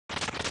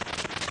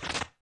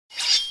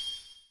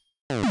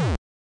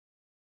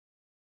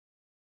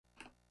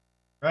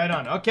Right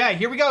on. Okay,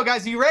 here we go,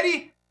 guys. Are you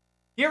ready?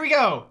 Here we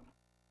go.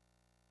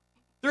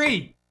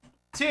 3,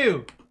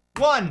 2,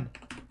 1,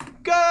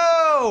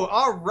 go!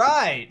 All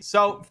right.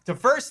 So,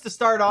 to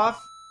start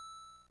off.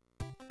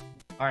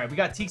 All right, we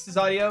got Teex's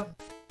audio.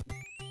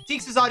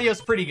 Teex's audio is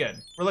pretty good.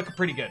 We're looking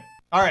pretty good.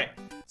 All right.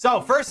 So,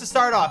 first to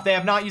start off, they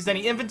have not used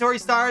any inventory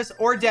stars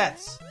or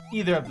deaths.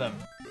 Either of them.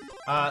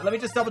 Let me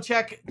just double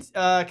check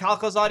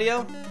Calco's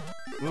audio.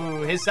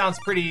 Ooh, his sounds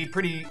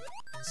pretty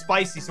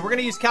spicy. So, we're going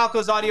to use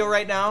Calco's audio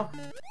right now.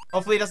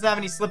 Hopefully he doesn't have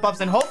any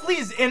slip-ups, and hopefully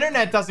his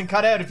internet doesn't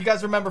cut out. If you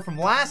guys remember from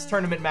last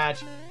tournament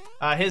match,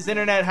 his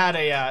internet had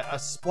a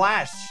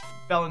splash,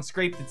 fell and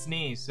scraped its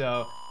knee,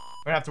 so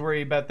we're gonna have to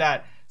worry about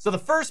that. So the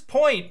first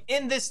point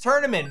in this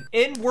tournament,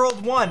 in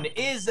World 1,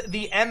 is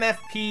the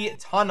MFP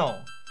tunnel.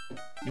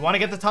 You want to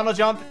get the tunnel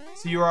jump,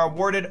 so you are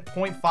awarded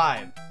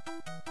 0.5.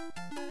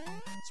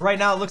 So right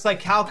now, it looks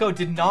like Calco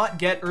did not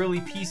get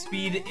early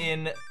P-speed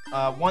in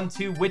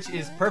 1-2, which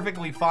is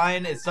perfectly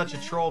fine. It's such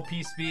a troll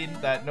P-speed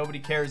that nobody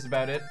cares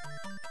about it.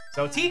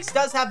 So Teex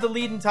does have the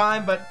lead in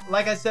time, but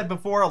like I said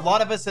before, a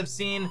lot of us have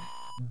seen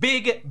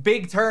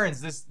big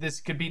turns. This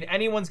could be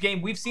anyone's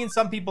game. We've seen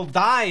some people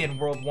die in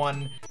World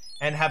 1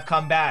 and have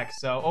come back.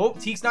 So, oh,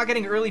 Teex not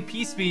getting early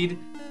P-speed.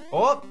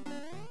 Oh,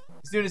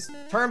 he's doing his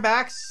turn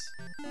backs.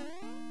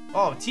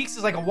 Oh, Teex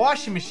is like a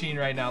washing machine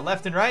right now,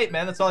 left and right,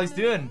 man. That's all he's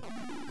doing.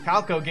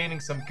 Calco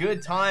gaining some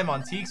good time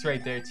on Teex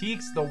right there.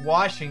 Teex, the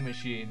washing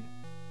machine.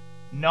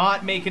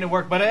 Not making it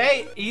work. But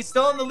hey, he's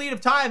still in the lead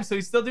of time, so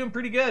he's still doing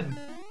pretty good.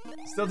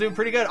 Still doing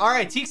pretty good. All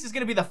right, Teex is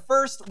going to be the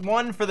first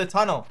one for the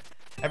tunnel.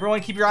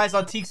 Everyone keep your eyes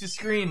on Teex's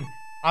screen.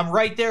 I'm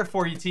right there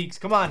for you, Teex.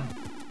 Come on.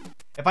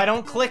 If I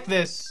don't click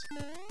this,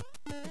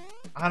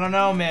 I don't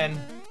know, man.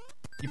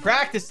 You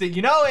practiced it.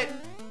 You know it.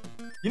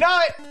 You know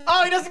it.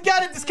 Oh, he doesn't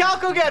get it. Does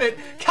Calco get it?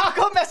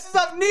 Calco messes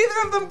up.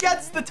 Neither of them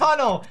gets the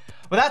tunnel.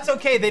 But that's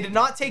okay. They did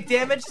not take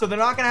damage, so they're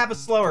not going to have a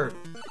slower.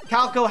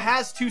 Calco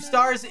has 2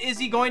 stars. Is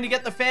he going to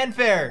get the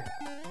fanfare?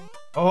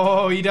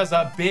 Oh, he does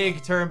a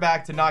big turn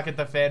back to not get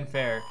the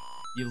fanfare.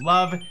 You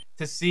love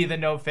to see the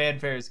no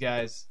fanfares,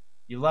 guys.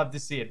 You love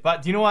to see it.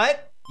 But do you know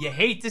what? You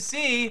hate to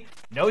see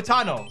no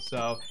tunnel.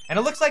 So, and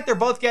it looks like they're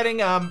both getting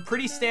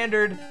pretty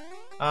standard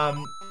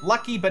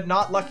lucky but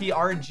not lucky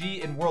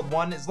RNG in World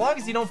 1. As long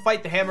as you don't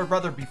fight the Hammer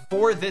Brother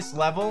before this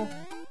level,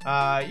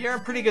 you're in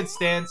pretty good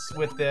stance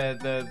with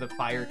the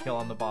fire kill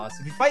on the boss.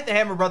 If you fight the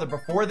Hammer Brother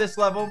before this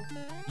level,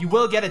 you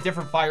will get a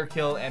different fire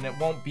kill, and it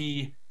won't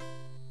be,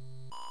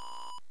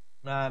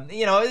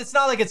 you know, it's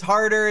not like it's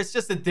harder. It's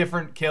just a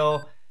different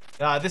kill.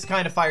 This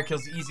kind of fire kill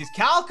is the easiest.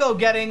 Calco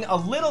getting a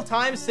little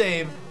time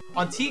save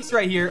on Teex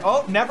right here.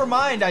 Oh, never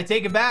mind. I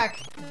take it back.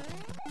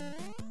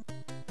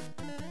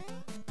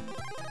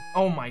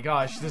 Oh my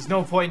gosh. There's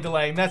no point in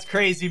delaying. That's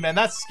crazy, man.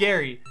 That's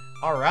scary.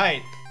 All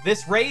right.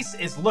 This race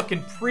is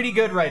looking pretty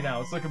good right now.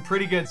 It's looking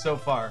pretty good so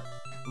far.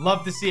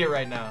 Love to see it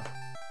right now.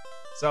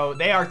 So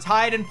they are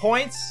tied in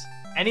points.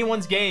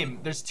 Anyone's game.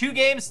 There's 2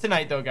 games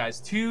tonight, though, guys.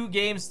 2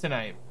 games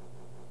tonight.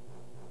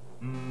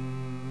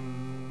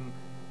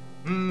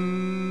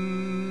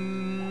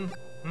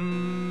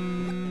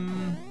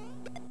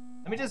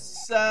 Let me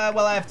just,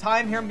 while I have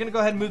time here, I'm going to go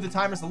ahead and move the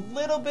timers a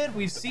little bit.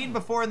 We've seen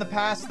before in the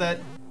past that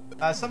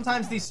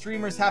sometimes these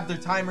streamers have their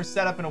timers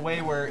set up in a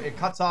way where it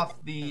cuts off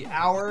the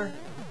hour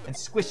and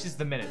squishes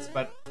the minutes.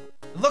 But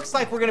it looks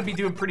like we're going to be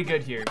doing pretty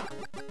good here.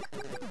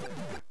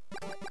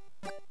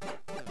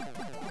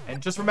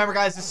 And just remember,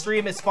 guys, this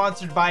stream is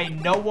sponsored by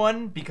no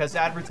one because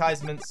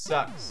advertisement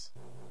sucks.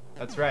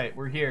 That's right,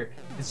 we're here.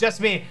 It's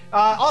just me.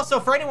 Also,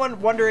 for anyone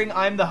wondering,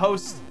 I'm the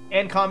host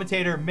and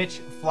commentator, Mitch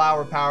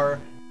Flower Power.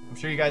 I'm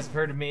sure you guys have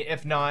heard of me.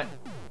 If not,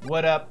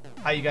 what up?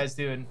 How you guys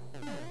doing?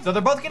 So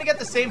they're both going to get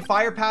the same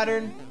fire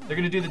pattern. They're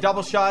going to do the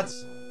double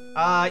shots.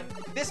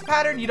 This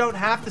pattern, you don't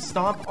have to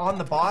stomp on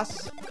the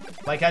boss,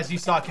 like as you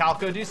saw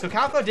Calco do. So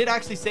Calco did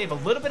actually save a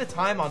little bit of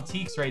time on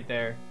Teex right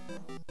there.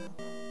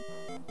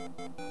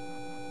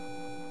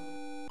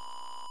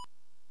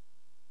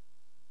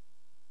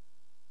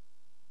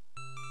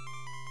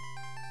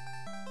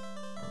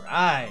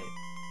 Alright.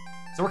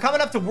 So we're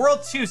coming up to World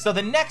 2. So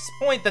the next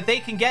point that they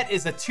can get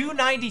is a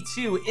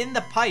 292 in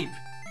the pipe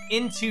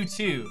into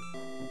 2.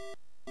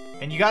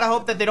 And you gotta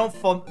hope that they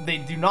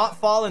do not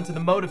fall into the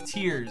moat of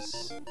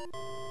tears.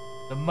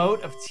 The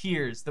moat of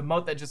tears. The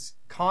moat that just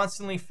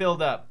constantly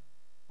filled up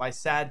by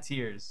sad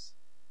tears.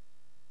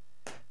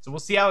 So we'll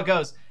see how it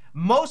goes.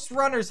 Most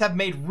runners have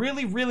made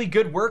really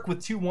good work with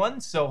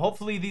 2-1. So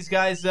hopefully these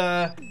guys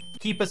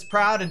keep us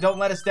proud and don't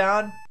let us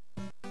down.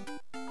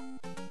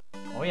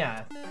 Oh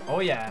yeah. Oh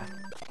yeah.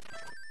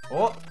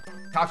 Oh,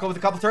 Calco with a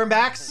couple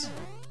turnbacks.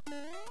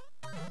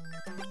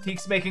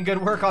 Teex making good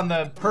work on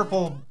the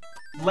purple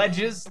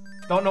ledges.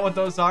 Don't know what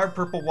those are.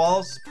 Purple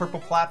walls,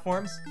 purple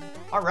platforms.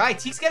 All right,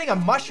 Teex getting a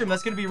mushroom.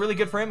 That's going to be really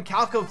good for him.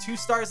 Calco, 2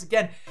 stars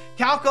again.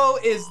 Calco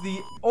is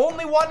the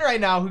only one right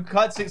now who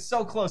cuts it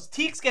so close.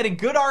 Teex getting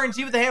good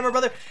RNG with the Hammer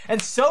Brother,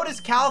 and so does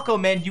Calco,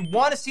 man. You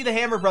want to see the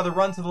Hammer Brother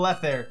run to the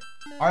left there.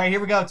 All right, here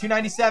we go.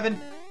 297.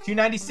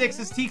 296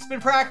 as Teex been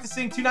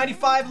practicing.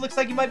 295, looks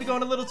like he might be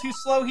going a little too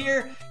slow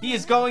here. He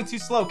is going too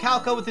slow.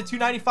 Calco with the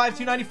 295,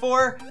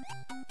 294.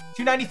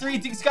 293,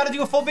 he's got to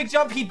do a full big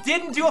jump. He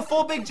didn't do a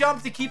full big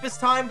jump to keep his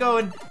time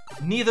going.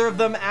 Neither of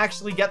them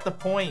actually get the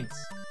points.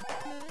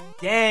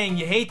 Dang,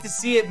 you hate to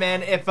see it,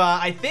 man.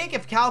 I think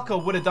if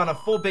Calco would have done a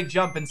full big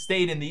jump and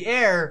stayed in the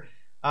air,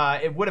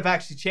 it would have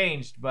actually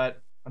changed.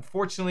 But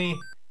unfortunately,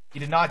 he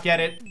did not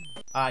get it.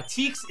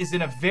 Teex is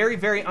in a very,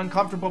 very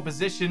uncomfortable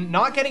position.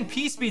 Not getting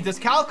P-Speed. Does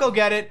Calco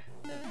get it?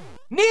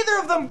 Neither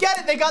of them get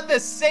it. They got the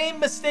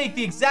same mistake.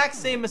 The exact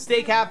same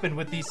mistake happened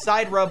with the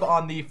side rub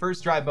on the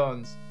first dry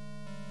bones.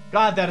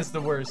 God, that is the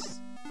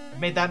worst. I've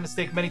made that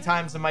mistake many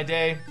times in my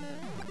day.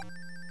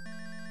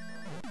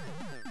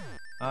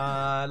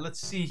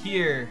 Let's see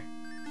here.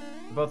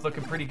 They're both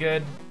looking pretty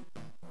good.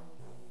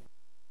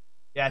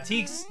 Yeah,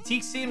 Teex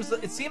seems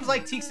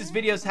like Teex's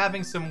video is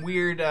having some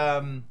weird,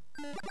 yeah,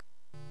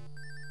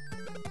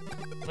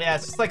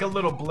 it's just like a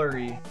little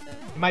blurry.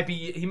 He might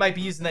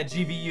be using that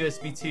GB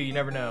USB 2, you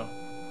never know.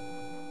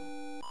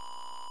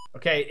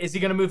 Okay, is he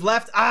gonna move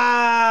left?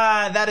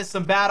 Ah, that is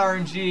some bad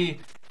RNG.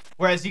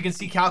 Whereas you can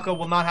see Calco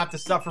will not have to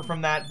suffer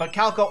from that. But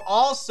Calco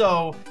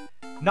also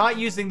not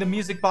using the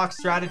music box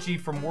strategy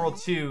from World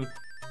 2,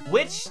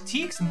 which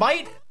Teex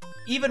might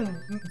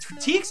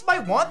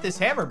want this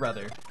hammer,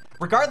 brother.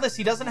 Regardless,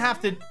 he doesn't have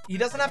to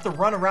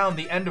run around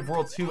the end of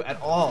World 2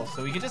 at all.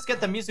 So he can just get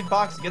the music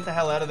box and get the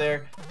hell out of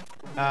there.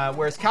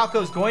 Whereas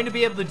Calco is going to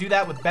be able to do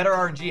that with better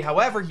RNG.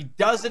 However, he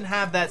doesn't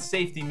have that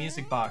safety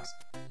music box.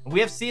 We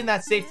have seen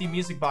that safety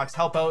music box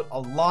help out a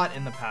lot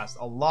in the past.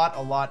 A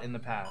lot in the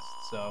past.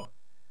 So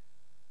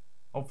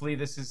hopefully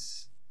this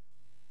is...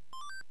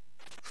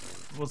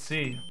 We'll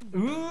see.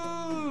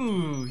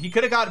 Ooh, he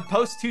could have gotten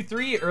post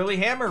 2-3 early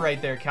hammer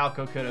right there.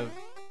 Calco could have.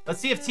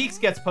 Let's see if Teex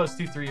gets post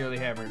 2-3 early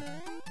hammer.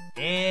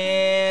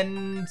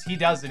 And he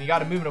doesn't. He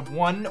got a movement of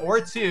 1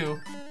 or 2.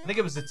 I think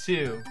it was a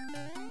 2.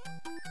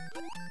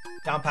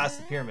 Down past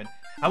the pyramid.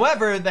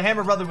 However, the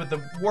hammer brother with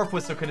the warp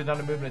whistle could have done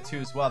a movement of 2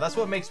 as well. That's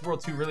what makes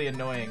World 2 really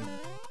annoying.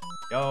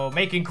 Yo,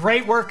 making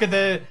great work of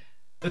the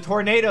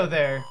tornado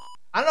there.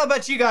 I don't know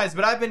about you guys,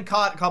 but I've been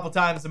caught a couple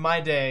times in my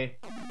day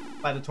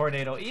by the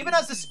tornado. Even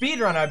as a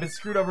speedrunner, I've been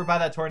screwed over by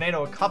that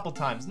tornado a couple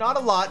times. Not a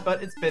lot,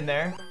 but it's been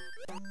there.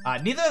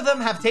 Neither of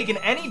them have taken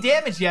any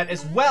damage yet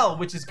as well,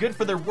 which is good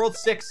for their World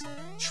 6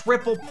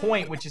 triple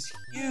point, which is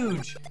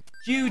huge.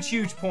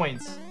 Huge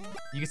points.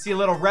 You can see a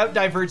little route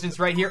divergence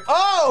right here.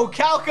 Oh,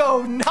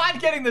 Calco not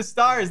getting the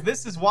stars.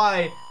 This is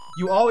why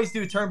you always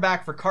do turn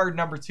back for card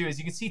number 2. As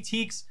you can see,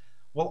 Teex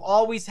will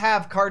always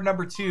have card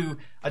number 2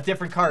 a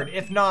different card.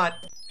 If not,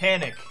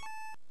 panic.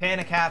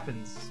 Panic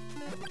happens.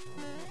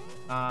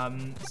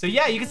 So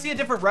yeah, you can see a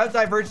different route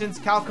divergence.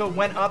 Calco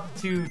went up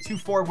to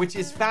 2-4, which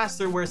is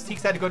faster, whereas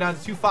Teex had to go down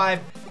to 2-5,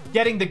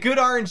 getting the good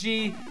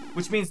RNG,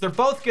 which means they're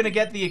both going to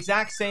get the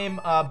exact same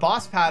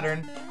boss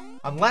pattern,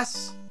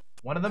 unless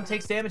one of them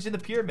takes damage in the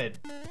pyramid.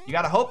 You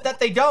got to hope that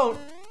they don't.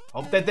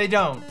 Hope that they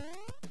don't.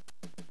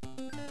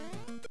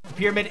 The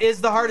pyramid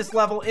is the hardest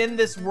level in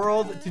this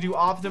world to do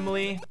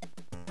optimally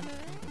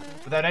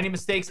without any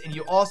mistakes, and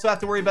you also have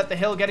to worry about the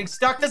hill getting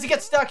stuck. Does he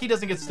get stuck? He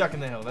doesn't get stuck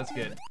in the hill. That's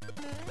good.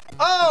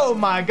 Oh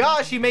my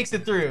gosh, he makes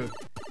it through.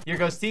 Here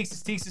goes Teex.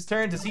 It's Teex's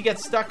turn. Does he get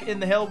stuck in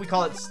the hill? We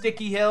call it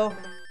Sticky Hill.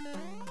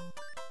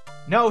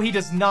 No, he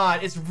does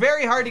not. It's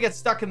very hard to get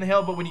stuck in the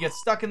hill, but when you get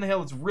stuck in the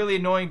hill, it's really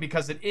annoying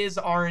because it is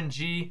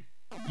RNG.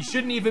 You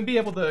shouldn't even be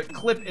able to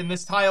clip in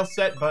this tile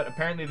set, but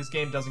apparently this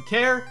game doesn't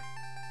care.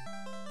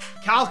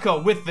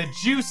 Calco with the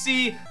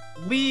juicy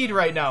lead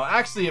right now.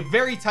 Actually, a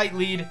very tight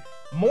lead.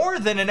 More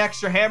than an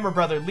extra hammer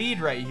brother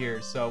lead right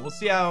here. So we'll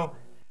see how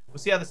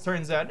this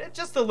turns out.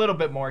 Just a little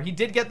bit more. He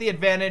did get the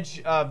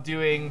advantage of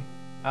doing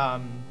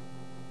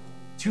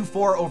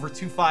 2-4 over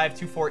 2-5.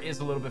 2-4 is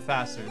a little bit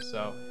faster.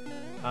 So,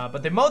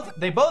 but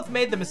they both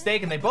made the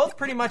mistake, and they both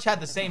pretty much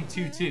had the same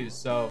 2-2s.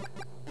 So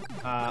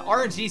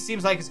RNG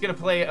seems like it's going to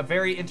play a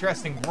very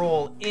interesting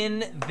role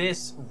in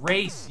this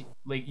race,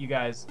 like you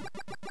guys.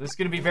 This is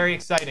going to be very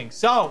exciting.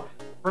 So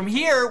from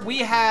here, we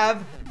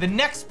have the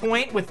next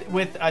point with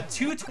a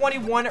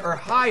 221 or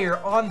higher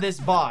on this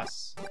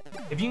boss.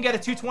 If you can get a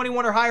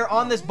 221 or higher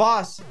on this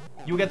boss,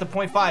 you'll get the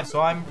 0.5. So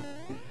I'm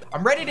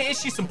ready to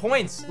issue some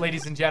points,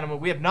 ladies and gentlemen.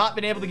 We have not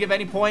been able to give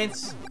any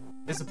points.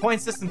 There's a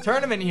point system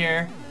tournament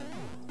here.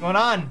 What's going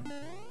on?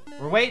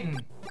 We're waiting.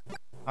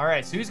 All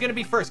right, so who's going to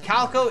be first?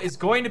 Calco is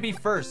going to be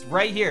first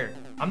right here.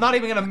 I'm not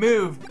even going to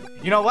move.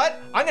 You know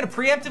what? I'm going to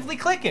preemptively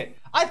click it.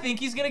 I think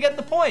he's going to get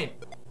the point.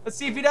 Let's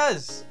see if he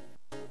does.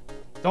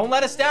 Don't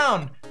let us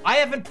down. I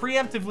haven't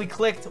preemptively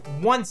clicked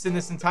once in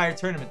this entire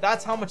tournament.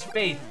 That's how much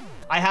faith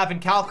I have in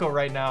Calco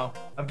right now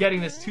of getting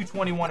this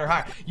 221 or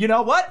higher. You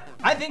know what?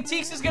 I think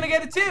Teex is going to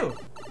get it too.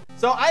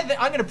 So I'm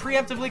going to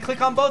preemptively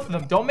click on both of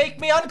them. Don't make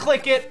me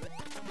unclick it.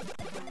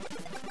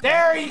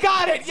 There, he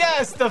got it.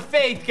 Yes, the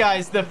faith,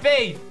 guys, the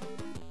faith.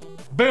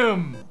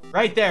 Boom.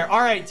 Right there.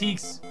 All right,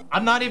 Teex.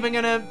 I'm not even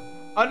going to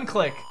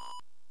unclick.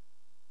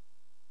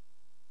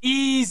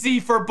 Easy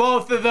for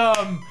both of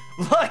them.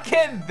 Look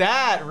at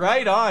that.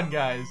 Right on,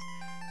 guys.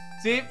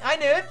 See, I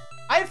knew it.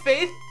 I had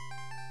faith.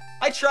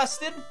 I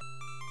trusted.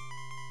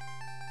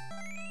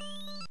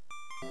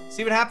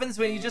 See what happens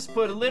when you just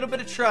put a little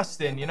bit of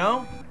trust in, you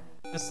know?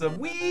 Just a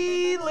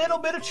wee little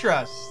bit of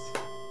trust.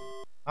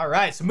 All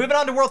right, so moving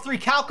on to World 3.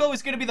 Calco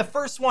is going to be the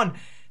first one.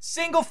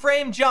 Single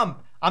frame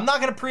jump. I'm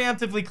not going to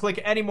preemptively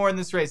click anymore in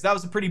this race. That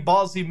was a pretty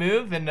ballsy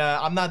move, and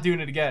I'm not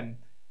doing it again.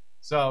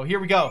 So here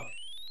we go.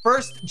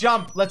 First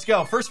jump. Let's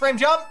go. First frame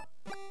jump.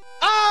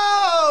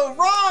 Oh,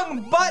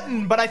 wrong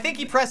button. But I think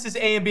he presses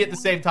A and B at the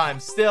same time.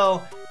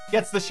 Still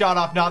gets the shot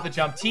off, not the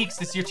jump. Teex,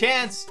 this is your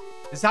chance.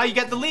 This is how you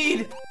get the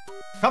lead.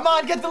 Come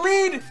on, get the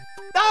lead.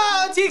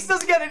 Ah, Teex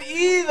doesn't get it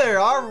either.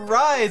 All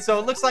right, so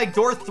it looks like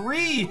door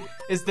 3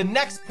 is the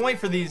next point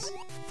for these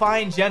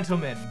fine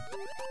gentlemen.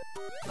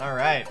 All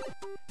right.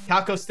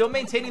 Calco still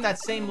maintaining that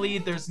same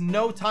lead. There's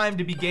no time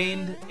to be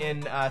gained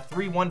in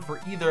 3-1 for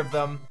either of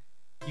them.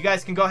 You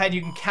guys can go ahead.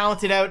 You can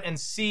count it out and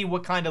see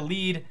what kind of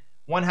lead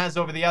one has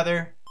over the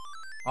other.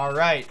 All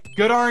right.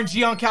 Good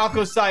RNG on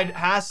Calco's side.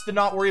 Has to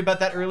not worry about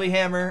that early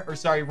hammer. Or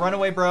sorry,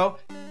 runaway bro.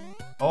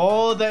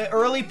 Oh, the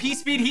early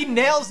P-speed. He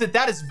nails it.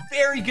 That is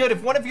very good.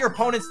 If one of your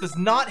opponents does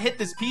not hit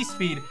this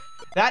P-speed,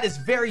 that is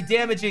very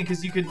damaging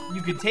because you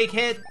could take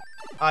hit.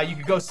 You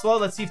could go slow.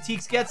 Let's see if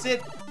Teex gets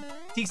it.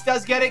 Teex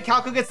does get it.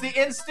 Calco gets the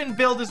instant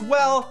build as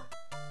well.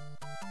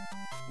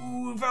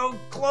 Ooh, very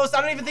close.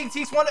 I don't even think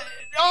Teex won it.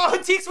 Oh,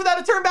 Teex without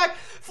a turn back.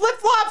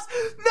 Flip-flops.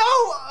 No.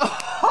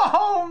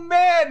 Oh,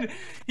 man.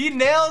 He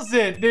nails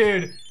it,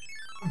 dude.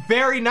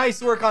 Very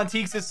nice work on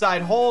Teex's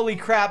side. Holy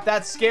crap,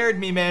 that scared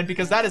me, man,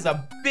 because that is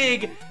a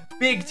big,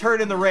 big turn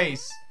in the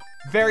race.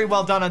 Very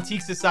well done on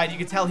Teex's side. You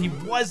could tell he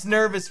was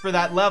nervous for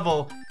that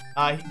level,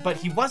 but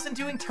he wasn't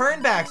doing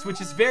turnbacks,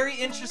 which is very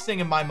interesting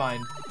in my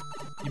mind.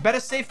 You better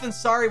safe than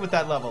sorry with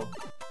that level.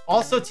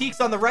 Also, Teex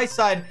on the right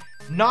side,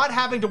 not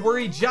having to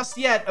worry just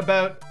yet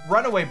about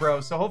runaway bro,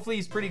 so hopefully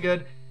he's pretty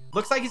good.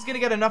 Looks like he's going to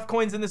get enough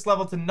coins in this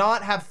level to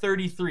not have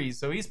 33,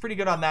 so he's pretty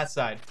good on that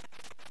side.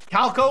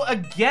 Calco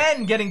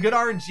again getting good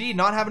RNG,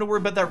 not having to worry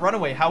about that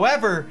runaway.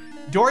 However,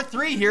 door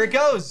 3, here it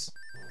goes.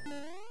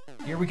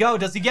 Here we go.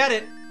 Does he get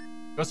it?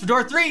 Goes for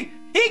door 3.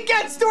 He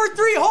gets door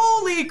 3.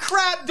 Holy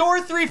crap.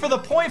 Door 3 for the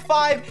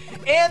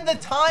 0.5 and the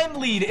time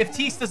lead. If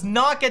Teex does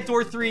not get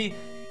door 3,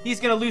 he's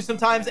going to lose some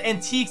times.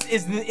 And Teex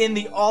is in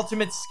the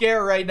ultimate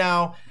scare right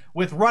now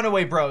with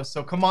runaway bros.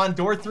 So come on,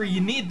 door 3.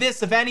 You need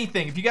this if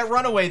anything. If you get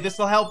runaway, this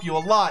will help you a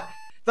lot.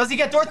 Does he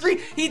get door 3?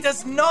 He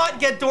does not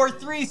get door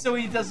 3, so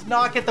he does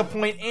not get the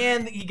point,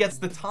 and he gets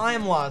the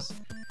time loss.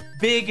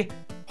 Big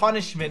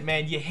punishment,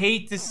 man. You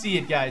hate to see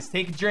it, guys.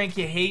 Take a drink.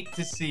 You hate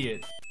to see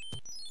it.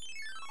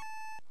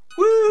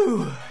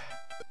 Woo!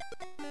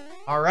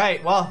 All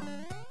right, well,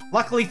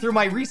 luckily through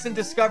my recent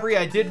discovery,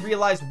 I did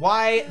realize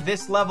why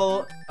this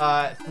level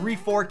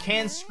 3-4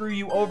 can screw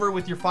you over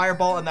with your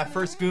fireball and that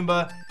first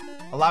Goomba.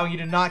 Allowing you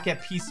to not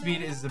get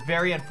P-speed is a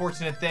very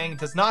unfortunate thing.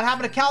 Does not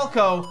happen to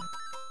Calco.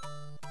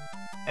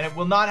 And it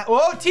will not...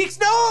 Oh, Teex,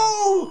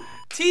 no!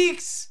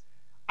 Teex,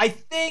 I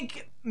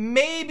think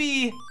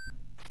maybe...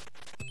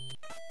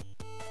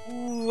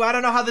 Ooh, I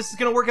don't know how this is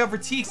going to work out for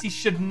Teex. He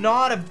should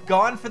not have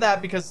gone for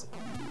that because...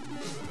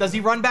 Does he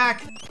run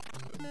back?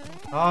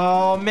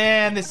 Oh,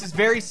 man, this is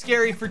very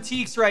scary for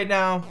Teex right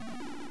now.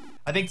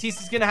 I think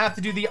Teex is going to have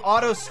to do the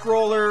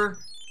auto-scroller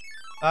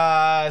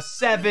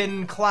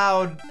 7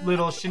 cloud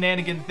little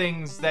shenanigan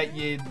things that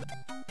you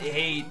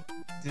hate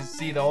to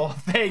see the whole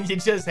thing. You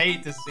just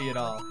hate to see it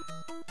all.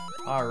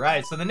 All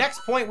right, so the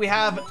next point we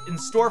have in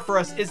store for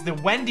us is the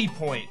Wendy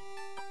point.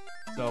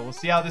 So we'll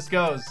see how this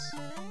goes.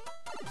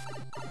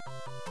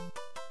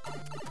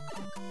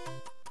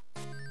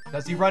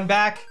 Does he run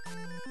back?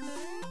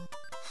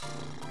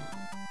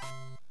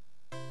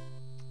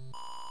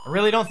 I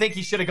really don't think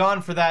he should have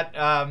gone for that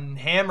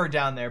hammer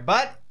down there.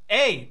 But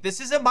hey,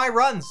 this isn't my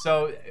run,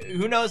 so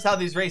who knows how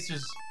these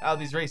racers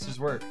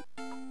work.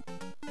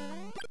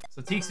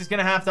 So Teex is going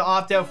to have to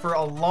opt out for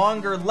a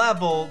longer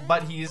level,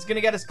 but he's going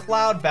to get his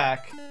cloud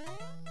back.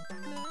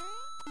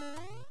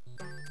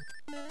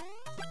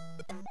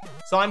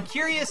 So I'm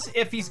curious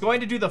if he's going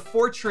to do the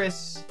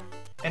fortress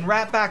and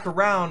wrap back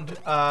around,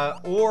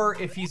 or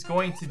if he's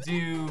going to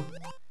do...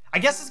 I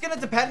guess it's going to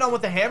depend on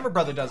what the Hammer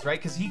Brother does, right?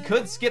 Because he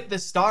could skip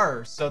this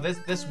star, so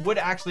this would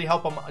actually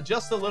help him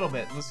just a little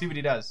bit. Let's see what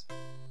he does.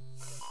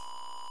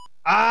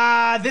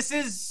 This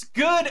is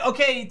good.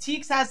 Okay,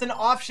 Teex has an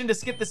option to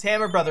skip this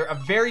Hammer Brother. A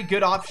very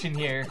good option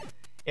here.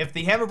 If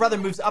the Hammer Brother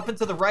moves up and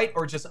to the right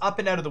or just up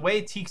and out of the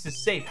way, Teex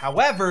is safe.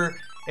 However,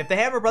 if the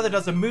Hammer Brother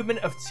does a movement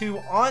of 2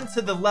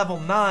 onto the level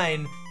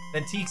 9,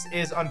 then Teex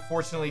is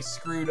unfortunately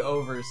screwed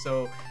over.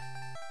 So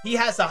he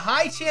has a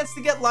high chance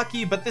to get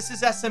lucky, but this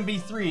is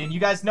SMB3, and you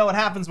guys know what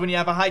happens when you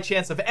have a high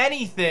chance of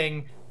anything.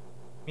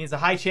 It means a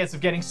high chance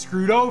of getting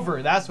screwed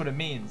over. That's what it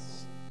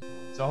means.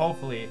 So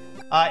hopefully...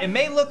 it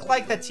may look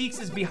like that Teex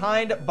is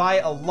behind by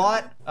a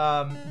lot,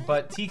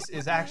 but Teex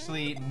is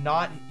actually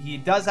not. He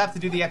does have to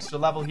do the extra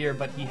level here,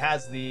 but he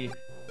has the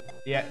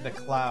Yeah, the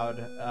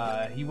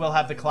cloud. He will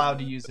have the cloud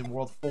to use in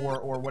World 4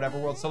 or whatever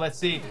world. So let's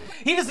see.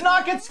 He does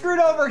not get screwed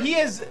over. He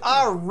is...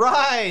 All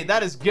right.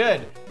 That is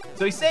good.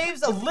 So he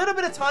saves a little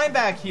bit of time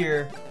back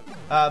here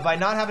by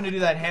not having to do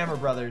that Hammer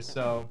Brothers.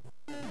 So...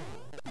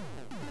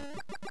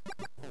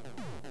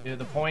 Dude,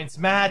 the points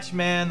match,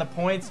 man. The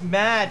points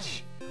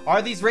match.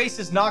 Are these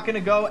races not going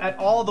to go at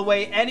all the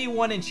way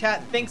anyone in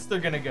chat thinks they're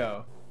going to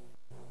go?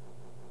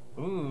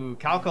 Ooh,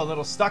 Calco a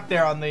little stuck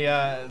there on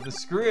the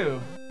screw.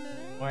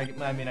 Or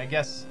I mean, I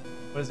guess,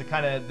 what is it,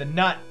 kind of the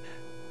nut.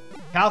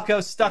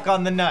 Calco stuck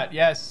on the nut.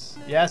 Yes.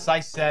 Yes, I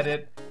said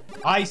it.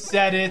 I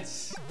said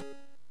it.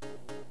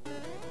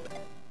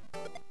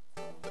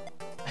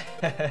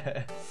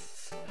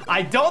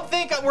 I don't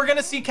think we're going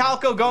to see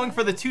Calco going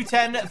for the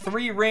 210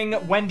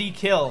 3-ring Wendy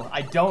kill.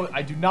 I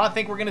do not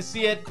think we're going to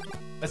see it.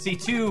 Let's see,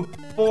 2,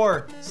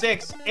 4,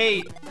 6,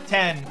 8,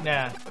 10.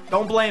 Nah,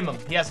 don't blame him.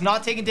 He has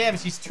not taken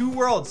damage. He's 2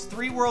 worlds,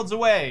 3 worlds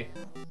away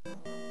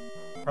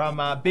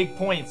from big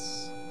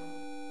points.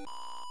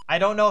 I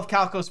don't know if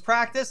Calco's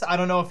practiced. I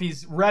don't know if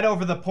he's read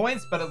over the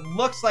points, but it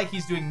looks like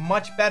he's doing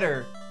much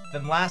better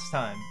than last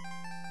time.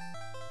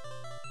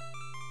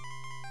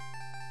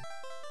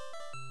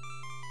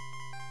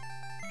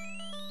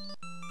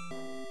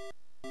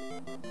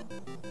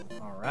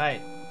 All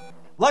right.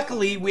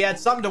 Luckily, we had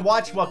something to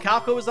watch while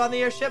Calco was on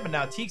the airship, and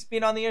now Teex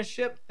being on the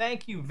airship.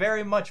 Thank you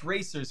very much,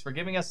 racers, for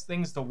giving us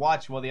things to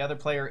watch while the other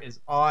player is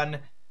on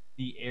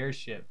the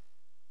airship.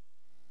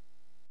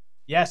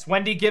 Yes,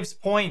 Wendy gives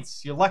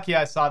points. You're lucky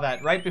I saw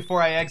that right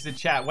before I exit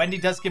chat. Wendy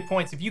does give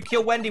points. If you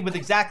kill Wendy with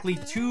exactly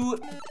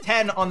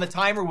 210 on the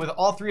timer with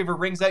all 3 of her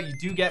rings out, you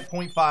do get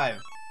 0.5.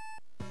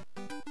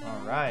 All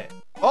right.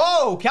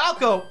 Oh,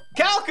 Calco!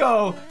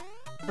 Calco!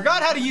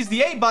 Forgot how to use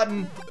the A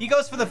button. He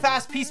goes for the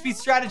fast P-speed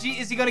strategy.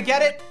 Is he going to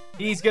get it?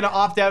 He's going to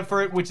opt out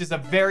for it, which is a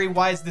very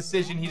wise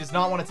decision. He does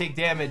not want to take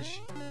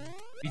damage.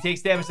 If he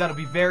takes damage, that'll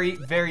be very,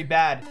 very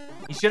bad.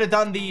 He should have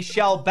done the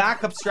shell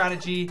backup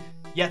strategy,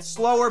 yet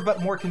slower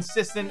but more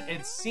consistent.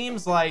 It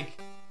seems like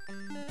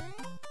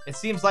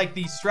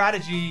the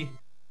strategy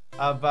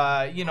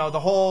of, you know, the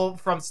whole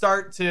from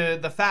start to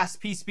the fast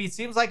P-speed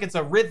seems like it's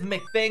a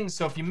rhythmic thing.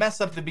 So if you mess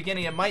up the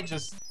beginning, it might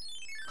just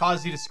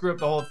cause you to screw up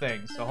the whole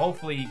thing. So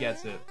hopefully he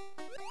gets it.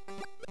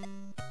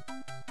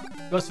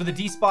 Goes for the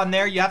despawn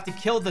there. You have to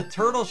kill the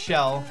turtle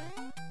shell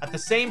at the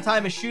same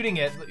time as shooting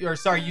it. Or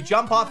sorry, you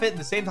jump off it at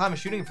the same time as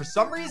shooting it. For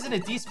some reason,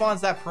 it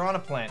despawns that piranha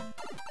plant.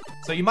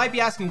 So you might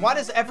be asking, why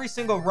does every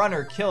single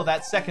runner kill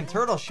that second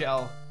turtle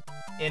shell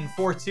in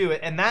 4-2?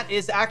 And that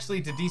is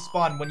actually to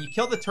despawn. When you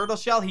kill the turtle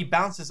shell, he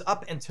bounces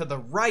up and to the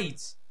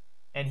right.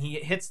 And he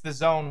hits the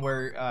zone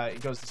where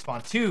it goes to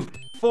spawn. 2,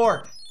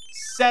 4,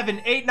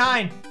 7, 8,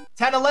 9,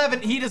 10,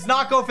 11. He does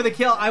not go for the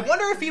kill. I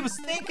wonder if he was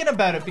thinking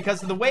about it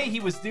because of the way he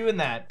was doing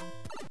that.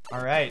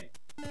 All right.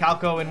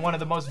 Calco in one of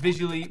the most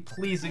visually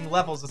pleasing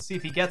levels. Let's see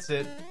if he gets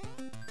it.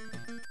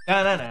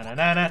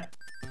 Na-na-na-na-na-na.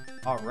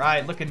 All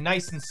right. Looking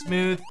nice and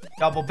smooth.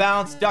 Double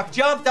bounce. Duck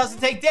jump. Doesn't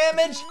take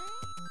damage.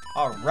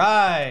 All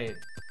right.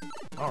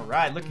 All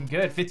right. Looking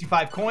good.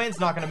 55 coins.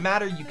 Not going to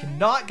matter. You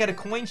cannot get a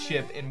coin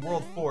ship in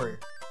World 4.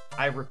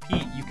 I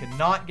repeat, you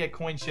cannot get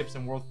coin ships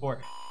in World 4.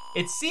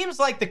 It seems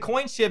like the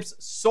coin ships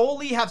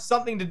solely have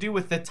something to do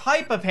with the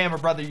type of Hammer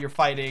Brother you're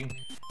fighting,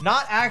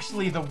 not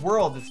actually the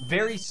world. It's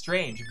very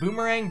strange.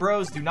 Boomerang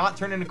bros do not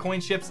turn into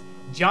coin ships.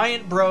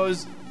 Giant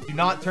bros do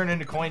not turn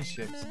into coin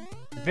ships.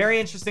 Very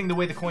interesting the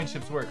way the coin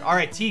ships work. All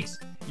right, Teex,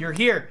 you're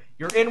here.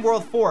 You're in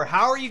World 4.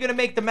 How are you going to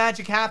make the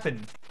magic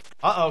happen?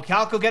 Uh-oh,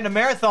 Calco getting a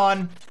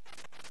marathon.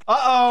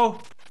 Uh-oh.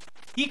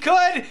 He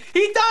could.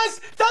 He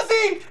does. Does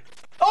he?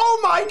 Oh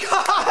my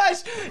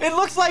gosh! It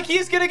looks like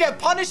he's gonna get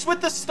punished with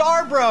the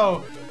star,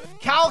 bro.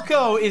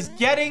 Calco is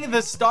getting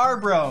the star,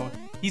 bro.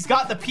 He's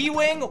got the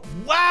P-wing.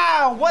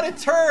 Wow, what a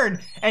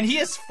turn. And he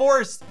is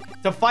forced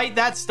to fight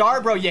that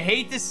star, bro. You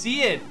hate to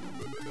see it.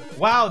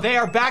 Wow, they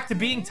are back to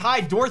being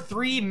tied. Door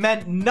 3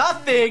 meant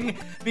nothing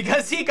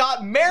because he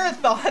got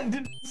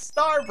marathoned.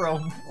 Star, bro.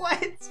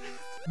 What?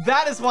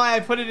 That is why I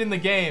put it in the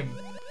game.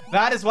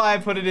 That is why I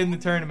put it in the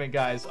tournament,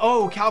 guys.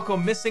 Oh,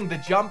 Calco missing the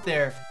jump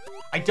there.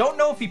 I don't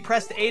know if he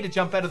pressed A to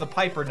jump out of the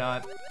pipe or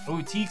not.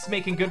 Ooh, Teex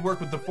making good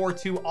work with the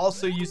 4-2,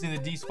 also using the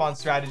despawn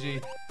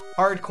strategy.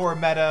 Hardcore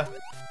meta.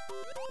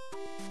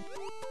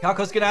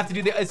 Calco's gonna have to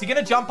do the... Is he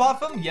gonna jump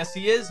off him? Yes,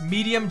 he is.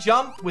 Medium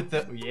jump with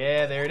the...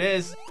 Yeah, there it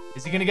is.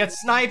 Is he gonna get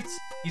sniped?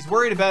 He's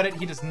worried about it.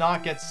 He does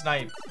not get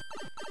sniped.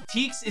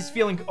 Teex is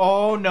feeling...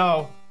 Oh,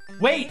 no.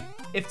 Wait!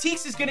 If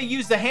Teex is gonna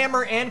use the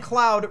hammer and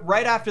cloud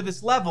right after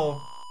this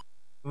level...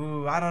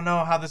 Ooh, I don't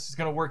know how this is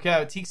going to work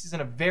out. Teex is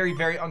in a very,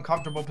 very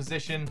uncomfortable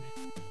position,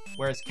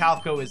 whereas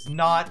Calco is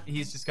not.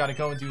 He's just got to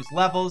go and do his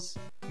levels.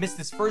 Missed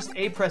his first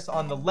A-press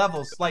on the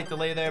levels. Slight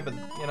delay there, but,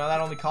 you know, that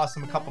only cost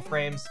him a couple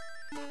frames.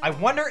 I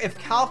wonder if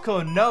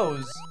Calco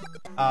knows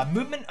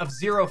movement of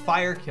 0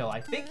 fire kill. I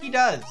think he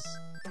does.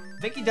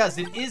 I think he does.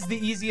 It is the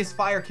easiest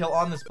fire kill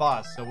on this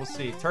boss, so we'll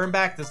see.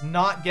 Turnback does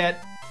not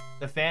get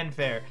the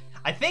fanfare.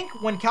 I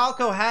think when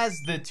Calco has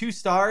the 2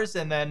 stars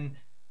and then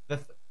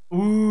the...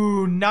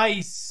 Ooh,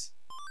 nice.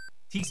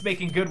 Teex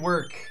making good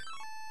work.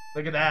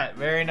 Look at that.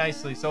 Very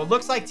nicely. So it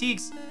looks like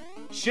Teex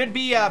should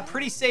be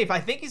pretty safe. I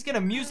think he's going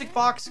to music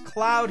box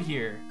Cloud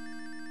here.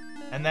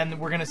 And then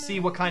we're going to see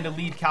what kind of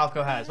lead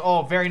Calco has.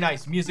 Oh, very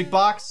nice. Music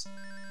box,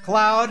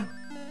 Cloud,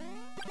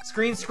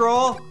 screen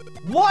scroll.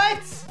 What?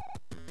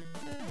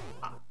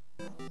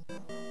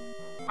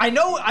 I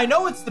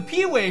know it's the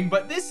P-Wing,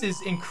 but this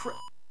is incredible.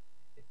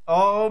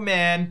 Oh,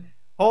 man.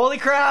 Holy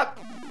crap.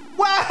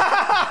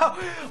 Wow.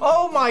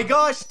 Oh, my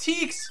gosh.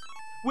 Teex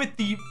with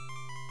the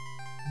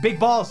big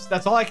balls.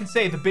 That's all I can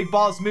say. The big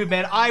balls move,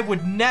 man. I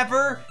would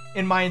never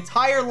in my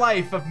entire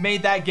life have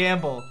made that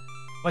gamble.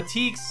 But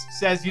Teex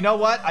says, you know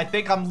what? I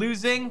think I'm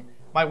losing.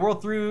 My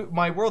World 3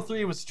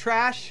 was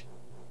trash.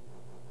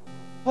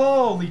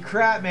 Holy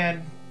crap,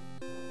 man.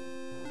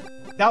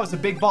 That was a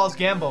big balls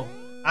gamble.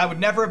 I would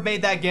never have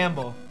made that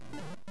gamble.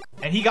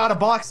 And he got a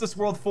boxless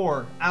World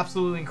 4.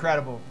 Absolutely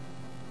incredible.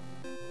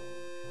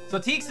 So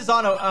Teex is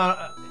on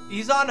a...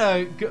 he's on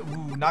a...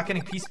 Ooh, not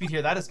getting P-Speed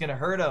here. That is going to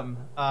hurt him.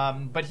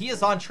 But he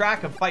is on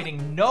track of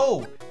fighting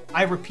no...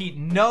 I repeat,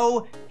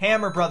 no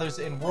Hammer Brothers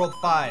in World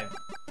 5.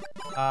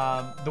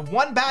 The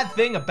one bad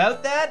thing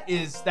about that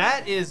is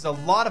a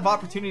lot of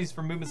opportunities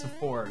for movements of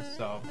 4.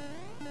 So...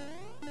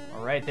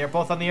 Alright, they're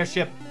both on the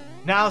airship.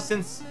 Now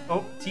since...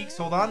 Oh, Teex,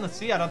 hold on. Let's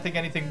see. I don't think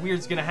anything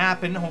weird's going to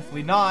happen.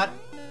 Hopefully not.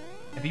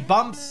 If he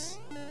bumps,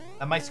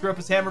 that might screw up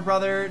his Hammer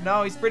Brother.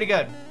 No, he's pretty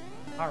good.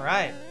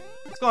 Alright.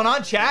 What's going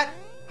on, chat?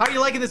 How are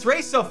you liking this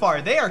race so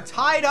far? They are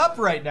tied up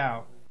right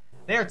now.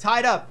 They are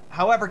tied up.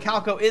 However,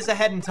 Calco is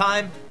ahead in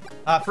time.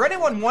 For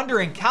anyone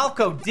wondering,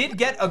 Calco did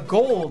get a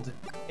gold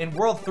in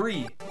World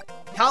 3.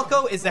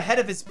 Calco is ahead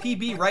of his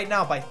PB right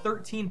now by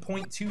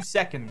 13.2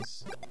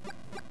 seconds.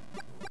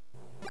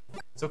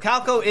 So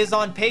Calco is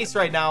on pace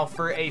right now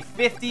for a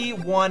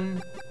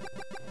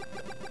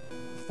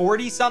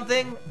 51.40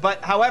 something.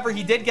 But however,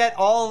 he did get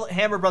all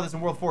Hammer Brothers in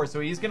World 4, so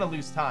he's going to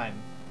lose time.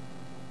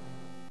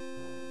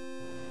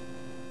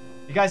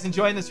 You guys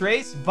enjoying this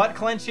race? Butt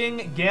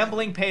clenching,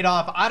 gambling paid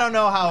off. I don't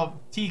know how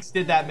Teex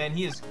did that, man.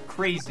 He is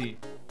crazy.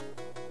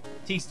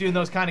 Teex doing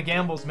those kind of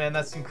gambles, man.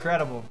 That's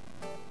incredible.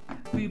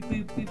 Boop,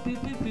 boop, boop, boop,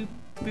 boop,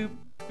 boop, boop,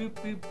 boop,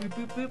 boop,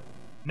 boop, boop.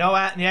 No,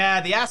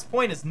 yeah, the ass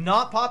point is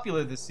not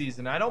popular this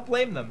season. I don't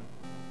blame them.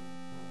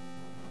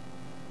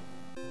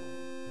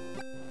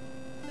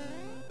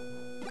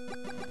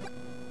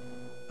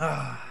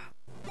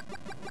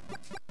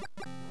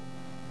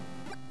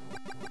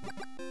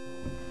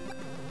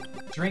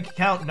 Drink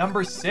count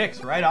number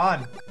 6, right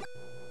on.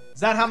 Is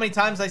that how many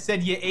times I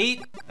said you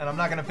ate? And I'm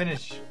not gonna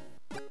finish.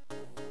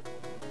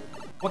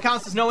 What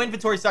counts as no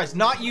inventory stars?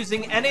 Not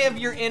using any of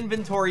your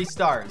inventory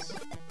stars.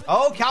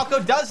 Oh,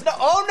 Calco does no.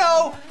 Oh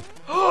no!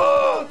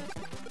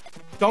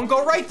 Don't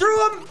go right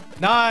through him.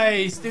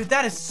 Nice, dude.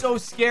 That is so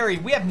scary.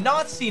 We have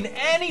not seen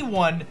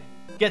anyone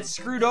get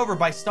screwed over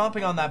by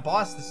stomping on that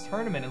boss this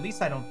tournament. At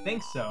least I don't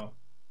think so.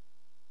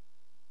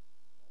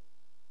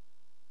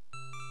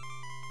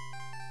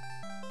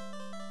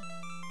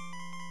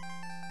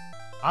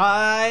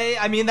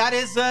 I mean, that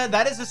is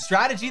a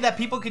strategy that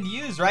people could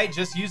use, right?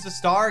 Just use a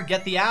star,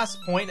 get the ass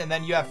point, and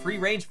then you have free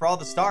range for all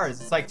the stars.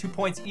 It's like 2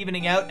 points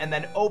evening out and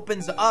then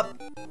opens up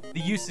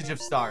the usage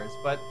of stars.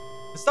 But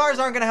the stars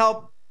aren't going to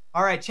help.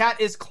 All right, chat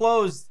is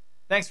closed.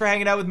 Thanks for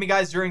hanging out with me,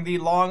 guys, during the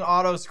long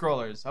auto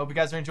scrollers. I hope you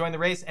guys are enjoying the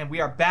race, and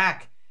we are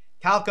back.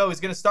 Calco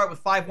is going to start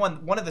with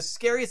 5-1, one of the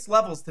scariest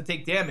levels to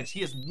take damage.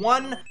 He is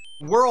 1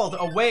 world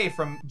away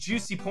from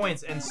juicy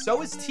points, and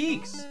so is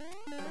Teex.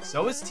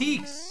 So is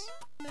Teex.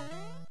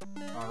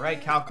 All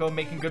right, Calco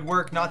making good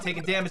work, not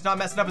taking damage, not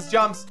messing up his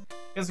jumps.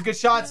 Getting some good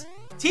shots.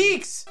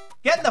 Teex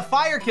getting the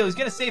fire kill. He's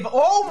going to save.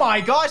 Oh, my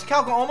gosh,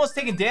 Calco almost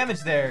taking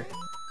damage there.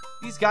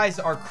 These guys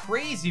are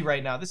crazy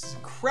right now. This is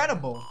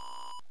incredible.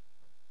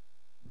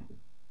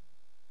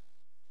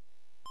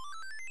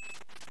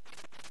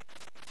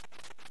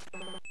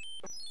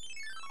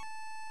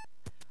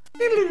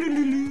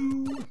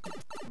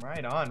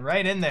 Right on,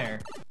 right in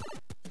there.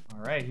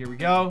 All right, here we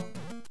go.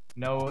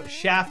 No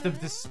shaft of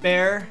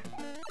despair.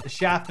 The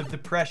shaft of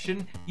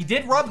depression. He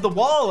did rub the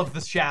wall of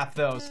the shaft,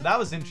 though, so that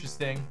was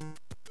interesting.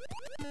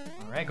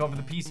 All right, go for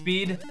the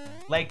P-Speed.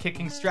 Leg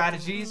kicking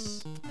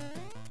strategies.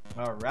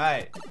 All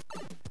right.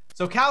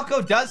 So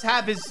Calco does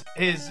have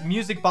his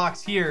music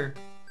box here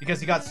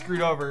because he got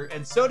screwed over,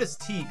 and so does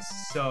Teex.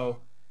 So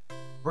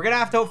we're going to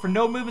have to hope for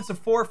no movements of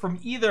 4 from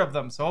either of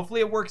them. So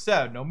hopefully it works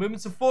out. No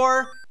movements of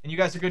 4, and you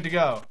guys are good to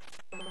go.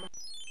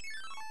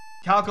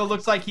 Calco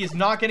looks like he is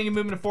not getting a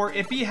movement of 4.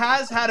 If he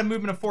has had a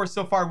movement of 4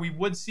 so far, we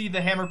would see the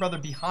Hammer Brother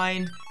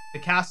behind the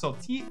castle.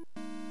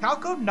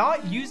 Calco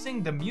not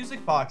using the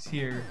music box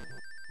here,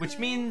 which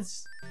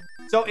means...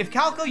 So if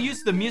Calco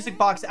used the music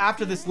box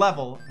after this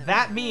level,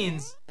 that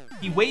means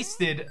he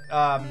wasted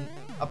a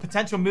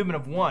potential movement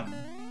of 1.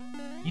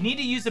 You need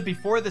to use it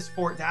before this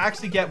fort to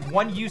actually get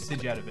 1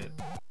 usage out of it.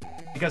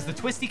 Because the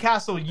Twisty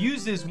Castle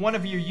uses one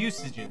of your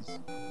usages.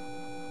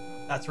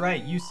 That's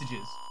right,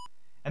 usages.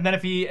 And then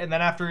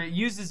after it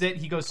uses it,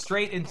 he goes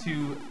straight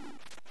into...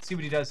 Let's see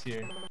what he does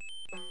here.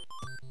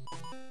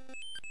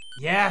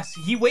 Yes,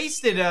 he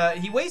wasted a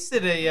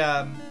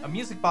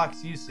music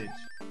box usage.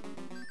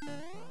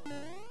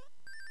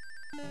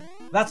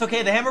 That's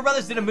okay. The Hammer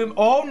Brothers didn't move.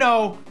 Oh,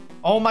 no.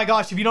 Oh, my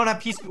gosh. If you don't have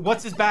peace...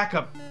 What's his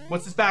backup?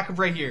 What's his backup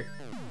right here?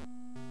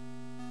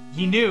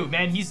 He knew,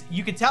 man.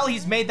 You could tell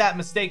he's made that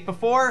mistake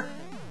before.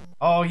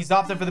 Oh, he's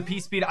opted for the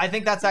P-Speed. I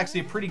think that's actually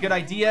a pretty good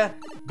idea.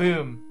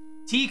 Boom.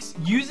 Teex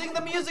using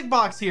the music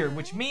box here,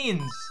 which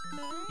means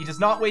he does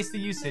not waste the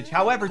usage.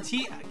 However,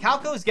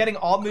 Calco is getting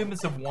all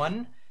movements of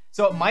 1,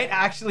 so it might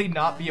actually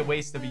not be a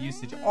waste of a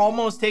usage.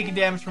 Almost taking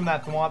damage from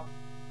that thwomp.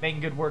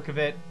 Making good work of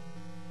it.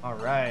 All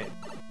right.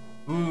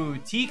 Ooh,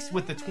 Teex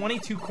with the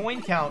 22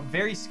 coin count.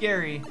 Very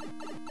scary.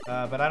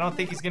 But I don't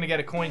think he's going to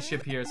get a coin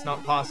ship here. It's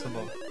not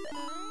possible.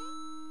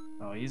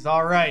 Oh, he's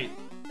all right.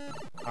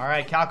 All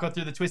right, Calco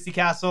through the Twisty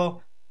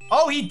Castle.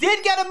 Oh, he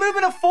did get a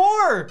movement of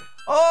 4.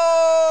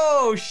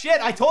 Oh,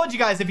 shit. I told you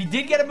guys, if he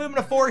did get a movement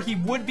of 4, he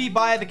would be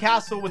by the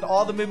castle with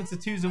all the movements of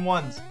 2s and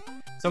 1s.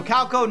 So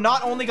Calco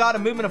not only got a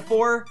movement of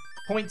 4,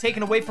 point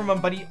taken away from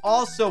him, but he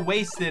also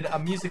wasted a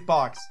music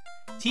box.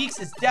 Teex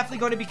is definitely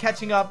going to be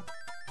catching up.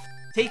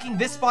 Taking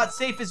this spot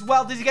safe as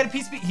well. Does he get a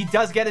P-Speed? He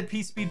does get a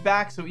P-Speed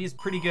back, so he is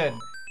pretty good.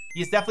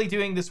 He is definitely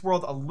doing this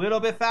world a little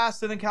bit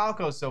faster than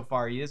Calco so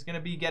far. He is going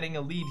to be getting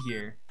a lead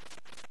here.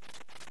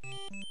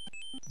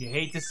 You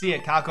hate to see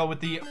it. Calco with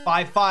the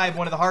 5-5,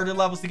 one of the harder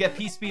levels to get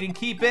P-Speed and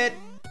keep it.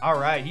 All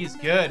right, he's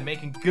good.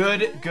 Making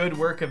good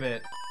work of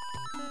it.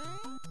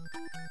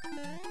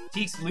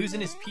 Teex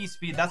losing his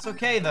P-Speed. That's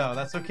okay, though.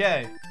 That's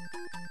okay.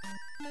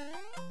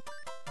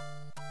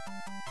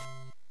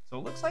 So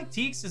it looks like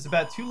Teex is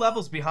about 2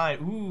 levels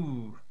behind.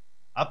 Ooh,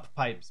 up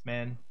pipes,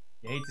 man.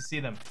 You hate to see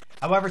them.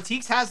 However,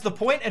 Teex has the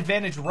point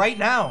advantage right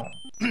now.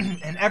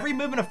 And every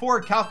movement of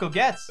 4 Calco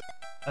gets,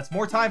 that's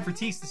more time for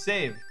Teex to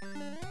save.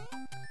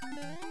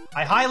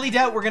 I highly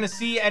doubt we're going to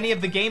see any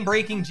of the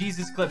game-breaking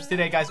Jesus clips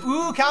today, guys.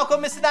 Ooh, Calco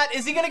missing that.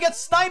 Is he going to get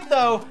sniped,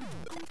 though?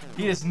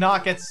 He does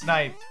not get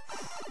sniped.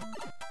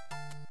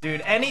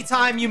 Dude,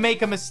 anytime you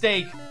make a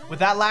mistake with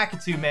that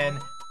Lakitu, man,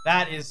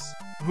 that is,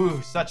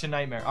 ooh, such a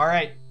nightmare. All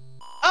right.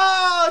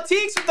 Oh,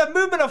 Teex with the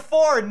movement of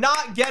 4,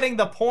 not getting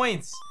the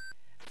points.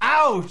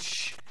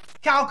 Ouch.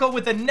 Calco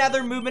with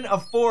another movement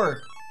of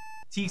 4.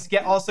 Teex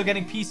also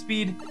getting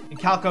P-Speed, and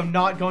Calco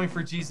not going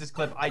for Jesus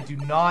Clip. I do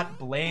not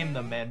blame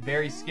them, man.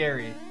 Very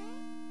scary.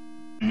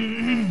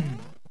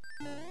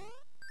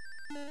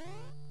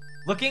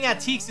 Looking at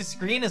Teex's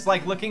screen is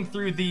like looking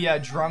through the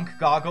drunk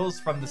goggles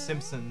from The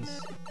Simpsons.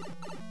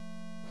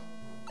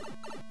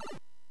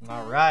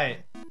 All right.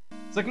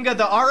 It's looking good,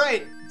 though. All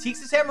right.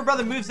 Teex's Hammer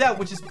Brother moves out,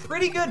 which is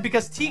pretty good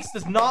because Teex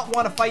does not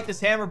want to fight this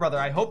Hammer Brother.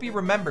 I hope he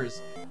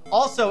remembers.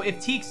 Also, if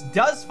Teex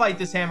does fight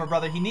this Hammer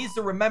Brother, he needs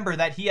to remember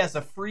that he has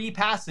a free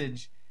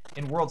passage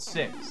in World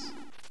 6.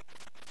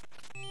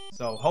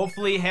 So,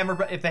 hopefully,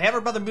 if the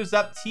Hammer Brother moves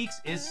up, Teex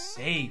is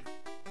safe.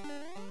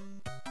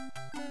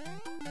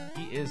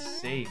 He is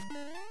safe.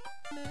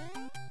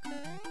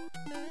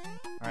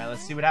 All right,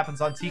 let's see what happens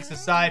on Teex's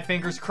side.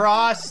 Fingers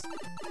crossed.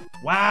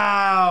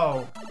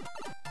 Wow.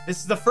 This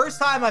is the first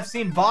time I've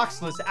seen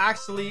Boxless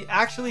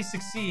actually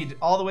succeed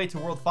all the way to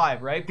World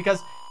 5, right?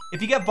 Because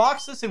if you get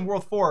Boxless in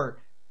World 4,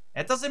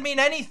 that doesn't mean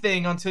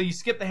anything until you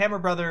skip the Hammer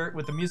Brother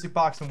with the music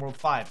box in World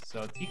 5.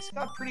 So Teex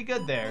got pretty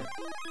good there.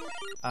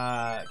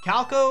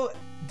 Calco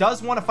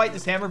does want to fight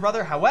this Hammer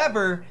Brother.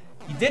 However,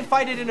 he did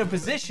fight it in a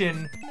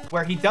position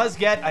where he does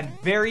get a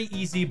very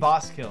easy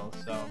boss kill.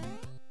 So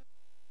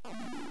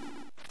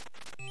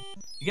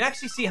you can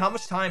actually see how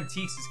much time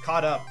Teex is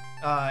caught up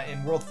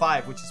in World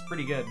 5, which is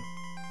pretty good.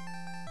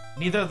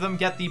 Neither of them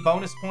get the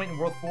bonus point in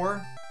World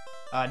 4.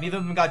 Neither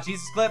of them got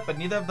Jesus Clip, but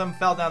neither of them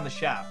fell down the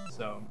shaft.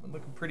 So, we're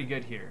looking pretty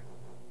good here.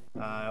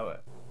 We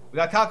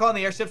got Calco on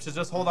the airship, so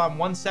just hold on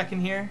 1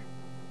 second here.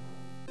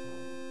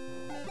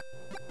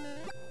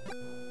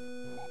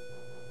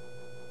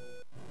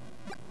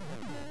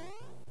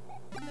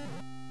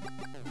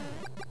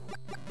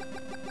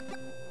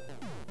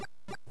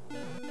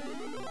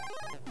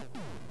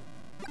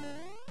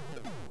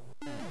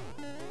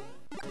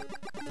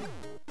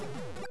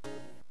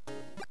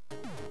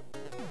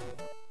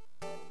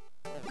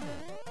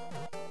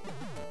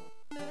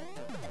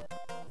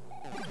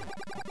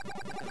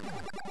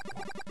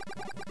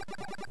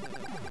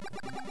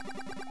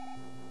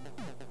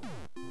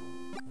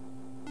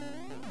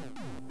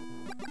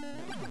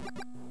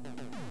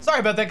 Sorry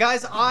about that,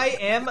 guys. I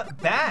am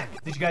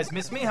back. Did you guys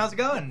miss me? How's it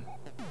going?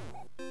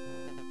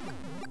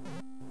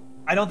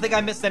 I don't think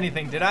I missed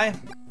anything, did I?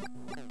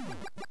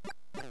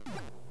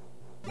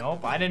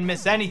 Nope, I didn't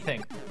miss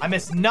anything. I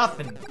missed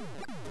nothing.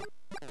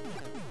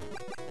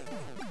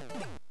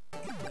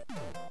 All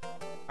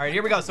right,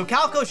 here we go. So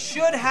Calco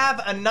should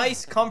have a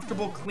nice,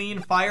 comfortable,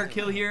 clean fire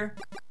kill here.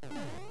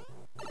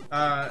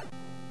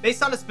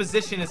 Based on his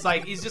position, it's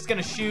like he's just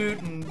gonna shoot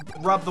and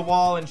rub the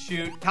wall and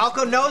shoot.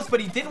 Calco knows,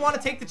 but he didn't want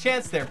to take the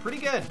chance there. Pretty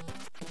good.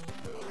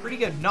 Pretty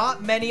good.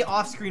 Not many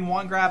off-screen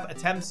wand grab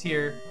attempts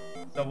here,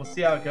 so we'll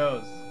see how it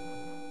goes.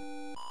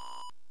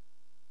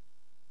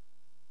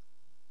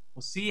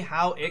 We'll see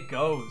how it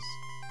goes.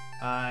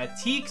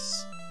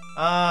 Teex,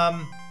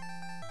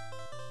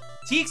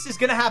 Teex is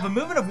going to have a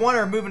movement of 1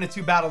 or a movement of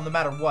 2 battle no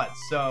matter what.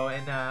 So,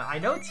 and I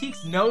know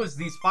Teex knows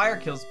these fire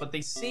kills, but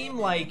they seem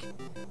like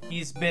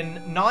he's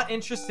been not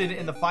interested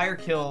in the fire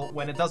kill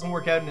when it doesn't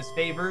work out in his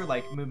favor,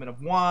 like movement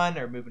of 1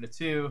 or movement of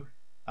 2.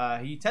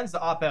 He tends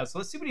to opt out. So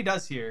let's see what he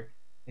does here.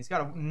 He's got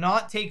to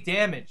not take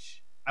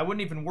damage. I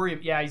wouldn't even worry.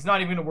 Yeah, he's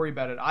not even going to worry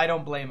about it. I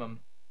don't blame him.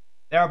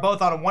 They are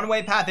both on a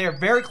one-way path. They are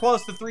very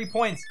close to 3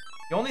 points.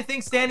 The only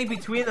thing standing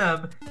between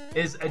them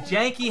is a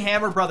janky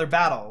Hammer Brother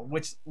battle,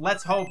 which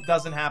let's hope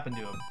doesn't happen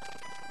to him.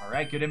 All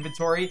right, good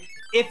inventory.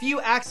 If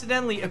you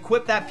accidentally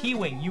equip that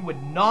P-Wing, you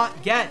would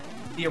not get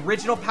the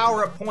original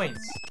power-up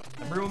points.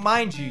 Let me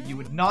remind you, you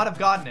would not have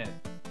gotten it.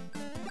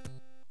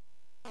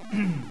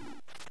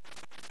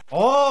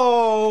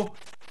 Oh!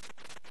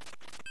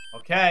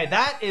 Okay,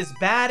 that is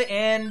bad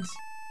and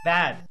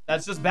bad.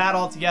 That's just bad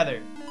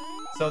altogether.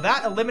 So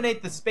that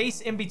eliminates the space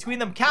in between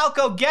them.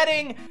 Calco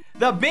getting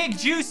the big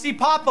juicy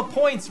pop of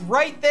points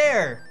right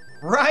there.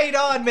 Right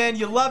on, man.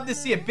 You love to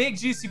see it. Big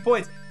juicy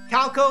points.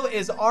 Calco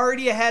is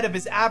already ahead of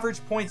his average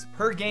points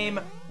per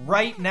game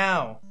right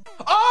now.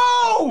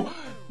 Oh!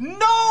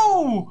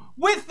 No!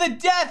 With the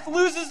death,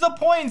 loses the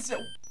points.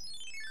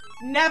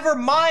 Never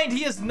mind.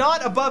 He is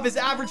not above his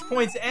average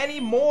points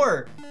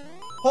anymore.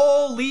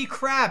 Holy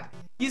crap.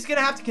 He's going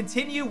to have to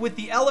continue with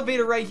the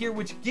elevator right here,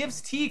 which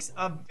gives Teex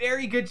a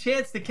very good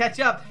chance to catch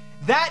up.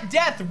 That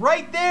death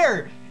right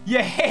there. You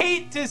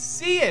hate to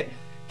see it.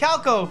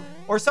 Calco,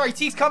 or sorry,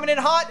 Teex coming in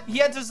hot.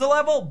 He enters the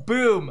level.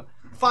 Boom.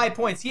 5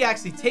 points. He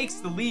actually takes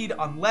the lead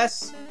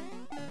unless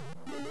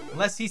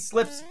he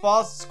slips,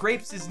 falls,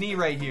 scrapes his knee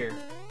right here.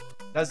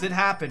 Does it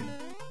happen?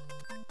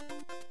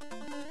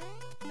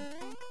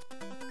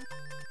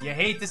 You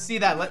hate to see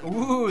that.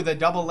 Ooh, the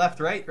double left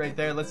right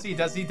there. Let's see.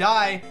 Does he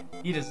die?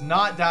 He does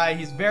not die.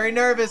 He's very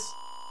nervous.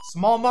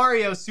 Small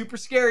Mario. Super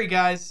scary,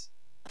 guys.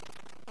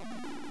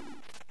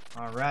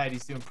 All right.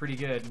 He's doing pretty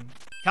good.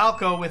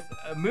 Calco with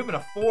a movement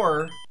of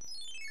 4.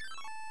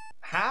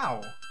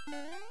 How?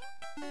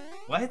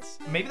 What?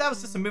 Maybe that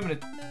was just a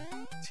movement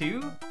of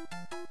 2?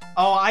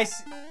 Oh, I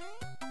see.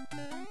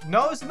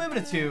 No, it was a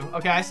movement of 2.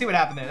 Okay, I see what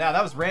happened there. Yeah,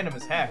 that was random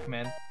as heck,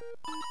 man.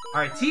 All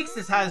right, Teex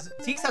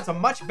has a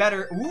much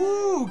better.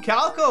 Ooh,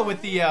 Calco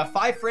with the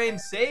 5-frame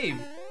save.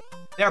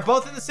 They are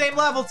both in the same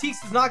level.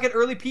 Teex does not get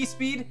early P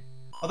speed,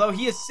 although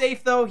he is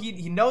safe though.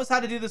 He knows how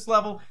to do this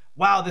level.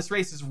 Wow, this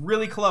race is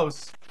really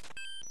close.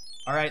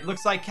 All right,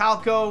 looks like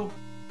Calco.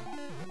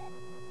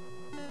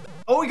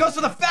 Oh, he goes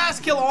for the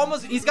fast kill.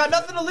 Almost. He's got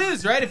nothing to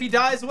lose, right? If he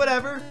dies,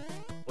 whatever.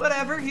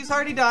 Whatever. He's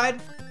already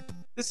died.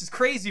 This is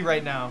crazy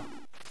right now.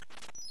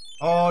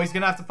 Oh, he's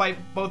gonna have to fight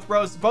both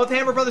bros. Both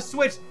Hammer Brothers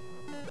switched.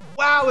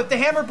 Wow, if the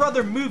Hammer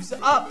Brother moves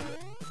up,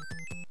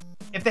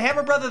 if the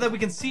Hammer Brother that we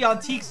can see on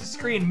Teex's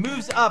screen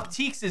moves up,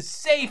 Teex is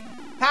safe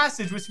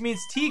passage, which means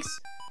Teex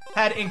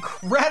had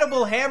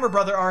incredible Hammer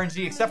Brother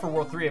RNG, except for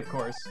World 3, of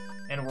course,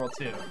 and World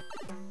 2.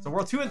 So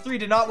World 2 and 3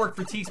 did not work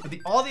for Teex, but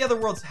all the other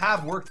worlds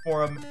have worked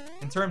for him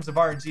in terms of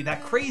RNG.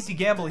 That crazy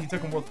gamble he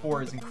took in World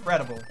 4 is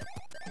incredible.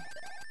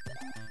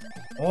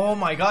 Oh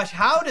my gosh,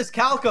 how does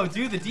Calco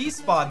do the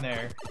despawn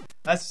there?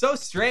 That's so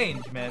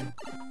strange, man.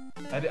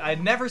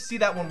 I'd never see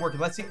that one working.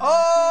 Let's see.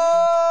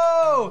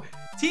 Oh!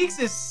 Teex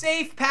is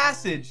safe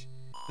passage.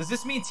 Does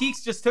this mean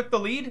Teex just took the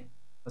lead?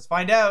 Let's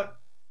find out.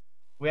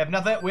 We have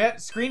nothing. We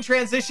have screen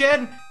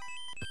transition.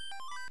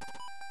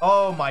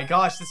 Oh my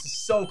gosh, this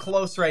is so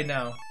close right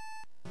now.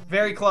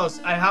 Very close.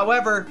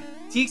 However,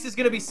 Teex is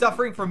going to be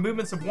suffering from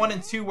movements of 1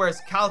 and 2,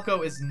 whereas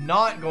Calco is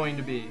not going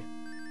to be.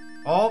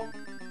 Oh.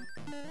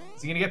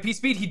 Is he going to get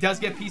P-Speed? He does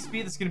get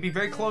P-Speed. This is going to be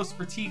very close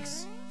for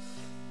Teex.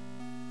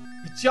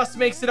 He just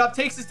makes it up,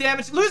 takes his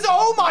damage, loses.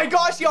 Oh my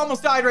gosh, he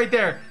almost died right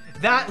there.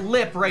 That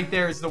lip right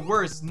there is the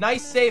worst.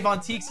 Nice save on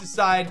Teex's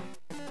side.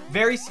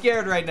 Very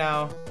scared right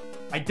now.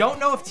 I don't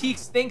know if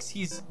Teex thinks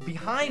he's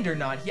behind or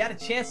not. He had a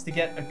chance to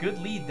get a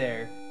good lead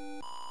there.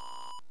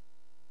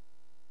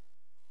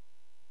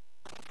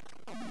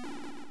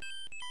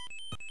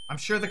 I'm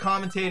sure the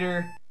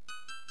commentator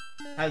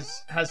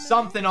has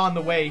something on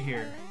the way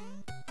here.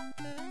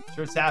 I'm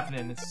sure it's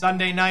happening. It's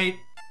Sunday night.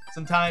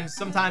 Sometimes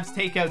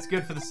takeout's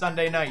good for the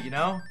Sunday night, you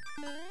know?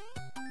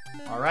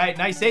 All right,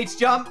 nice H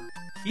jump.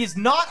 He's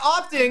not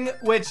opting,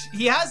 which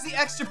he has the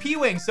extra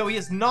P-Wing, so he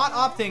is not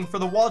opting for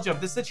the wall jump.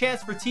 This is a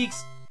chance for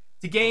Teex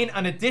to gain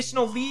an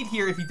additional lead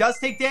here if he does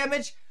take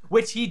damage,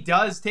 which he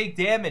does take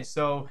damage.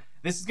 So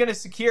this is going to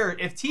secure.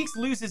 If Teex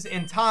loses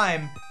in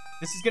time,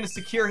 this is going to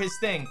secure his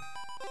thing.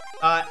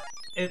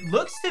 It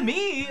looks to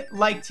me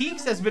like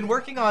Teex has been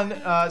working on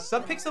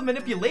subpixel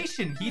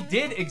manipulation. He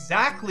did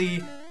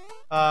exactly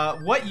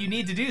what you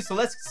need to do. So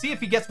let's see if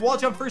he gets wall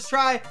jump first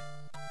try.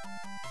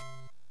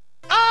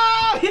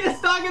 Oh, he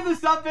does not get the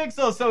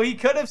subpixel, so he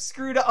could have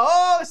screwed up.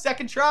 Oh,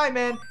 second try,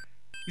 man.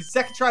 He's a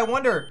second try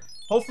wonder.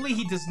 Hopefully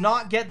he does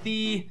not get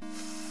the...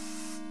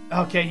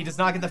 Okay, he does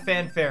not get the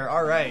fanfare.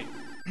 All right.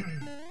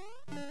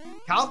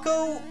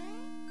 Calco...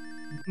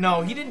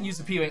 No, he didn't use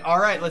the P-Wing. All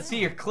right, let's see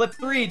here. Clip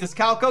 3. Does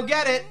Calco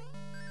get it?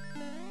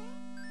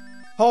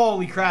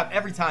 Holy crap.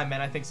 Every time, man,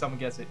 I think someone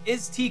gets it.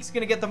 Is Teex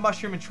going to get the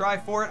mushroom and try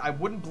for it? I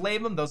wouldn't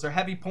blame him. Those are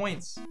heavy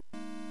points.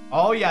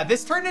 Oh, yeah.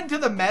 This turned into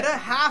the meta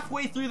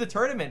halfway through the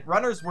tournament.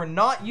 Runners were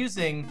not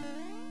using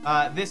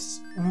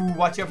this. Ooh,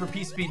 watch out for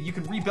P-Speed. You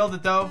can rebuild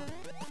it, though.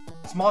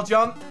 Small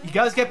jump. He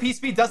does get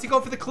P-Speed. Does he go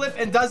for the clip?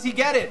 And does he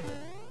get it?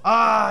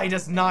 Ah, he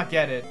does not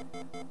get it.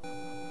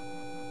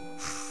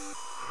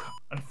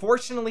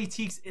 Unfortunately,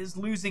 Teex is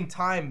losing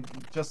time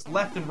just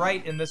left and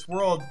right in this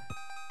world.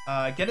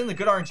 Getting the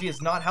good RNG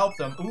has not helped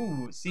him.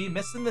 Ooh, see,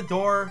 missing the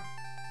door,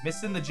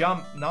 missing the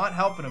jump, not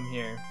helping him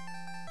here.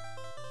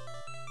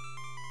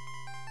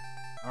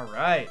 All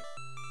right.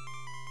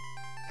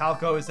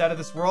 Calco is out of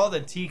this world,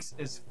 and Teex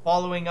is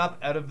following up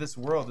out of this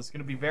world. It's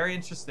going to be very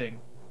interesting.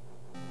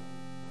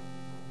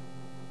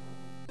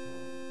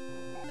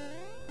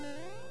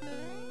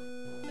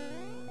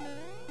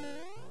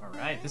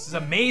 This is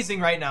amazing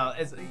right now.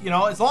 You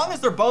know, as long as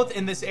they're both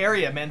in this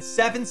area, man.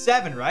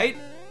 7-7, right?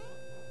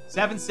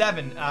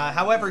 7-7.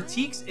 However,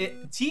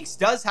 Teex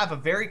does have a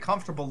very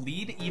comfortable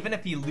lead, even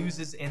if he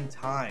loses in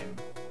time.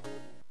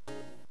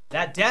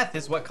 That death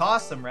is what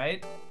cost him,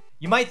 right?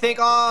 You might think,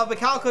 oh, but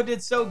Calco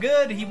did so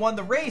good. He won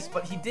the race,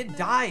 but he did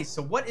die.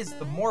 So what is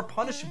the more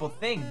punishable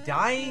thing?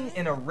 Dying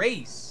in a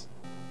race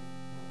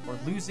or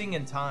losing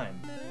in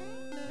time?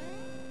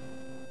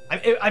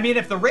 I mean,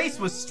 if the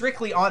race was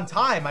strictly on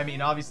time, I mean,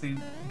 obviously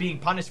being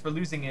punished for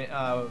losing it,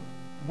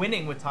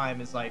 winning with time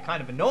is like kind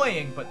of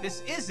annoying, but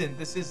this isn't.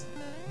 This is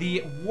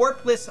the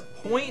Warpless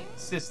point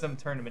system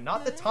tournament,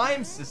 not the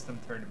time system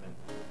tournament.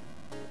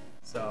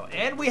 So,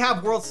 and we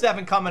have World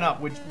 7 coming up,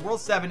 which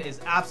World 7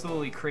 is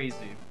absolutely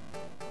crazy.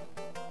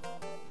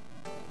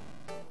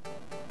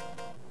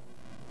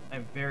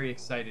 I'm very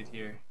excited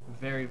here.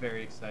 Very,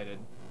 very excited.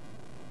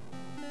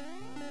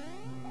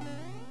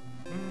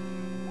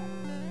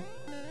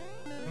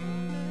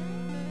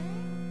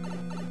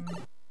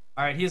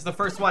 All right, here's the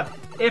first one.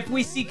 If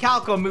we see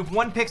Calco move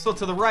 1 pixel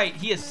to the right,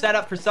 he is set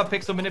up for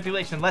sub-pixel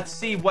manipulation. Let's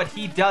see what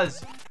he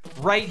does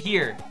right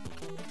here.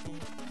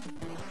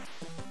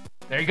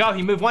 There you go.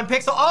 He moved 1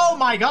 pixel. Oh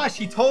my gosh,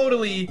 he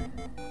totally...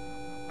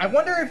 I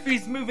wonder if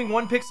he's moving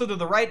 1 pixel to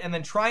the right and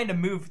then trying to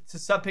move to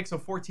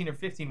sub-pixel 14 or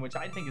 15, which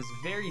I think is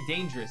very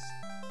dangerous.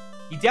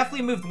 He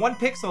definitely moved 1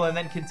 pixel and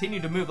then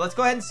continued to move. Let's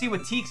go ahead and see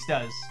what Teex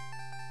does,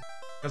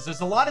 because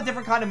there's a lot of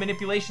different kind of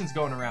manipulations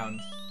going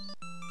around.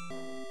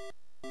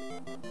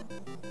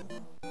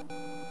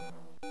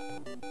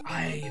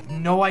 I have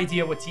no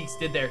idea what Teex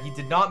did there. He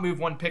did not move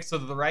 1 pixel to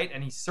the right,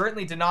 and he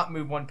certainly did not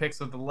move 1 pixel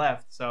to the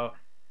left. So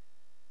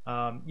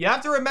you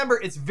have to remember,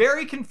 it's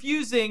very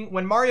confusing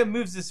when Mario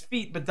moves his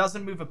feet but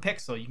doesn't move a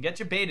pixel. You can get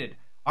you baited.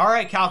 All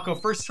right, Calco,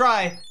 first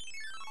try.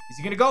 Is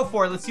he gonna go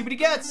for it? Let's see what he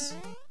gets.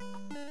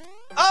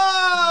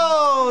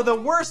 Oh, the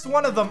worst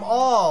one of them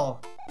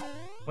all.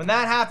 When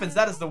that happens,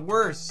 that is the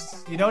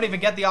worst. You don't even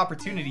get the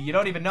opportunity. You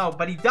don't even know.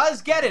 But he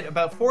does get it.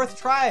 About 4th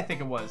try, I think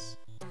it was.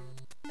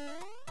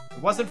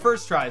 It wasn't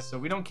first try, so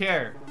we don't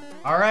care.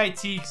 All right,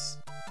 Teex.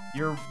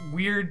 Your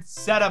weird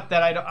setup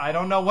that I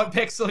don't know what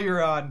pixel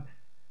you're on.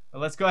 But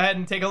let's go ahead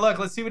and take a look.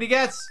 Let's see what he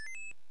gets.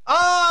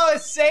 Oh,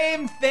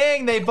 same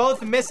thing. They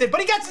both miss it.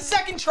 But he gets a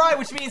 2nd try,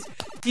 which means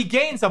he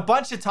gains a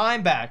bunch of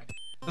time back.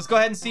 Let's go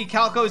ahead and see.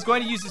 Calco is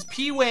going to use his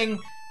P-Wing.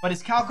 But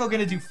is Calco going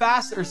to do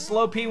fast or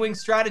slow P-Wing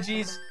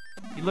strategies?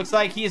 He looks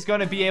like he is going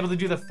to be able to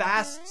do the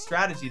fast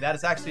strategy. That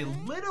is actually a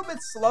little bit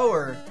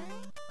slower.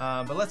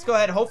 But let's go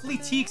ahead. Hopefully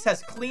Teex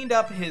has cleaned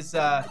up his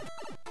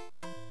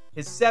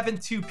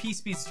 7-2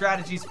 P-Speed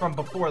strategies from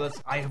before.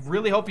 I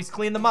really hope he's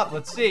cleaned them up.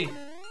 Let's see.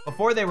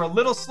 Before they were a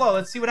little slow.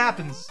 Let's see what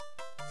happens.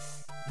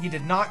 He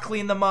did not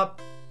clean them up.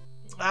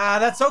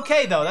 That's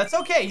okay though. That's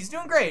okay. He's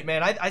doing great,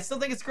 man. I still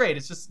think it's great.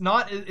 It's just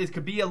not. It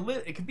could be a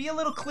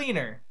little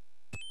cleaner.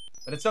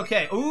 But it's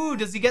okay. Ooh,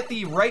 does he get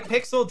the right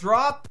pixel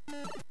drop?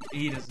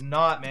 He does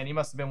not, man. He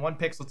must have been 1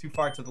 pixel too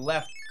far to the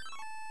left.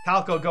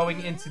 Calco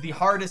going into the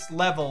hardest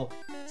level,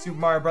 Super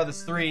Mario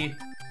Bros. 3.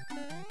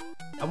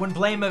 I wouldn't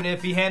blame him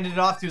if he handed it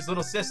off to his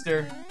little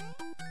sister.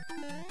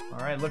 All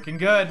right, looking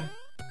good.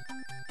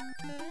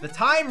 The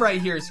time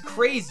right here is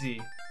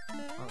crazy.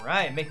 All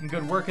right, making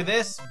good work of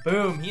this.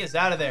 Boom, he is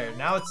out of there.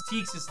 Now it's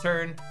Teex's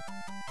turn.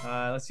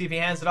 Let's see if he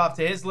hands it off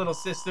to his little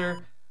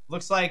sister.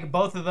 Looks like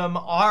both of them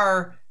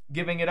are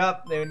giving it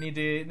up. They need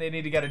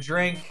to get a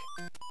drink.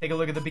 Take a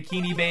look at the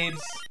bikini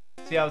babes.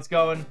 See how it's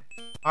going.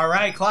 All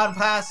right, Cloud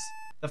Pass,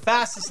 the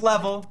fastest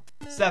level,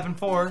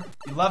 7-4.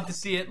 You love to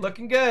see it.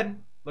 Looking good.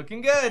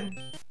 Looking good.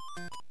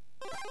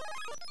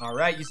 All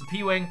right, use the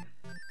P-Wing.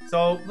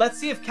 So let's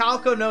see if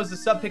Calco knows the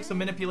sub-pixel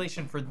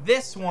manipulation for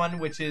this one,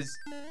 which is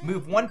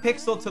move 1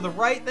 pixel to the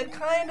right, then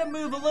kind of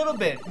move a little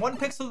bit. 1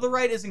 pixel to the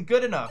right isn't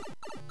good enough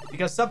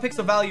because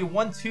sub-pixel value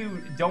 1,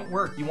 2 don't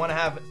work. You want to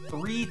have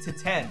 3 to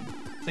 10.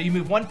 So you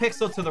move 1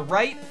 pixel to the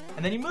right,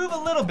 and then you move a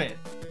little bit.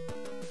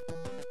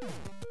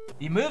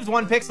 He moves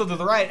 1 pixel to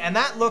the right, and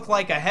that looked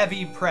like a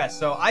heavy press.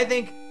 So I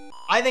think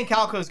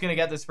Calco is going to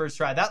get this first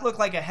try. That looked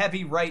like a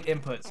heavy right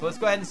input. So let's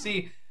go ahead and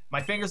see.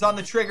 My finger's on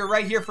the trigger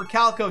right here for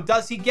Calco.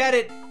 Does he get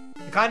it?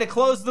 To kind of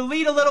close the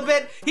lead a little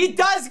bit. He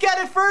does get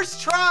it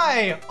first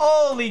try.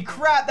 Holy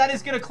crap. That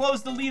is going to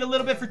close the lead a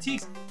little bit for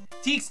Teex.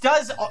 Teex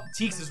does. Oh,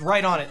 Teex is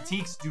right on it.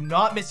 Teex, do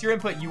not miss your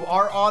input. You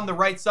are on the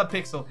right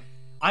subpixel.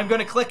 I'm going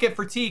to click it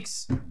for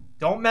Teex.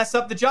 Don't mess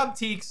up the jump,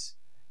 Teex.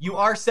 You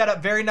are set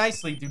up very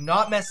nicely. Do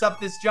not mess up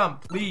this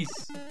jump, please.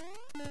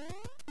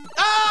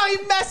 Oh,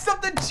 he messed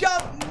up the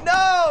jump.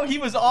 No, he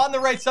was on the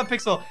right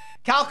subpixel.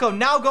 Calco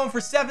now going for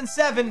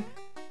 7-7.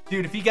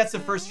 Dude, if he gets the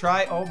first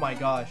try, oh my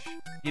gosh.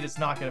 He does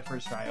not get a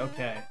first try.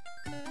 Okay.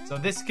 So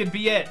this could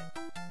be it.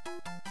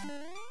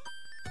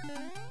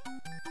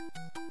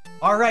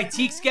 All right,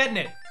 Teex getting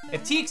it.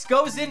 If Teex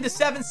goes into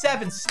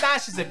 7-7,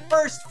 smashes it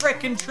first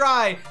frickin'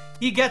 try,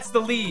 he gets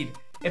the lead.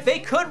 If they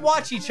could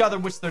watch each other,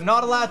 which they're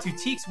not allowed to,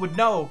 Teex would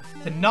know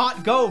to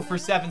not go for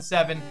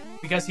 7-7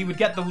 because he would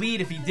get the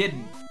lead if he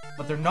didn't.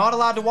 But they're not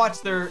allowed to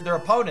watch their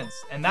opponents,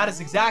 and that is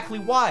exactly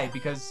why,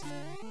 because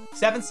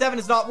 7-7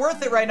 is not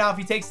worth it right now if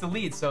he takes the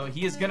lead, so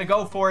he is going to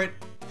go for it.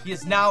 He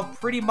is now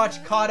pretty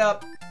much caught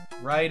up.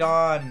 Right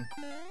on.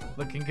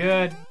 Looking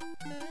good.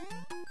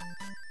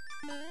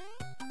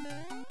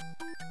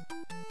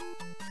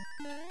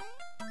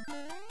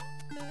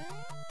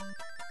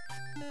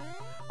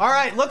 All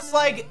right, looks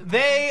like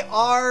they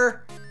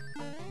are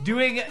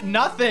doing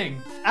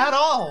nothing at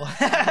all.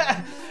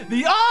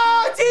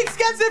 Teex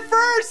gets it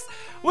first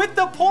with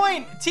the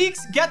point.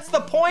 Teex gets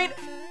the point,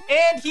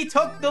 and he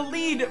took the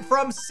lead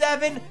from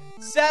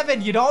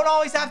 7-7. You don't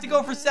always have to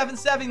go for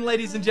 7-7,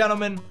 ladies and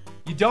gentlemen.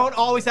 You don't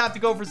always have to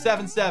go for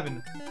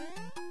 7-7.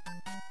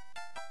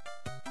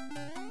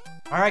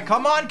 All right,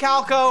 come on,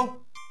 Calco.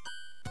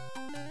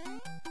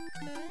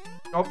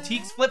 Oh,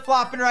 Teex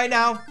flip-flopping right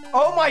now.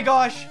 Oh my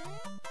gosh.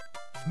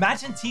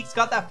 Imagine Teex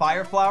got that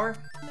fire flower.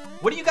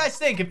 What do you guys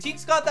think? If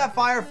Teex got that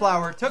fire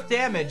flower, took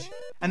damage,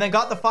 and then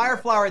got the fire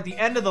flower at the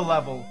end of the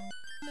level,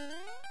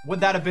 would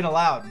that have been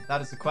allowed? That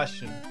is the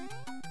question.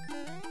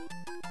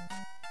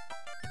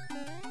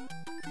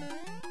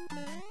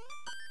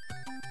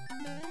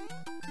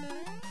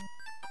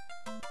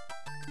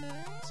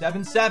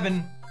 Seven,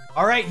 7.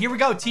 All right, here we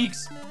go,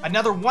 Teex.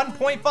 Another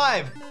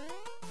 1.5.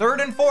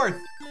 Third and fourth.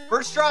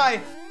 First try.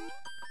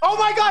 Oh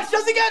my gosh,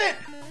 does he get it?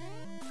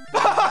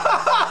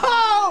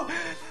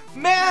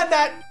 Man,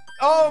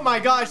 oh my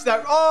gosh,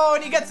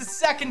 and he gets a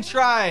second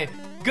try.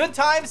 Good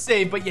time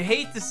save, but you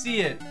hate to see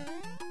it.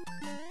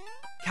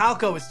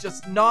 Calco is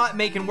just not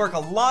making work. A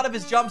lot of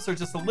his jumps are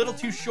just a little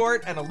too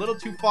short and a little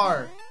too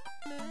far.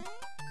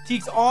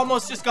 Teex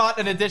almost just got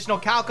an additional.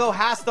 Calco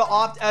has to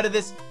opt out of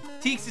this.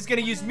 Teex is going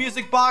to use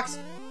Music Box,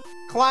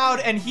 Cloud,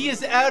 and he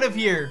is out of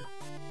here.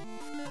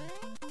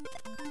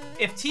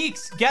 If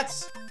Teex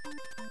gets...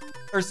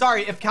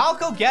 if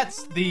Calco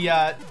gets the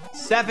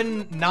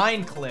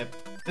 7-9 clip,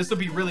 this will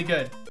be really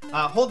good.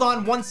 Hold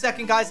on 1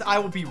 second, guys. I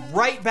will be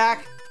right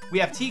back. We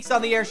have Teex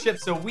on the airship,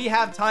 so we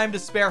have time to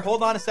spare.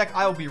 Hold on a sec.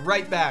 I will be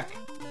right back.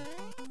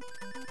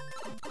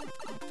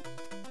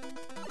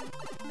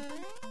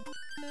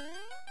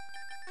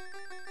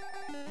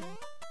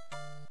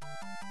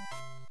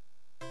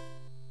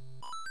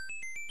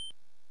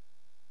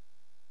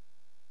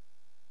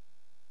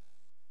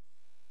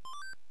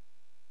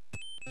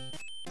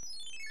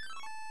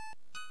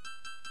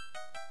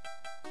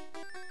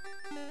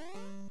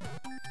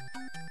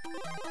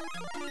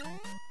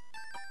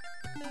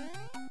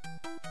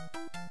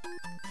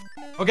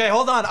 Okay,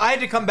 hold on. I had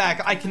to come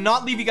back. I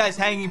cannot leave you guys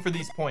hanging for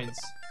these points.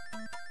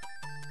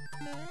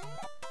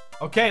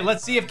 Okay,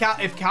 let's see if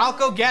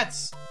Calco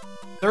gets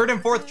third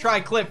and fourth try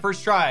clip,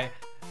 first try.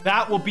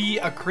 That will be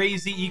a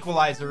crazy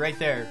equalizer right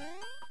there.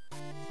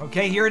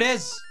 Okay, here it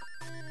is.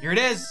 Here it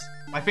is.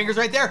 My finger's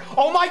right there.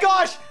 Oh my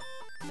gosh!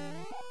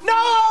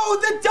 No!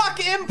 The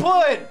duck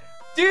input!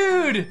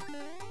 Dude!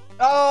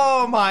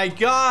 Oh my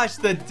gosh,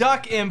 the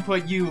duck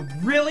input. You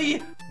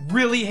really,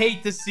 really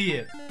hate to see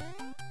it.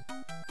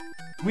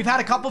 We've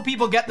had a couple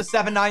people get the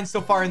 7-9 so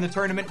far in the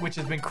tournament, which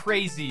has been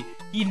crazy.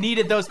 He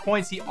needed those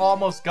points. He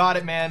almost got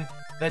it, man.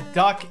 The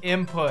duck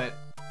input.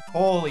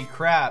 Holy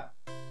crap.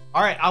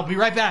 All right, I'll be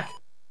right back.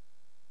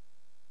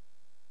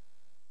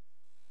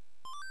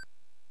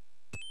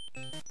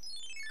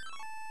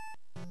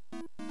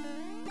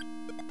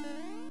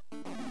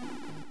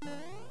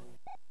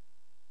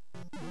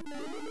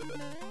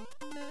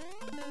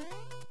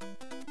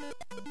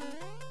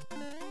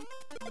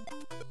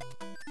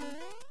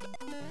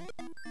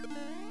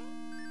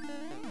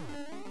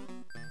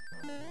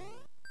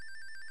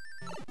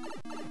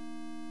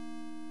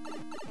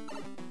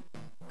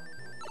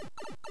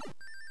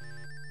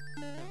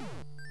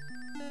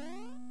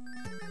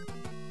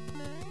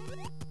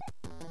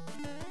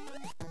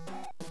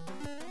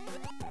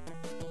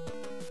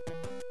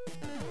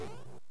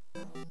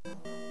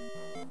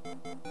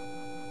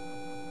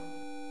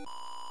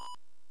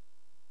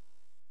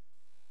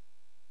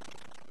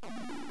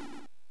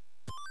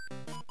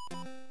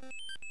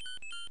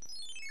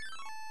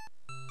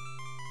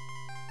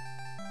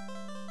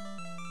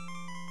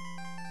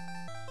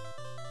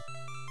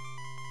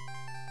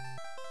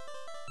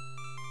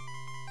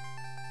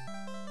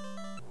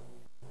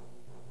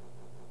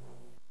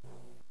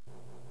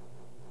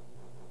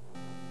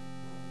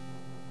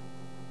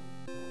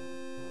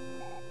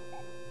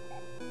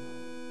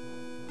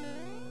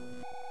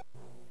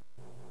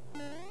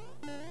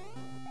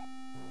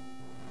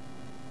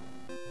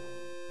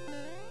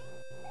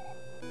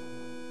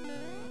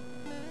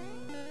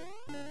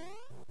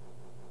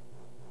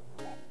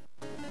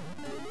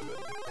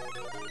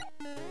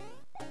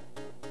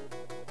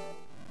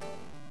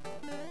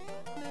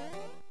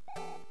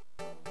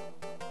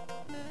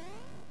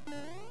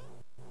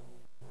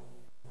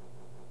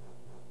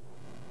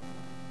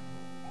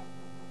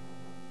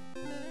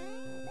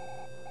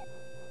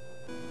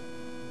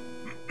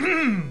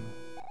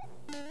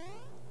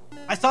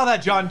 I saw that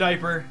John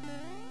diaper.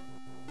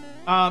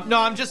 No,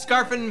 I'm just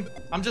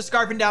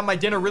scarfing down my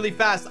dinner really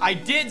fast. I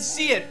did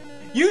see it.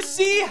 You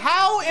see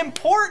how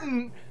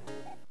important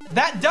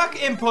that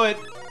duck input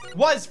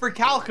was for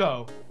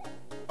Calco.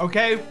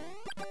 Okay?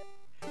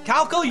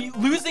 Calco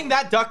losing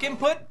that duck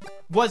input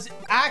was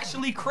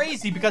actually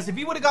crazy, because if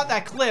he would have got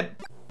that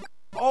clip,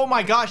 oh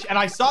my gosh. And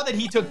I saw that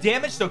he took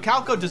damage, so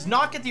Calco does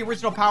not get the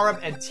original power-up,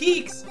 and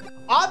Teex,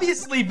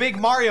 obviously Big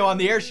Mario on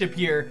the airship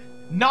here,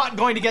 not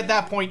going to get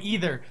that point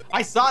either.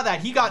 I saw that.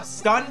 He got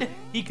stunned.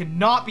 He could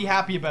not be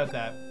happy about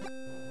that.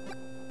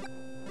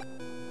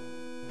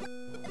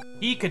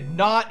 He could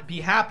not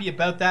be happy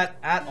about that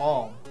at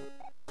all.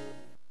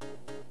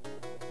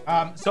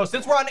 So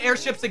since we're on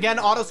airships again,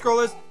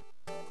 auto-scrollers,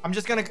 I'm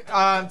just going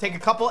to take a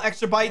couple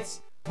extra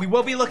bites. We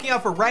will be looking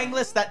out for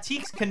Wrangless that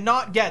Teex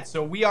cannot get,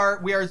 so we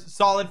are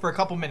solid for a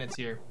couple minutes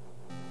here.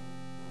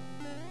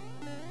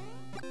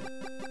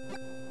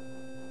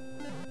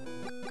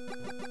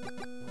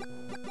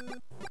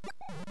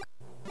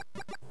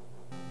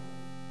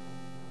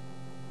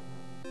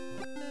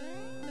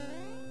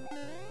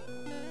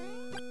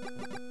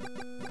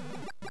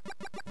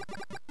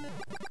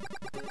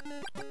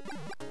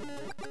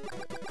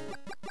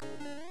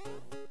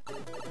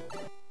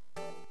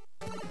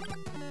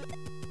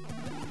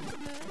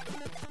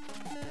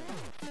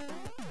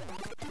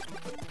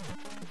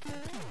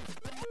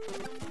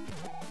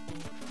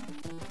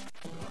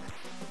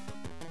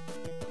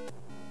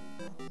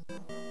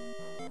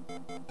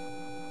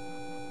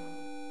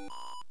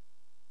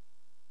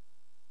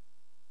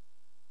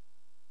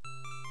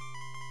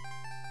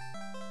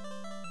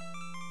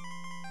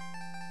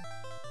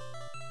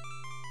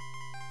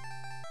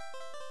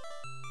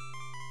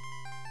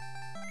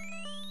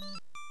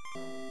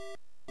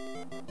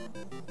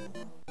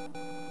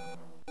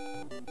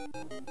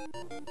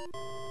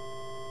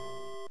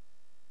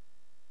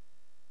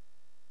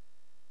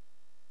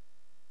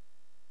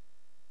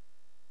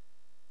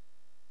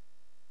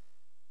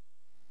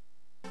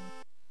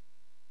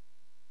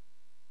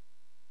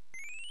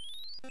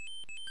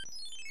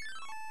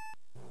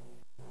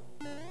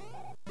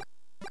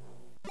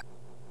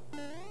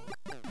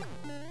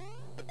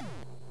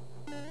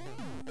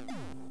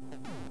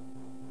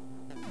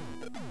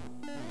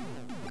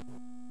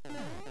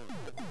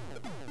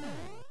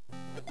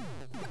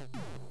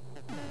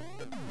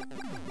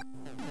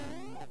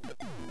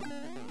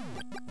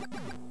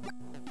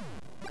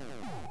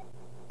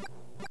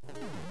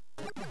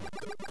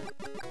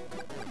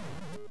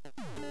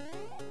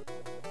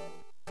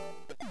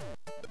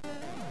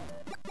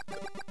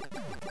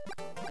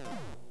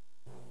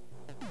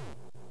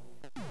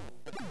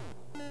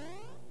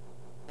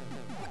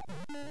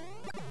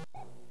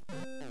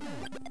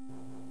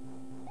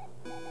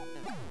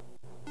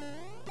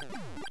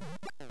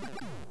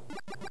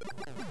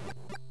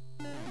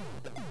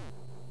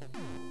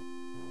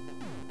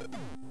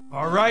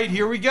 All right,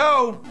 here we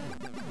go.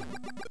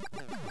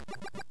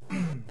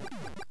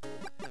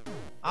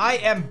 I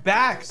am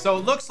back. So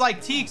it looks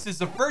like Teex is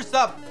the first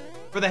up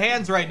for the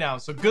hands right now.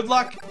 So good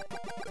luck.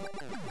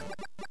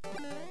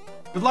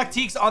 Good luck,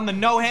 Teex, on the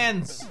no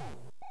hands.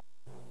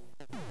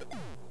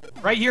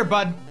 Right here,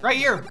 bud. Right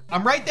here.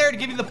 I'm right there to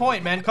give you the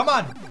point, man. Come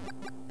on.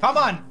 Come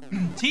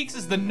on. Teex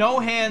is the no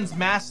hands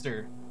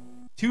master.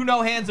 2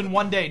 no hands in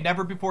 1 day.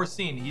 Never before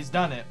seen. He's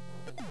done it.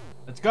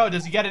 Let's go.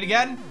 Does he get it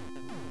again?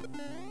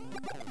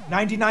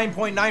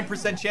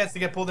 99.9% chance to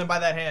get pulled in by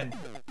that hand.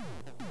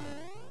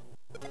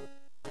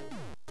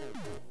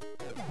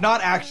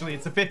 Not actually.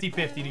 It's a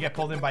 50-50 to get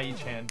pulled in by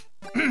each hand.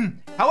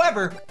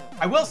 However,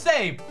 I will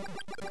say,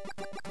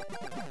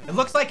 it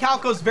looks like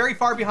Calco's very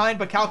far behind,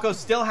 but Calco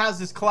still has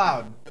this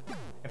cloud.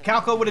 If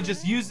Calco would have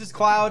just used this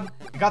cloud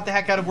and got the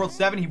heck out of World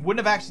 7, he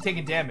wouldn't have actually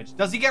taken damage.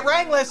 Does he get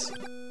Wrangless?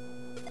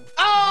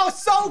 Oh,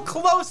 so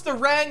close to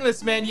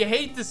Wrangless, man. You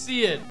hate to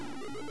see it.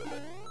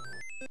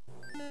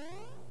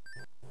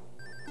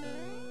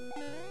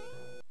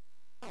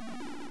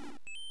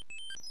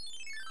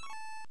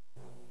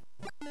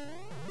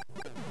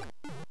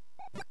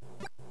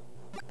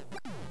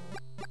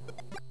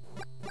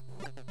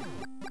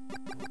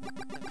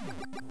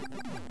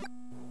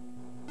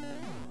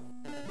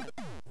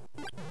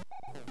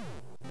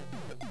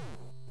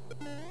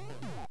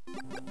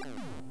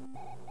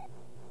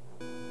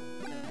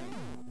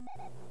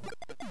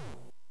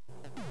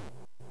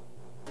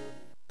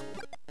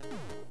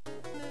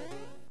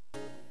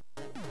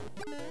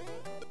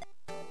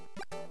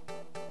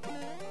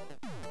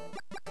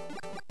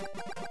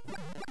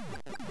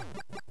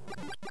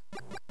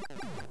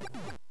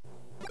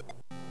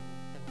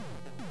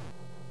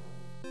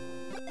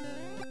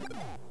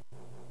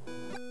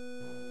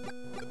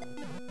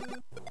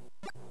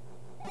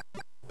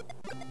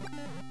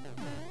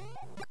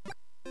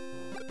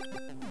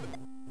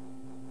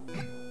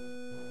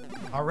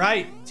 All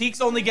right, Teex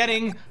only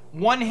getting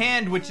 1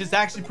 hand, which is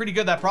actually pretty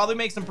good. That probably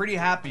makes him pretty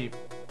happy.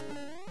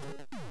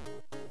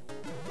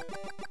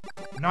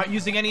 Not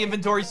using any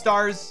inventory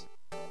stars.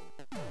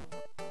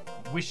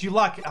 Wish you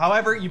luck.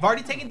 However, you've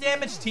already taken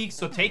damage, Teex,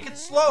 so take it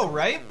slow,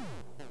 right?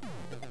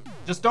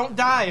 Just don't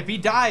die. If he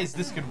dies,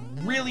 this could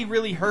really,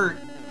 really hurt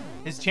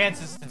his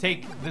chances to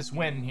take this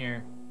win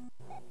here.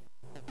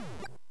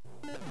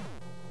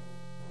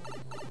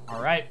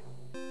 All right.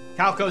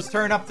 Calco's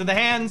turn up to the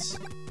hands.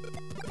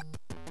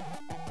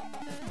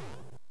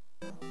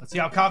 Let's see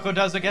how Calco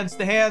does against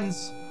the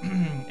hands.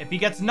 If he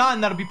gets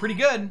none, that'll be pretty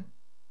good.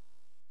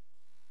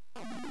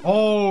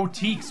 Oh,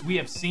 Teex, we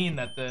have seen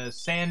that the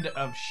Sand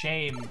of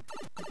Shame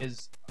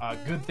is a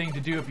good thing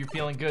to do if you're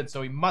feeling good.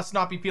 So he must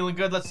not be feeling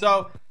good. Let's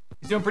go.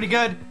 He's doing pretty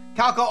good.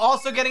 Calco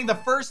also getting the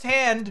first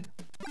hand.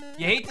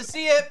 You hate to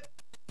see it.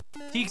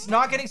 Teex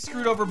not getting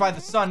screwed over by the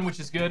sun, which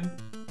is good.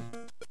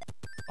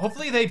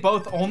 Hopefully they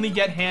both only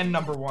get hand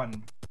number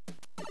 1.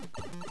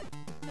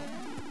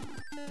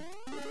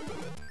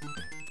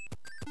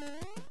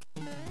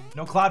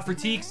 No cloud for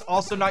Teex.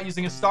 Also not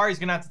using a star. He's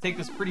going to have to take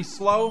this pretty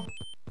slow.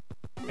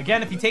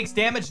 Again, if he takes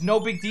damage, no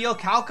big deal.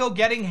 Calco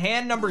getting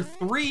hand number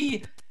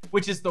 3,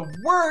 which is the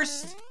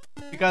worst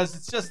because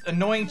it's just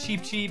annoying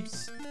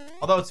cheeps.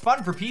 Although it's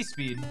fun for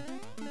P-Speed.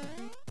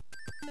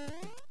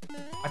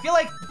 I feel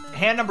like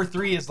hand number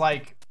 3 is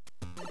like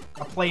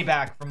a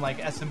playback from like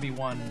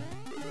SMB1.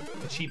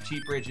 The cheap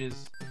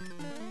bridges.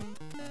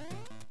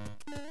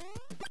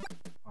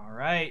 All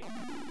right.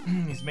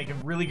 He's making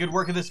really good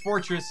work of this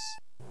fortress.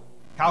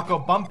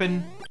 Calco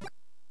bumping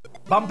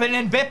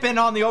and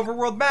bipping on the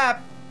overworld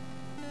map.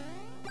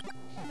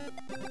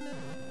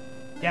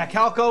 Yeah,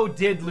 Calco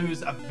did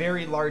lose a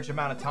very large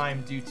amount of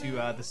time due to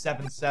the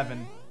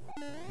 7-7.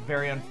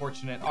 Very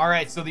unfortunate. All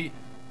right, so the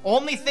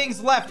only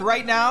things left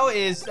right now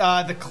is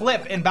the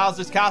clip in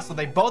Bowser's Castle.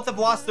 They both have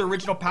lost their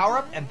original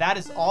power-up, and that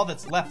is all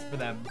that's left for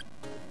them.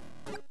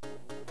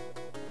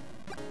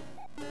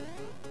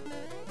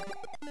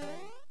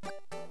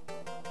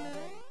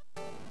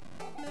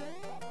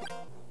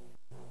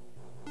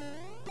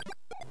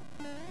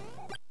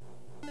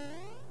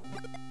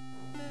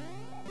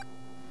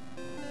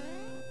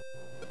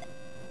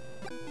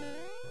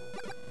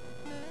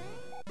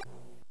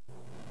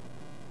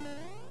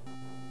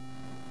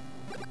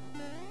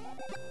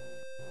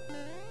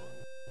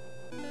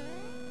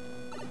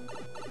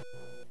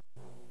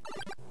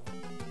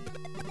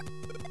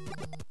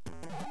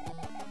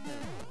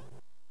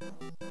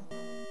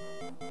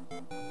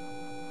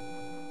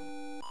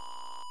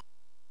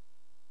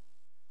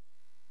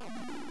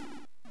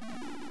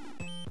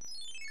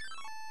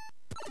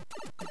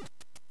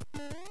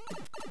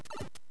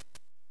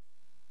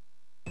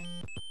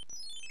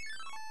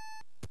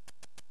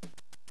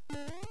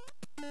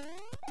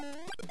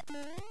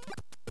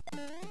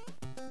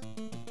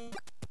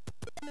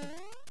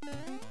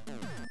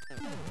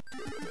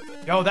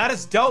 Yo, that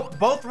is dope.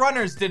 Both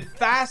runners did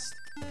fast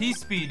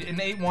P-Speed in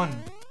 8-1.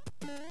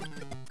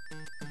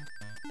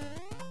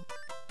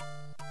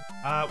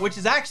 Which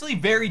is actually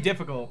very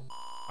difficult.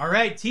 All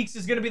right, Teex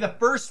is going to be the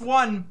first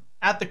one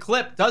at the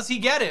clip. Does he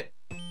get it?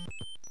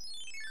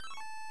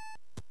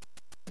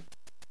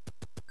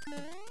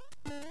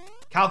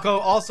 Calco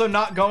also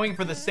not going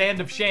for the Sand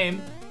of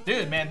Shame.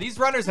 Dude, man, these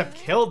runners have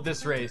killed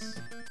this race.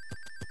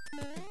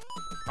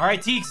 All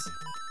right, Teex.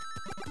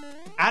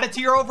 Add it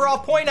to your overall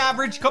point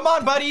average. Come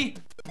on, buddy.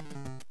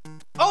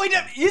 Oh,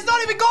 he's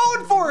not even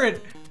going for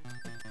it.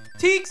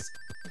 Teex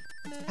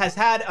has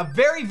had a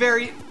very...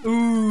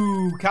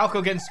 Ooh,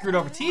 Calco getting screwed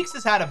over. Teex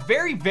has had a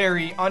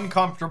very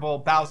uncomfortable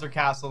Bowser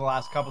Castle the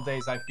last couple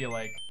days, I feel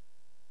like.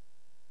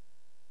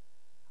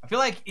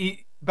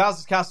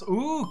 Bowser's Castle...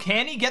 Ooh,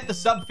 can he get the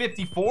sub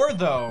 54,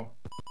 though?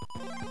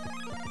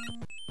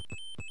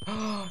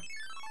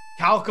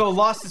 Calco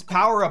lost his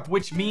power-up,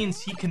 which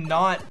means he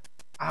cannot...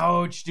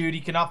 Ouch, dude.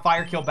 He cannot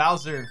fire kill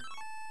Bowser.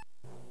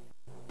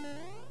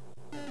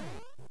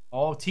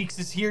 Oh, Teex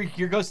is here.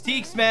 Here goes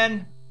Teex,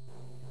 man.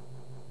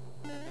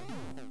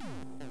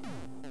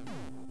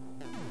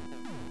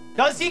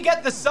 Does he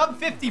get the sub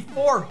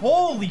 54?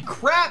 Holy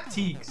crap,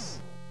 Teex.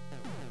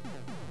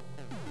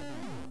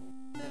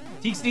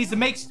 Teex needs to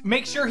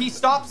make sure he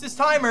stops his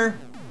timer.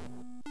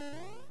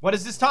 What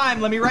is his time?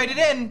 Let me write it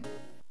in.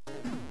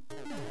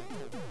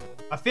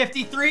 A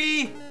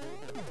 53.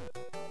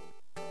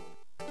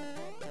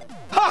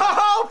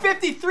 Oh,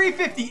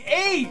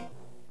 53-58.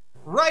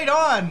 Right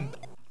on.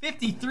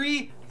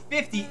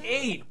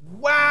 53-58.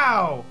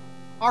 Wow.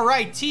 All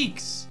right,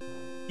 Teex.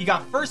 He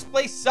got first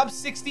place, sub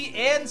 60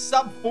 and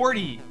sub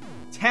 40.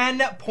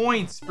 10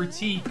 points for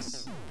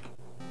Teex.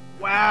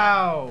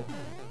 Wow.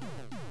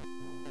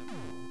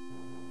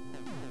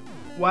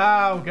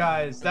 Wow,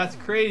 guys. That's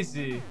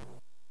crazy.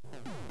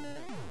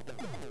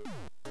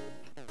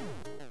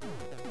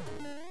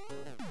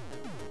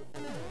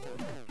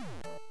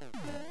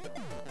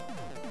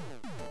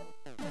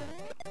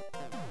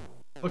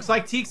 Looks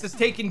like Teex has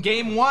taken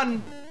game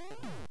 1.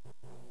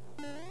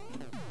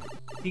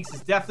 Teex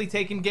has definitely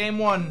taken game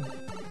 1.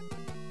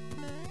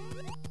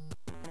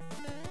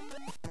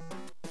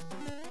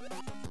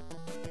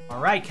 All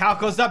right,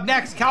 Calco's up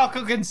next.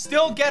 Calco can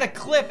still get a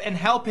clip and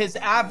help his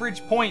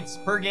average points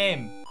per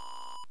game.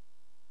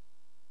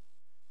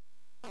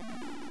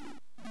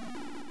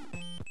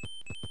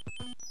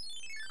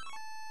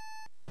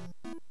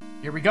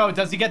 Here Here we go.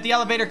 Does he get the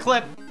elevator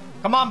clip?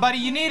 Come on, buddy.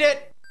 You need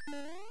it.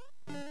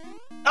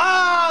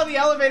 Oh, the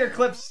elevator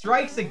clip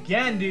strikes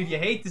again, dude. You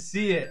hate to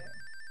see it.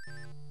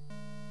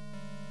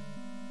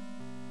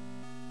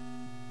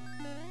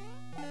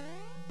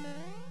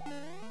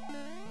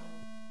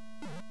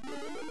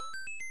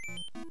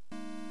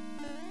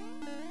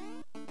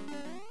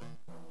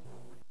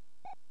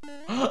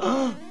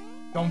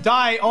 Don't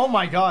die. Oh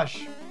my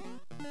gosh.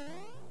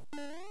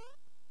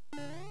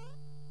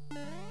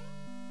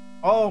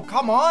 Oh,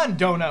 come on,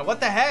 Donut.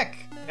 What the heck?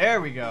 There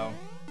we go.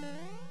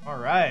 All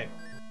right.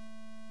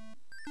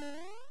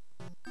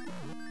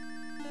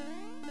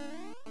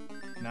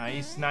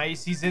 Nice,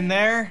 nice. He's in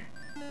there.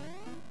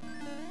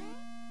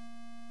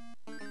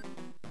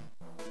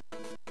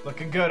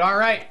 Looking good. All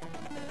right.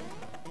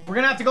 We're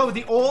going to have to go with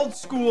the old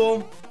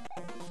school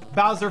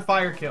Bowser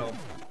fire kill.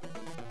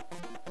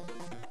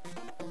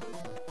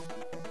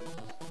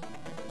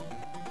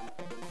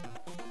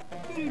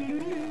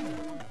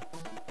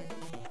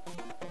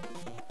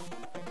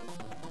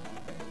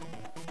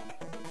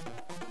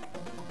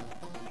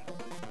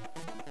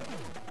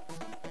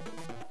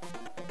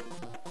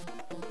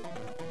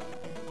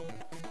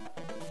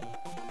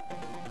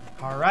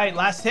 All right,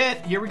 last hit.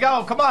 Here we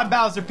go. Come on,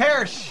 Bowser,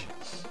 perish.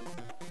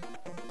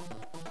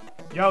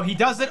 Yo, he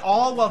does it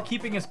all while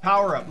keeping his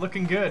power up.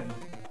 Looking good.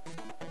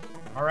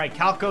 All right,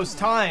 Calco's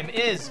time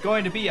is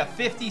going to be a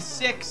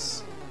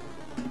 56.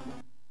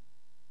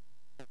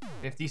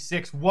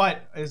 56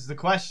 what is the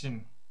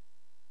question?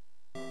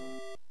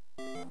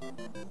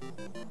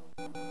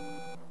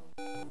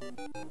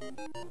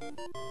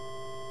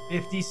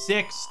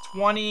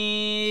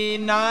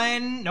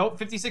 $56.29. Nope,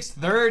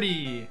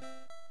 $56.30.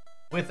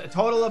 With a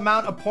total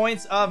amount of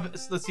points of,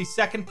 let's see,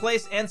 second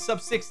place and sub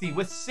 60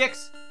 with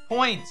 6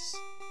 points.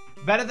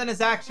 Better than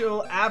his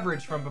actual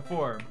average from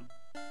before.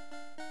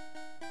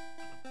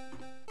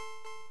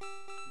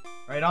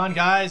 Right on,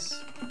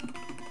 guys.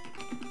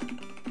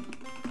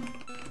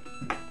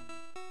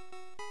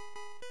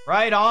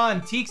 Right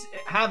on. Teex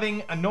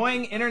having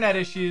annoying internet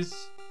issues.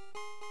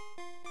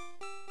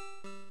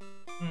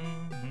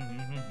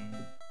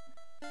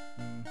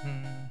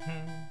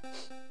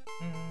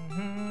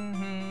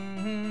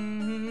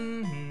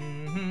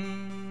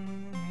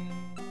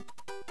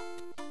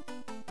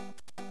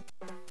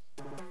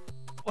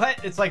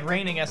 What? It's like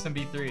raining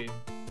SMB3.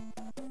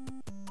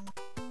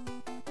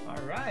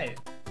 Alright.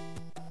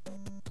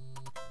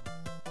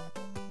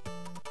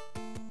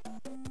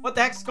 What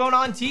the heck's going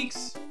on,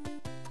 Teex?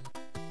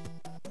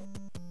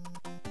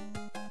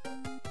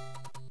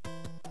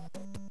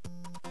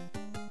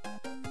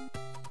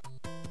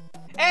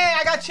 Hey,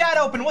 I got chat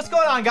open. What's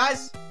going on,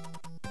 guys?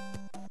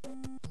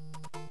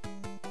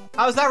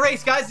 How was that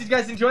race, guys? Did you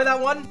guys enjoy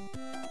that one?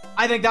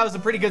 I think that was a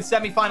pretty good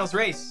semifinals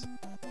race.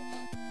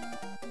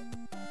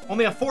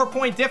 Only a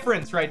 4-point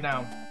difference right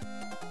now.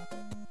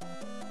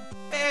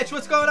 Bitch,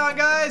 what's going on,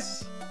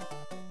 guys?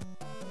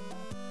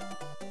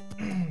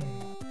 Did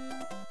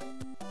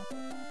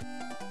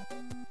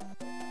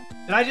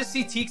I just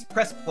see Teex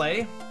press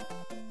play?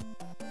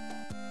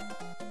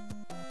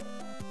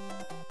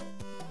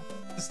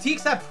 Does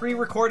Teex have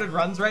pre-recorded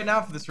runs right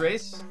now for this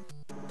race?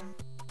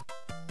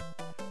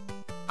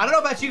 I don't know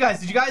about you guys.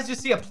 Did you guys just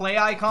see a play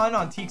icon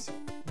on Teex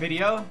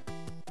video?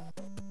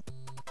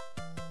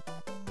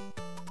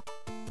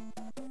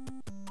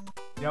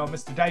 Yo,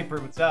 Mr.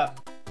 Diaper, what's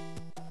up?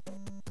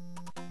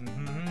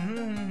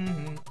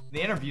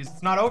 The interviews,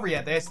 it's not over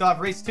yet. They still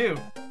have race 2.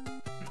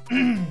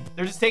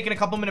 They're just taking a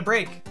couple minute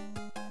break.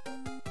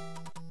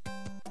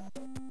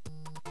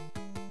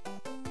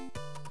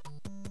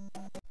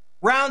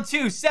 Round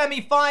 2,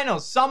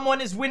 semifinals. Someone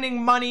is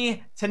winning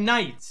money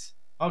tonight.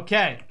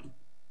 Okay.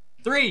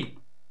 3,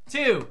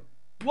 2,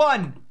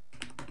 1.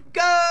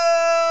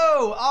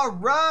 Go! All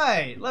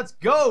right. Let's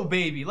go,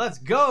 baby. Let's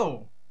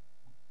go.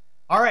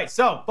 All right,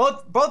 so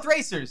both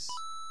racers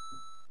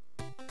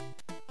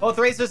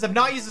have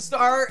not used the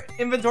star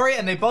inventory,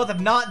 and they both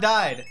have not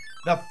died.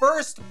 The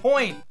first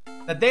point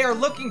that they are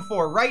looking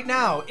for right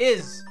now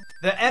is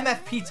the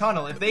MFP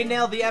tunnel. If they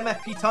nail the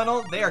MFP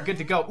tunnel, they are good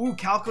to go. Ooh,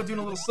 Calco doing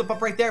a little slip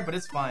up right there, but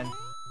it's fine.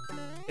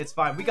 It's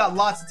fine. We got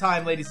lots of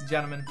time, ladies and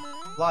gentlemen.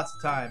 Lots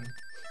of time.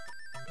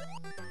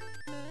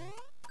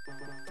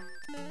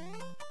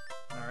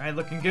 All right,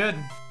 looking good.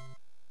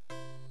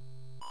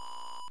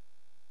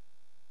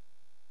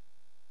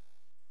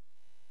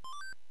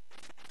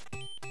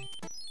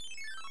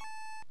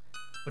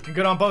 Looking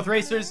good on both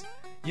racers.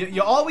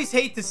 You always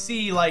hate to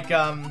see, like,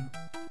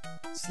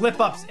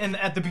 slip-ups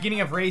at the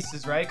beginning of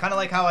races, right? Kind of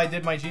like how I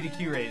did my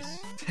GDQ race.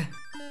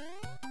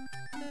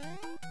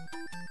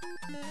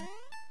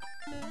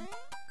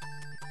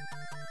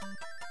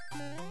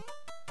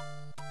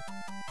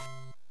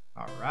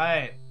 All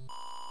right.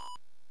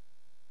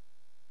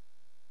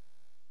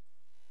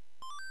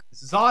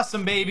 This is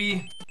awesome,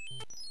 baby.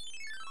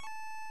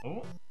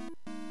 Oh.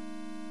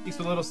 Teex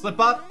with a little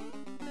slip-up.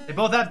 They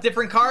both have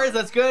different cars.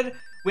 That's good.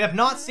 We have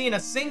not seen a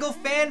single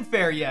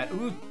fanfare yet.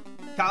 Ooh,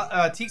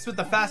 Teex with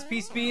the fast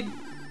P speed.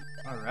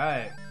 All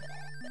right.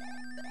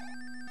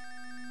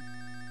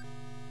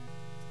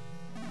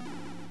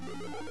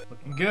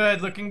 Looking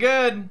good, looking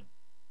good.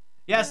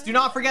 Yes, do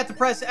not forget to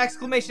press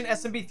exclamation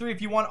SMB3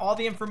 if you want all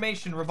the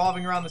information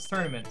revolving around this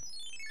tournament.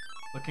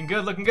 Looking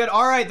good, looking good.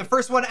 All right, the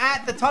first one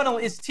at the tunnel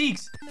is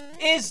Teex.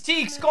 Is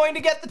Teex going to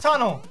get the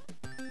tunnel?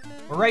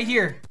 We're right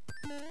here.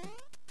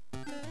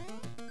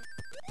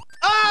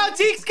 Oh,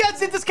 Teex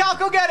gets it. Does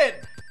Calco get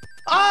it?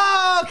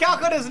 Oh,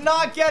 Calco does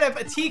not get it,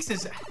 but Teex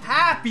is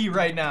happy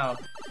right now.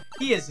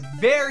 He is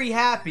very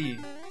happy.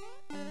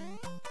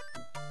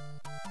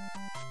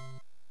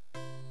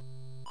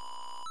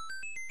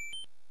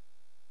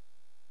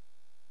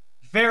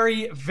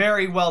 Very,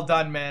 very well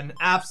done, man.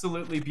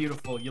 Absolutely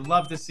beautiful. You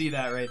love to see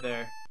that right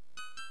there.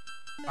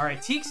 All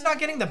right, Teex not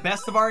getting the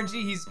best of RNG.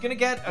 He's going to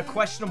get a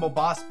questionable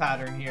boss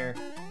pattern here.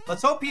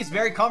 Let's hope he's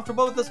very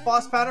comfortable with this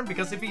boss pattern,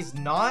 because if he's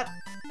not,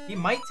 he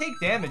might take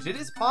damage. It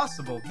is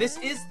possible. This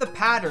is the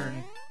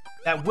pattern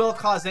that will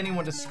cause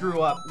anyone to screw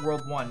up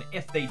World 1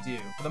 if they do.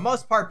 For the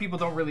most part, people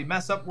don't really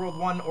mess up World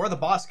 1 or the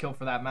boss kill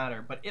for that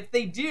matter. But if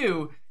they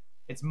do,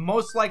 it's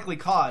most likely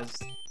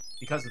caused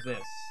because of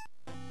this.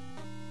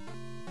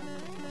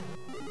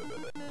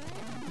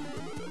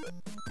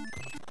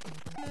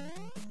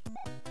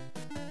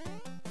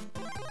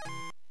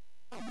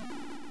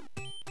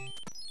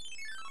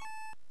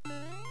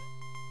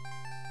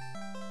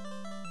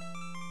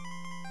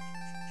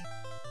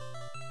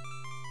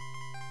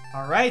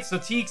 All right, so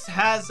Teex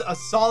has a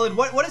solid...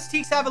 What does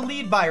Teex have a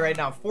lead by right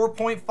now?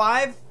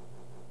 4.5?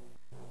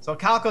 So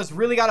Calco's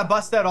really got to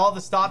bust out all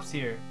the stops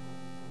here.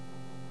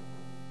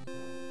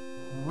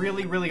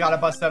 Really, really got to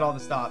bust out all the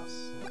stops.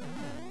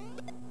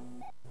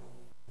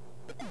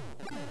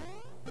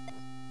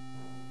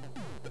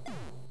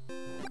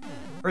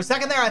 For a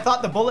second there, I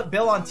thought the bullet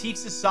bill on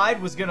Teex's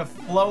side was going to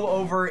flow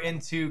over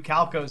into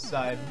Calco's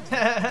side.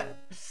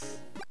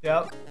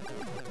 Yep.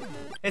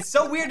 It's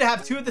so weird to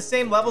have two of the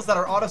same levels that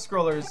are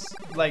auto-scrollers,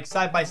 like,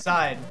 side by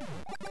side.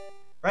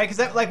 Right?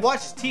 Because, like,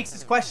 watch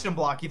Teex's question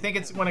block. You think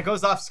it's, when it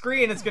goes off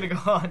screen, it's going to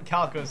go on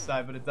Calco's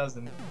side, but it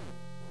doesn't.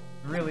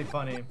 Really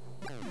funny.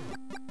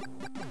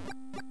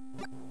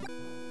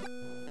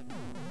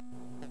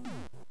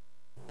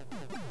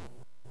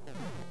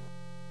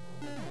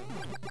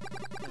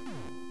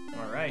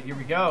 Alright, here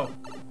we go.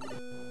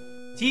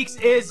 Teex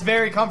is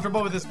very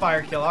comfortable with his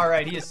fire kill.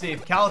 Alright, he is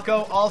safe.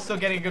 Calco also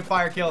getting a good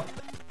fire kill.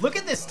 Look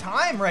at this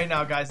time right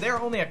now, guys. They're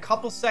only a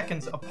couple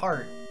seconds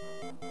apart.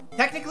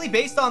 Technically,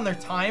 based on their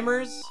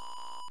timers,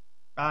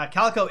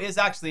 Calco is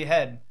actually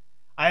ahead.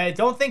 I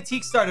don't think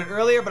Teex started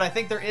earlier, but I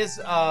think there is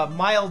a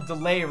mild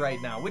delay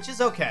right now, which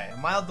is okay. A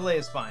mild delay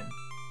is fine.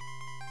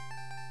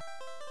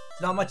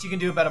 There's not much you can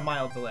do about a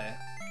mild delay.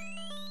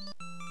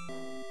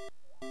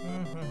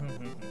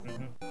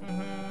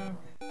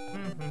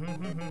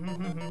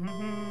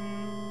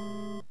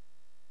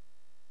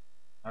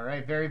 All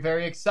right, very,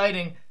 very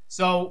exciting.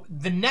 So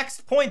the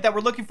next point that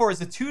we're looking for is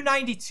a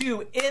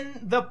 292 in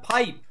the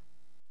pipe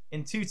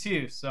in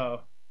 2-2.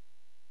 So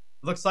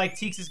looks like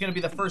Teex is going to be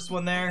the first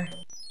one there.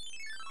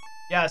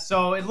 Yeah,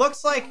 so it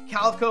looks like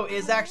Calco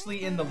is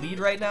actually in the lead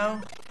right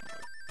now.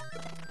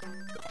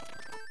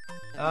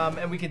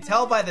 And we can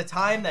tell by the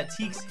time that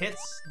Teex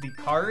hits the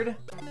card.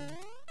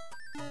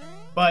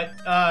 But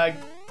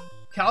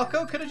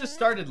Calco could have just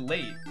started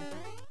late.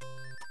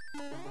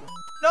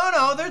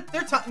 No,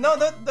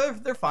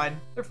 they're fine.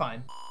 They're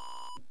fine.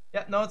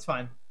 Yeah, no, it's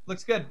fine.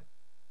 Looks good.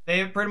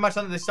 They pretty much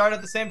they start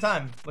at the same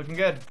time. Looking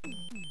good.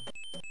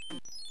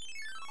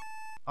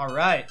 All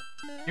right.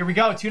 Here we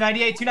go.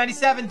 298,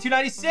 297,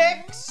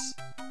 296,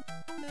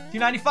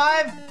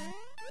 295.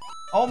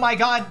 Oh my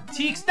God.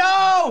 Teex,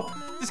 no!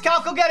 Does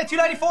Calco get it?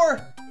 294,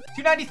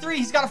 293.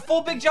 He's got a full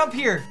big jump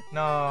here.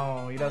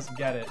 No, he doesn't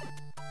get it.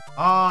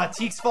 Ah,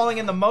 Teex falling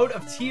in the moat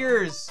of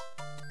tears,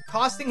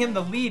 costing him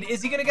the lead.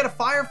 Is he going to get a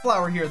fire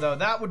flower here, though?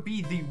 That would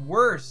be the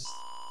worst.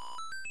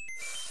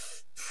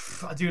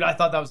 Dude, I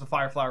thought that was a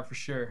fire flower for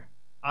sure.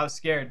 I was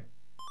scared.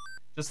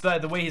 Just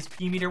the way his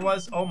P meter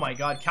was. Oh my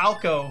God.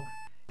 Calco.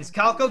 Is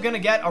Calco gonna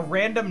get a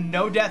random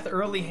no death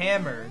early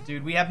hammer?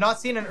 Dude, we have not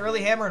seen an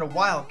early hammer in a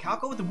while.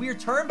 Calco with a weird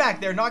turn back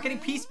there, not getting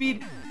P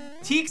speed.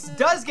 Teex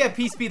does get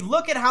P speed.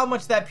 Look at how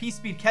much that P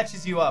speed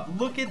catches you up.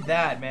 Look at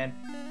that, man.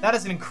 That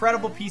is an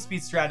incredible P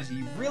speed strategy.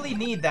 You really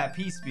need that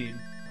P speed.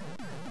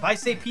 If I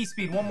say P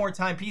speed one more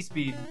time, P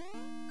speed.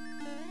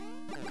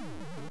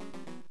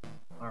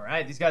 All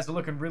right, these guys are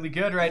looking really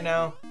good right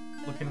now.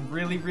 Looking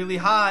really, really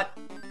hot.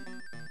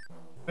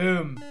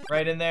 Boom,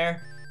 right in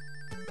there.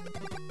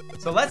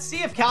 So let's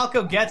see if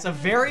Calco gets a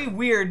very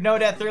weird no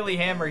death early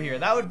hammer here.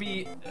 That would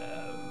be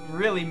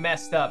really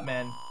messed up,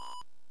 man.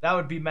 That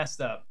would be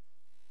messed up.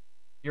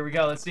 Here we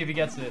go. Let's see if he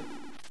gets it.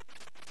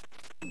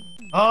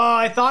 Oh,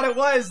 I thought it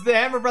was. The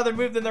Hammer Brother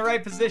moved in the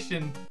right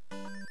position.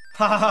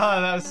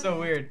 Haha, that was so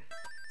weird.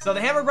 So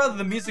the Hammer Brother,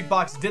 the music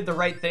box, did the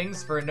right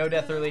things for a no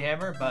death early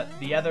hammer, but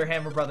the other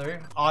Hammer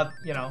Brother,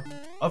 you know,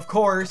 of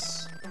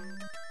course,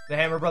 the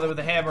Hammer Brother with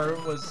the hammer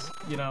was,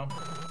 you know,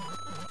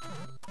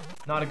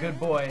 not a good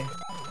boy.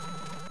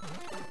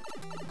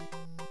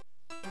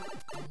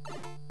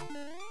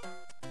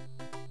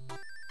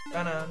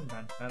 Dun, dun,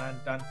 dun, dun, dun,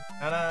 dun,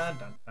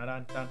 dun, dun,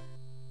 dun, dun.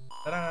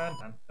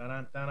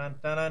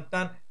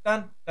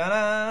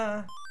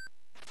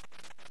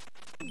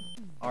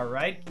 All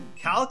right,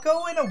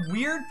 Calco in a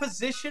weird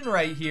position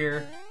right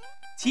here.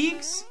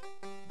 Teex,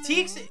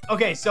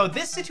 okay, so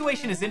this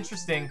situation is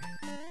interesting.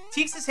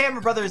 Teex's Hammer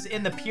Brother is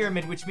in the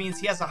pyramid, which means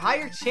he has a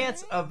higher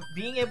chance of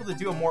being able to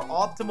do a more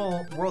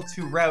optimal World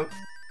 2 route,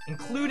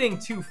 including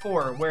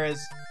 2-4,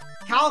 whereas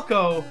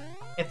Calco,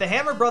 if the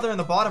Hammer Brother in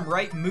the bottom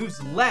right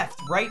moves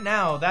left right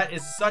now, that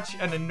is such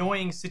an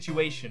annoying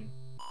situation.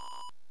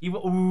 He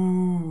will,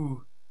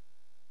 ooh.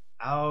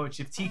 Ouch,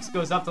 if Teex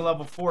goes up to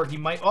level 4, he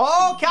might...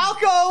 Oh,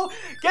 Calco!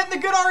 Getting the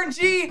good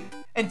RNG!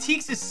 And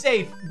Teex is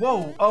safe.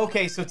 Whoa,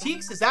 okay, so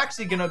Teex is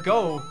actually gonna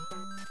go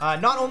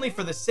not only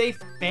for the safe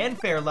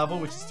fanfare level,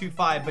 which is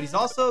 2-5, but he's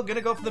also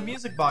gonna go for the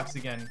music box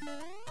again.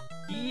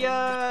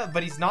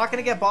 But he's not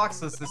gonna get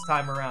boxless this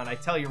time around. I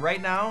tell you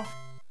right now,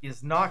 he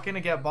is not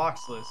gonna get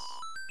boxless.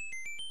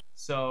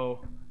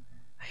 So,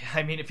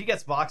 I mean, if he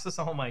gets boxless,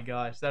 oh my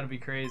gosh, that'd be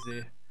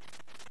crazy.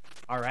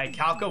 All right,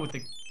 Calco with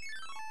the...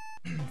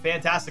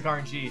 fantastic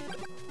RNG.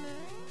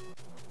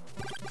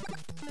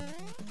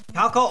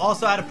 Calco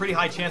also had a pretty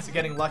high chance of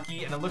getting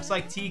lucky, and it looks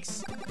like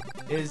Teex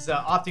is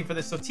opting for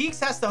this. So Teex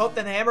has to hope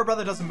that the Hammer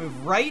Brother doesn't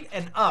move right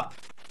and up.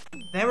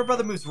 If the Hammer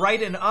Brother moves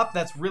right and up,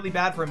 that's really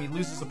bad for him. He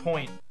loses a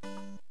point.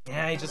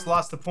 Yeah, he just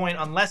lost a point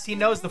unless he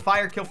knows the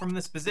fire kill from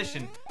this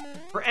position.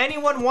 For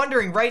anyone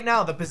wondering right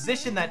now, the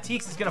position that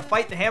Teex is going to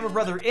fight the Hammer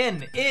Brother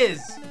in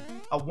is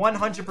a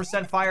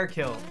 100% fire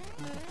kill.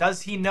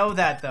 Does he know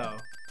that, though?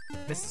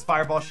 Misses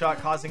fireball shot,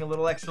 causing a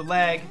little extra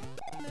lag.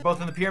 They're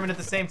both in the pyramid at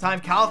the same time.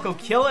 Calco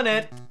killing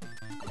it.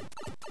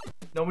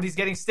 Nobody's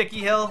getting sticky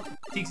hill.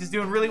 Teex is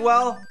doing really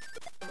well.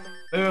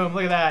 Boom,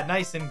 look at that.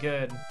 Nice and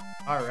good.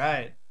 All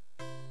right.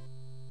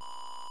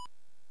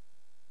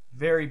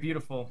 Very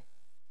beautiful.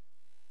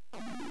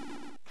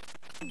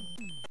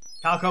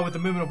 Calco with the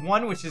movement of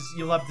 1, which is,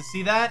 you love to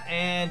see that.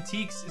 And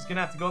Teex is going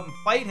to have to go up and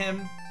fight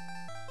him.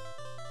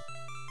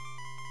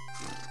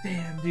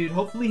 Damn, dude.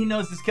 Hopefully he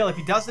knows this kill. If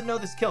he doesn't know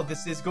this kill,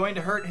 this is going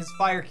to hurt his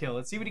fire kill.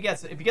 Let's see what he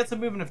gets. If he gets a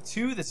movement of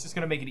 2, that's just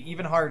going to make it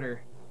even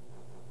harder.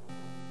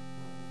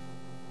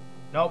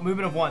 Nope,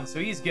 movement of 1, so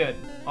he's good.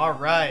 All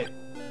right.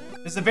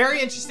 This is a very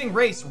interesting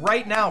race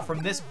right now from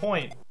this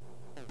point.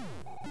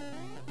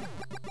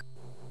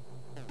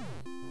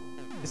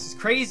 This is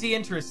crazy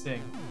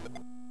interesting.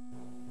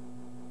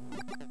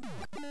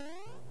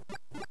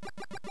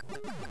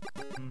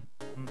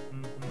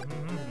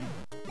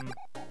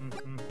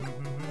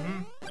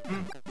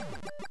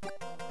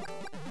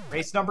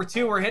 Race number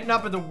 2, we're hitting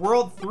up at the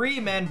World 3,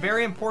 man.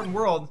 Very important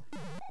world.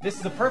 This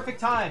is the perfect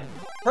time.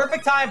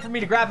 Perfect time for me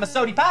to grab my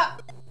sody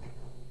pop.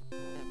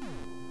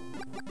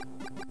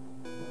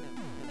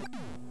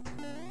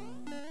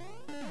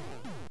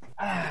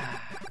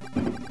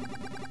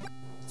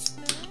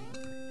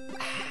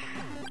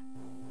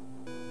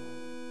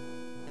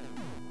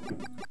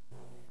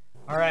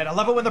 All right, I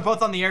love it when they're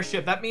both on the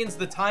airship. That means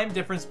the time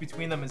difference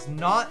between them is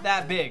not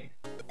that big.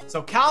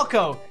 So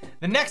Calco,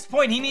 the next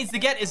point he needs to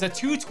get is a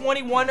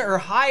 221 or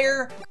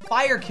higher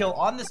fire kill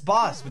on this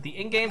boss with the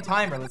in-game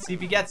timer. Let's see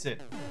if he gets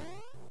it.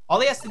 All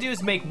he has to do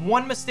is make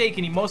 1 mistake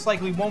and he most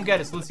likely won't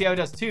get it. So let's see how he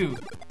does. 2,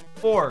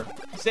 4,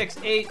 6,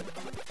 8.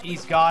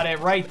 He's got it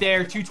right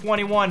there.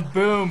 221.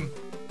 Boom.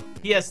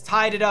 He has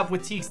tied it up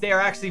with Teex. They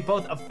are actually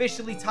both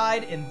officially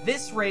tied in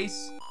this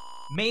race,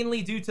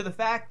 mainly due to the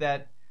fact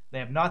that they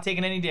have not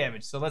taken any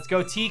damage. So let's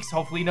go Teex.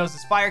 Hopefully he knows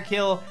his fire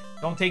kill.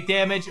 Don't take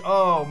damage.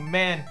 Oh,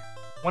 man.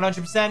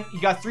 100%. He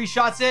got 3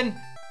 shots in.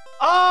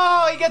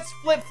 Oh, he gets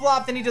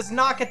flip-flopped and he does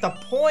not get the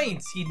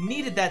points. He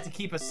needed that to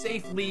keep a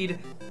safe lead,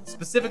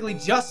 specifically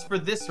just for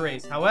this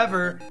race.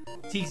 However,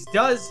 Teex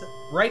does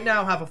right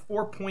now have a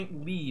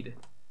 4-point lead.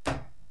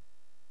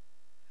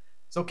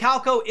 So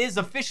Calco is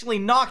officially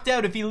knocked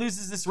out if he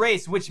loses this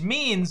race, which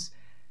means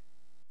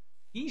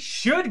he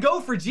should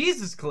go for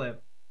Jesus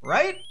Clip,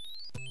 right?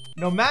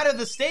 No matter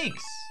the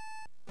stakes.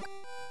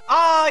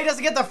 Ah, he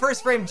doesn't get the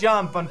first frame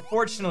jump.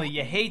 Unfortunately,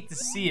 you hate to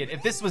see it.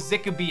 If this was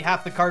Zikubi,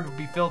 half the card would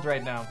be filled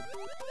right now.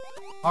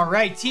 All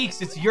right,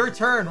 Teex, it's your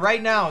turn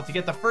right now to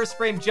get the first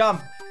frame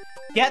jump.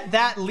 Get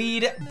that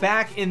lead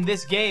back in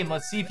this game.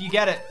 Let's see if you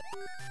get it.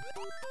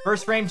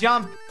 First frame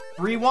jump,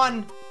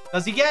 3-1.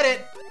 Does he get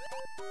it?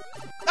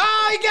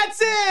 Ah, he gets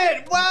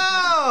it!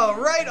 Wow,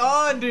 right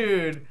on,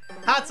 dude.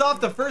 Hats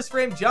off to first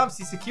frame jumps.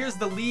 He secures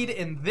the lead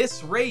in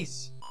this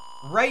race.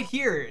 Right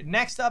here.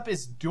 Next up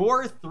is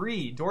door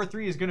 3. Door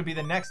 3 is going to be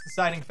the next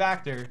deciding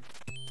factor.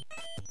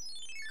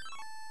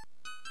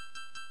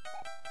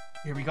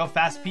 Here we go.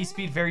 Fast P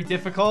speed, very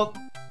difficult.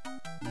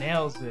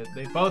 Nails it.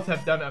 They both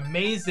have done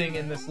amazing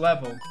in this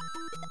level.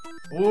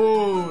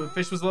 Ooh, the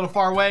fish was a little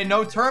far away.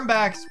 No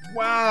turnbacks.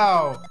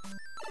 Wow.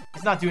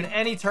 He's not doing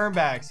any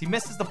turnbacks. He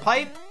misses the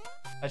pipe.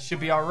 That should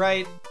be all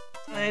right.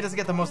 He doesn't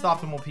get the most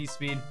optimal P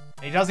speed.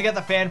 And he doesn't get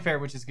the fanfare,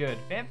 which is good.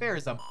 Fanfare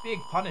is a big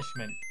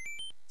punishment.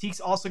 Teex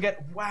also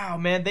get... Wow,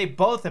 man. They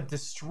both have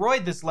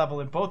destroyed this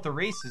level in both the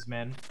races,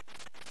 man.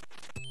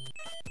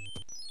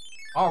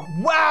 Oh,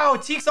 wow.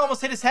 Teex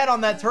almost hit his head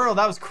on that turtle.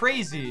 That was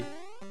crazy.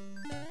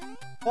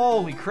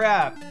 Holy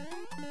crap.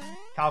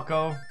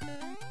 Calco.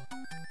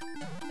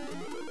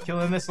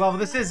 Killing this level.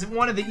 This is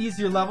one of the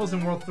easier levels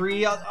in World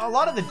 3. A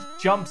lot of the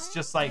jumps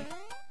just like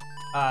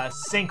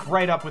sync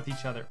right up with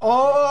each other.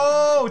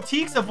 Oh,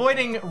 Teex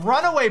avoiding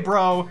Runaway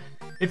Bro.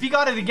 If he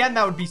got it again,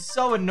 that would be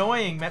so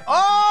annoying, man.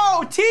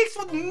 Oh, Teex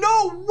with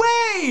no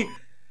way.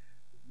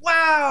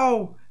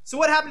 Wow. So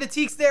what happened to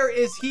Teex there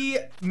is he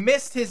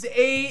missed his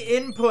A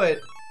input.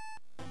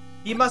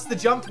 He must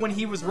have jumped when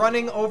he was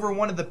running over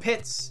one of the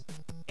pits,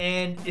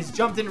 and his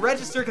jump didn't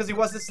register because he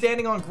wasn't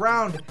standing on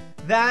ground.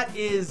 That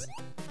is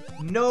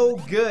no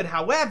good.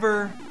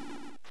 However,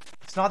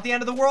 it's not the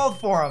end of the world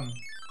for him.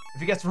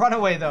 If he gets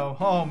Runaway, though,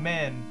 oh,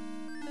 man.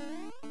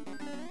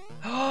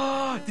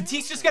 Did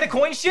Teex just get a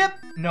coin ship?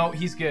 No,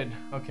 he's good.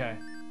 Okay.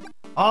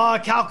 Oh,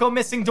 Calco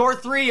missing door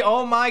 3.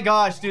 Oh, my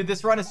gosh, dude.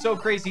 This run is so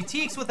crazy.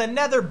 Teex with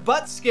another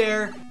butt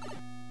scare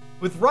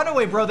with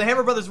Runaway Bro. The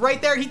Hammer Brothers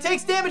right there. He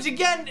takes damage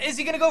again. Is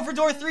he going to go for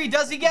door 3?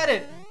 Does he get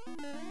it?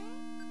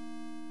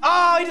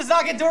 Oh, he does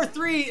not get door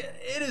 3.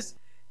 It is...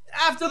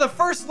 After the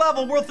first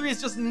level, World 3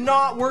 is just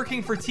not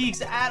working for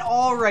Teex at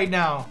all right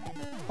now.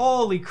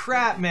 Holy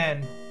crap,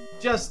 man.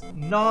 Just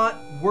not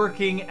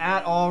working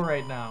at all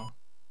right now.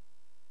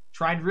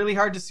 Trying really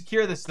hard to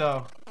secure this,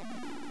 though.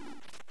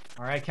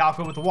 All right,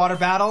 Calco with the water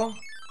battle.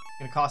 It's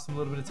going to cost him a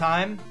little bit of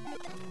time.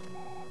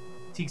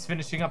 Teex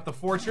finishing up the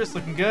fortress.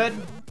 Looking good.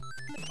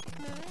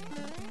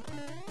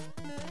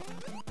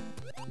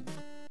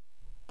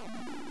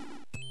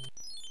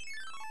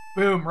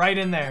 Boom, right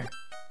in there.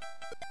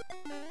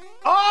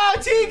 Oh,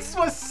 Teex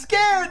was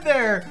scared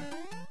there.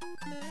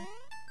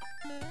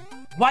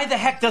 Why the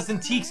heck doesn't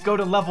Teex go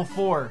to level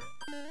 4?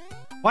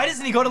 Why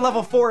doesn't he go to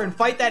level 4 and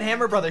fight that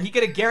Hammer Brother? He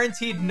could have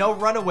guaranteed no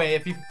runaway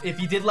if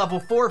he did level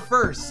 4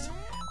 first.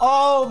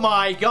 Oh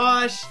my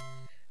gosh.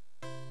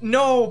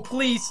 No,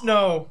 please,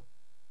 no.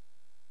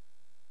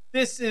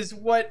 This is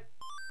what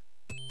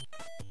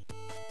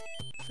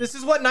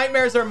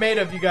nightmares are made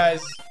of, you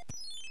guys.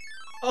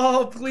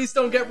 Oh, please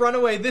don't get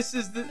runaway. This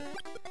is the...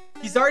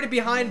 He's already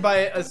behind by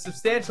a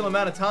substantial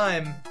amount of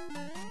time.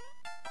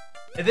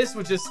 And this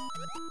would just...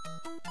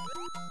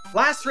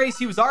 Last race,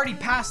 he was already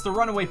past the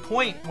runaway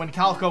point when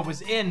Calco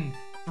was in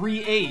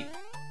 3-8.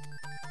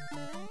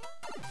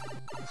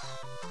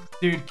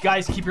 Dude,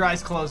 guys, keep your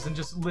eyes closed and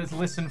just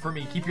listen for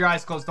me. Keep your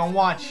eyes closed. Don't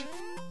watch.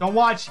 Don't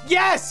watch.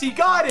 Yes, he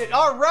got it.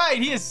 All right,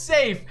 he is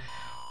safe.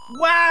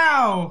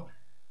 Wow.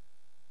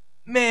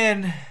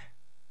 Man,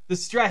 the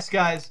stress,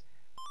 guys.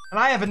 And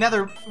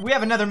we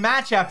have another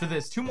match after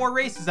this. 2 more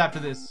races after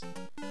this.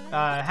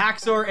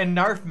 Haxor and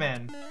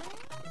Narfman.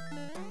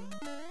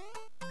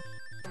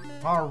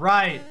 All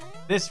right.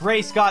 This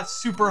race got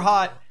super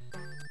hot.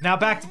 Now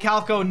back to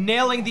Calco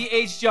nailing the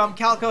H jump.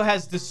 Calco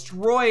has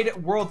destroyed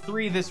World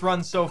 3 this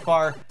run so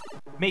far,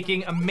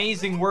 making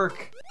amazing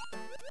work.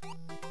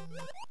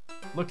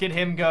 Look at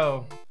him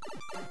go.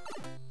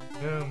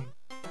 Boom.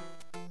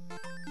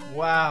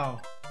 Wow.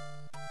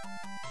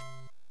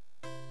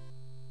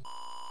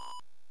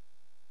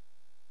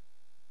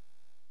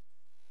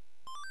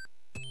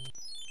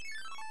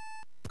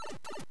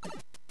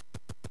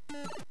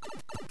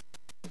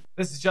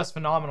 This is just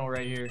phenomenal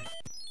right here.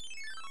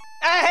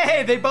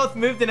 Hey, they both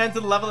moved and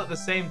entered the level at the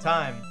same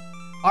time.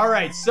 All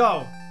right,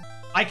 so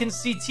I can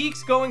see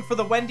Teex going for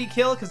the Wendy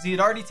kill because he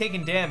had already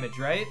taken damage,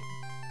 right?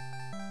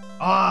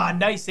 Ah,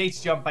 nice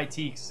H jump by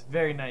Teex.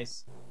 Very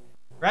nice.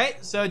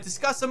 Right? So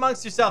discuss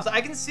amongst yourselves. I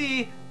can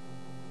see...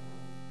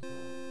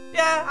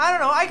 Yeah, I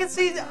don't know. I can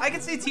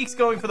see Teex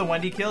going for the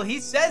Wendy kill. He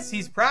says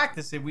he's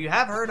practiced it. We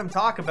have heard him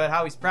talk about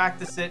how he's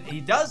practiced it.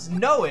 He does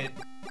know it.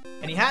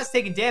 And he has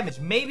taken damage.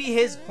 Maybe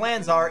his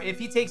plans are, if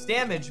he takes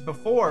damage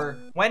before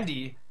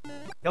Wendy,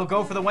 he'll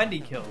go for the Wendy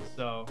kill.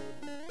 So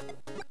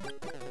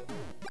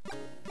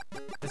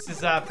this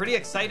is pretty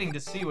exciting to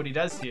see what he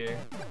does here.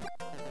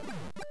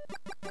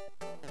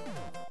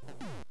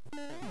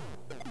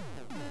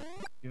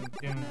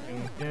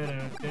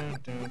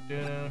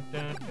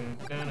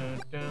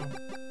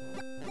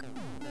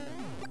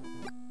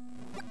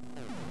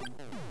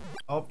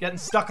 Oh, getting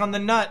stuck on the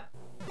nut.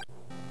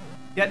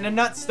 Getting a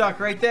nut stuck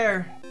right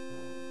there.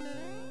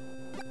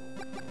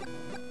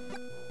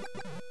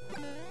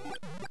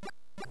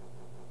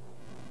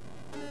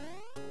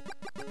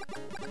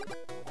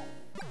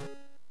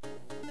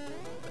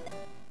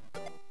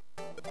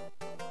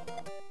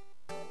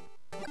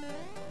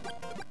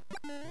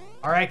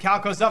 All right,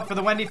 Calco's up for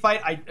the Wendy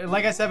fight.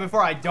 Like I said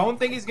before, I don't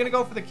think he's gonna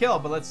go for the kill,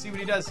 but let's see what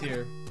he does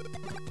here.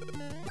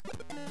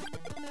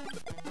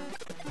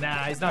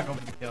 Nah, he's not going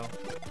for the kill.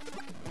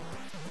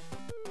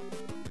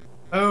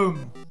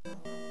 Boom.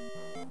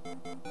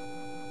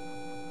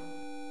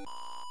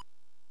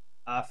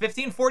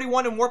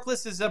 1541 in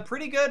Warpless is a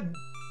pretty good.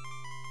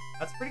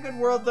 That's pretty good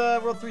World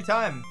 3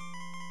 time.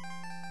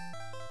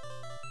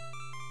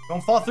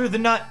 Don't fall through the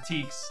nut,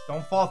 Teex.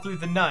 Don't fall through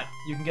the nut.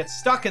 You can get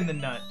stuck in the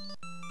nut.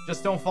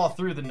 Just don't fall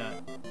through the nut.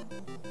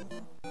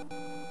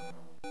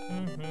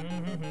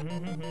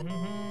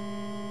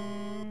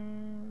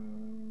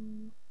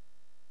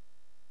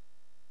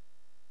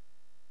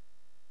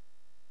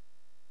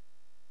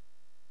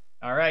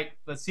 All right,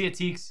 let's see it,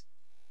 Teex.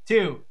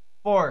 2,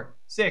 4,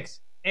 6,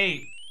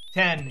 8,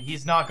 10.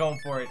 He's not going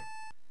for it.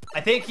 I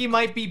think he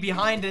might be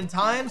behind in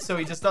time, so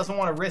he just doesn't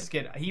want to risk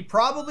it. He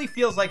probably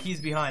feels like he's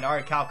behind. All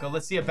right, Calco,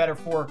 let's see a better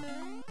 4-1.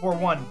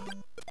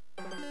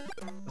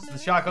 Goes for the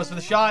shot, goes for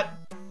the shot.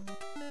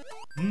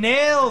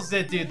 Nails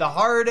it, dude. The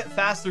hard,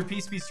 faster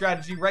P-speed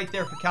strategy right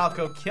there for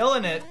Calco.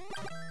 Killing it.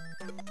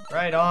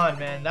 Right on,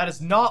 man. That is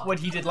not what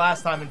he did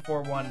last time in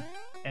 4-1.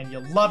 And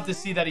you love to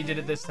see that he did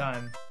it this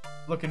time.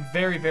 Looking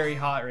very, very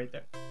hot right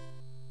there.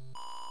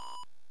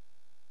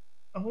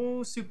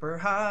 Oh, super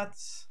hot.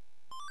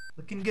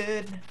 Looking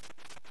good.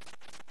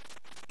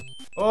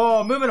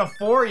 Oh, moving a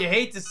 4. You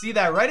hate to see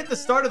that right at the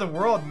start of the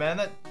world,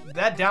 man.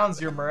 That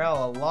downs your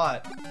morale a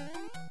lot.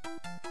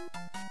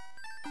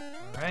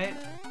 Alright.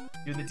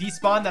 Do the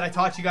despawn that I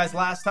taught you guys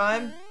last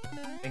time.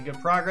 And good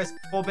progress.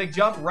 Full big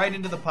jump right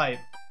into the pipe.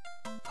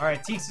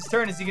 Alright, Teex'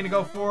 turn. Is he going to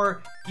go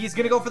for... He's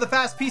going to go for the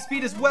fast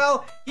P-speed as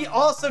well. He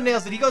also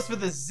nails it. He goes for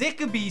the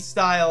Zickabee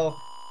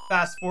style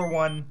fast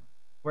 4-1.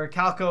 Where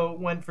Calco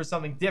went for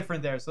something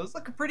different there. So it's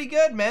looking pretty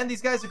good, man.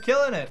 These guys are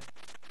killing it.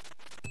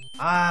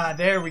 Ah,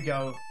 there we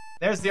go.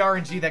 There's the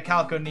RNG that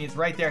Calco needs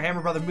right there.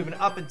 Hammer Brother moving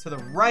up and to the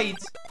right.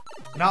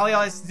 And all he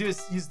has to do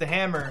is use the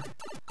hammer.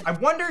 I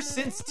wonder,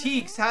 since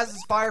Teex has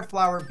his Fire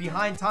Flower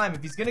behind time,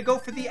 if he's going to go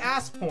for the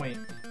ass point.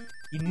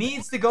 He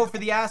needs to go for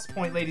the ass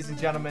point, ladies and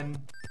gentlemen.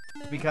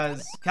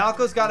 Because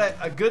Calco's got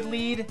a good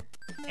lead.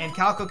 And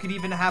Calco could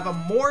even have a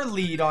more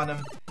lead on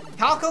him.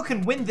 Calco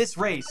can win this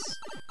race.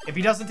 If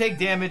he doesn't take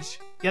damage,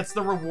 gets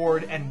the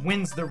reward, and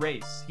wins the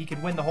race. He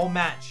can win the whole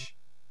match.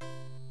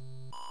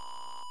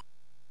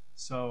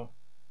 So,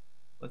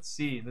 let's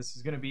see. This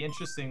is going to be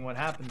interesting what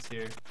happens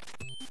here.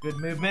 Good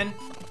movement.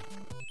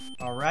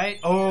 Alright.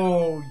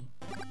 Oh,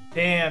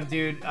 damn,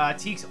 dude.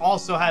 Teex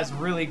also has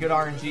really good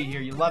RNG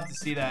here. You love to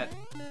see that.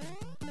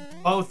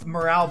 Both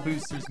morale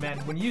boosters, man.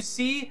 When you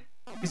see...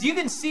 Because you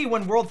can see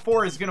when World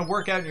 4 is going to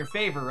work out in your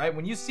favor, right?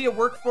 When you see it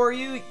work for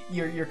you,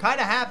 you're kind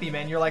of happy,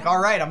 man. You're like,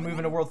 alright, I'm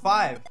moving to World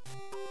 5.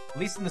 At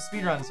least in the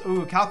speedruns.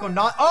 Ooh, Calco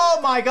not... Oh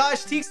my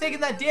gosh, Teex taking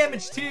that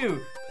damage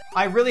too.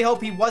 I really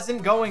hope he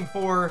wasn't going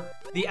for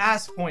the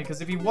ass point. Because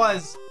if he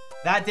was,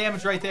 that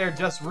damage right there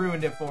just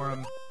ruined it for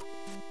him.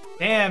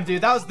 Damn,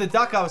 dude. That was the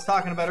duck I was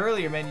talking about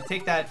earlier, man. You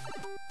take that...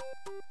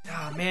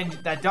 Ah, man,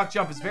 that duck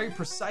jump is very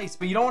precise.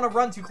 But you don't want to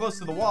run too close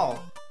to the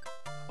wall.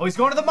 Oh, he's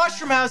going to the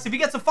mushroom house. If he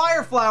gets a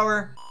fire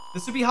flower,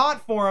 this would be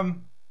hot for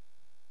him.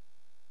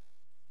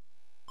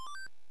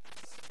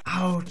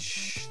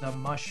 Ouch. The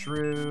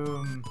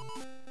mushroom.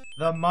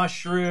 The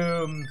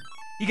mushroom.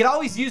 You could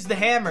always use the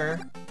hammer.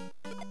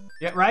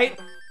 Yeah, right?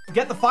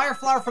 Get the fire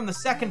flower from the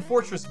second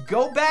fortress.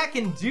 Go back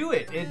and do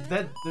it.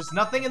 There's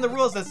nothing in the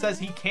rules that says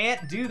he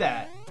can't do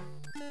that.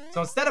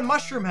 So instead of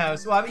mushroom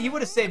house, well, he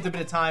would have saved a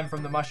bit of time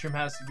from the mushroom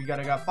house if he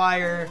got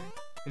fire.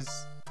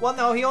 Because... Well,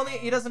 no,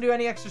 he doesn't do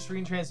any extra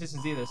screen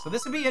transitions either. So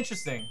this would be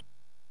interesting.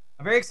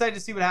 I'm very excited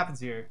to see what happens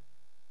here.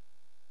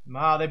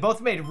 Wow, they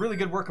both made really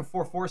good work of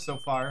 4-4 so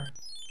far.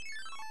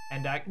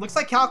 And looks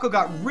like Calco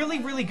got really,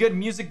 really good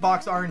music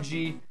box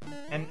RNG.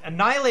 And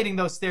annihilating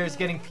those stairs,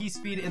 getting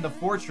P-speed in the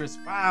fortress.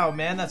 Wow,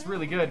 man, that's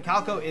really good.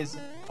 Calco is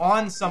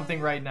on something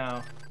right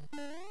now.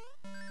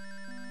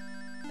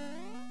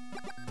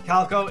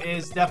 Calco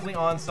is definitely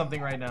on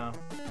something right now.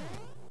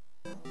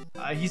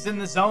 He's in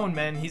the zone,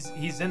 man.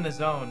 He's in the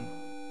zone.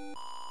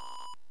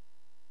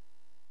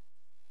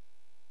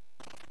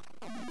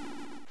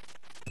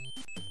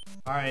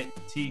 Alright,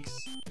 Teex.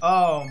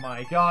 Oh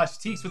my gosh,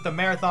 Teex with the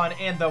marathon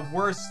and the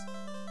worst...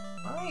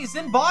 Oh, he's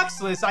in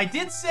boxless. I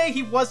did say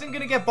he wasn't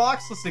going to get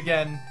boxless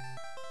again.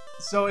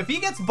 So if he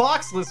gets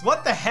boxless,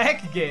 what the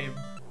heck, game?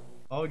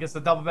 Oh, he gets the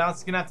double bounce.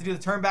 He's going to have to do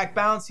the turn back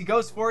bounce. He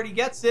goes for it. He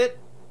gets it.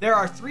 There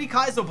are 3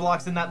 Kaizo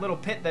blocks in that little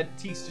pit that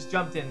Teex just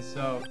jumped in,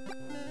 so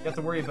you have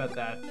to worry about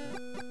that.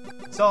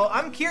 So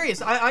I'm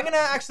curious. I'm going to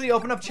actually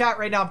open up chat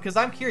right now because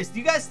I'm curious. Do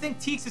you guys think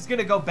Teex is going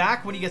to go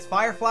back when he gets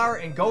Fire Flower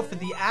and go for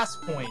the ass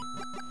point?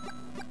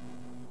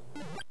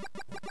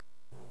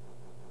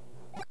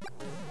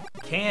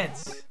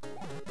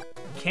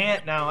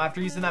 Can't now.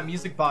 After using that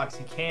music box,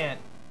 he can't.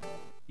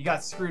 He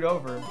got screwed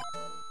over.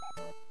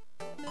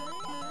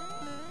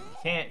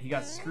 He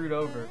got screwed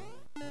over.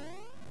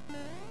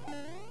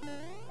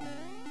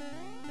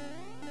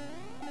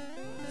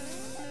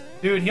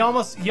 Dude, he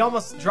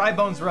almost dry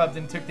bones rubbed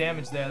and took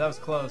damage there. That was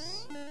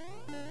close.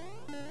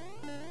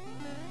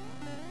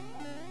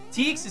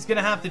 Teex is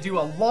gonna have to do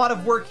a lot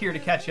of work here to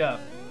catch up.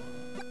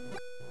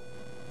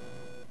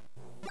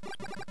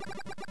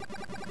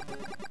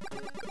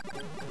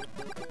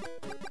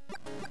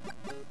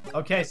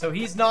 Okay, so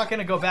he's not going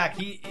to go back.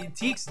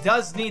 Teex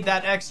does need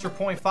that extra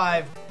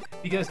 0.5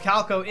 because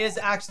Calco is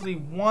actually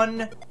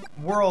 1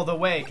 world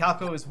away.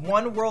 Calco is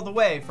 1 world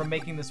away from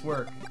making this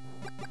work.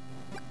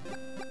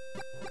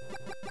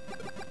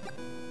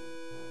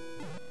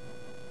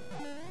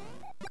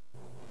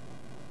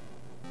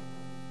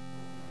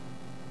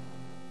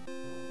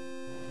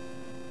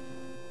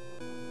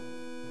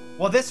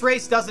 Well, this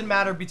race doesn't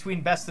matter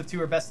between best of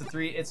 2 or best of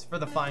 3. It's for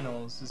the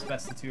finals. It's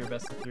best of 2 or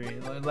best of 3.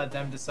 Let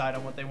them decide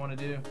on what they want to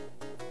do.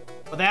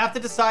 But they have to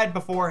decide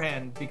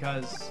beforehand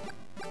because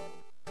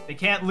they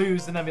can't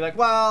lose and then be like,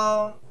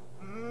 well,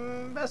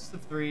 best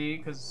of 3,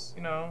 because,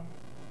 you know.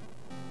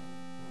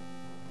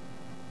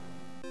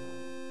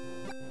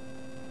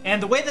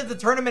 And the way that the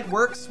tournament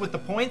works with the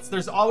points,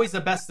 there's always a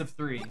best of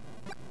 3.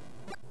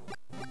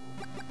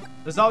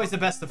 There's always a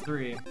best of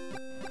 3.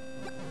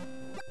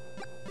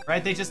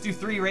 Right? They just do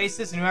 3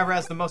 races, and whoever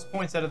has the most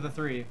points out of the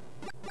 3.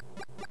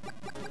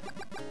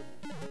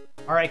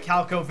 Alright,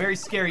 Calco, very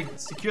scary.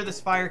 Secure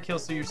this fire kill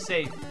so you're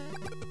safe.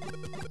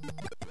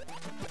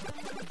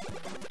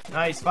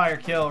 Nice fire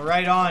kill.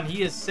 Right on.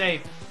 He is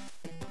safe.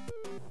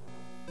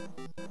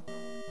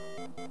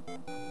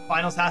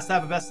 Finals has to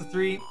have a best of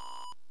 3.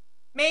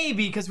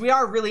 Maybe, because we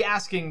are really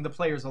asking the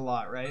players a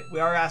lot, right? We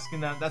are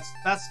asking them.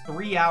 That's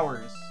 3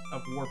 hours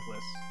of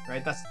Warpless,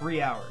 right? That's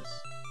 3 hours.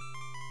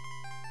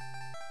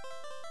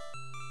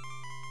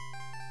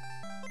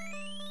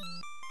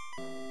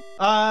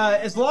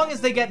 As long as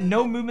they get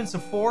no movements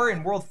of 4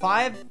 in World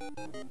 5.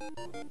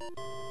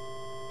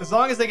 As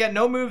long as they get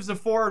no moves of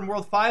 4 in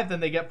World 5,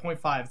 then they get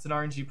 0.5. It's an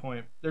RNG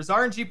point. There's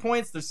RNG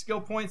points, there's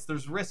skill points,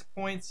 there's risk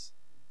points.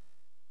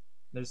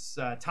 There's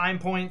time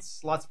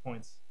points, lots of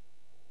points.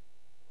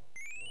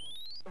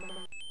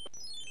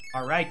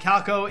 Alright,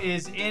 Calco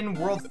is in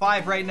World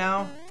 5 right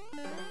now.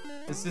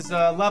 This is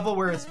a level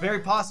where it's very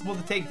possible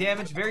to take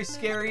damage, very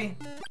scary.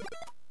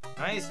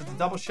 Nice, with the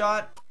double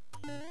shot.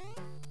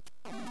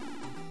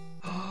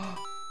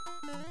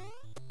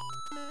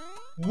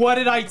 What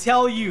did I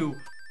tell you?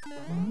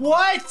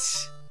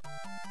 What?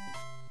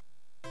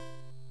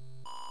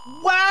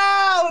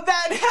 Wow,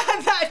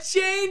 that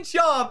chain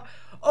chomp.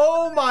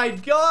 Oh my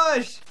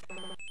gosh.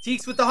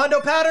 Teex with the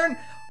hundo pattern.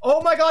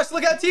 Oh my gosh,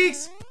 look at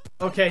Teex.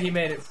 Okay, he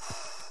made it.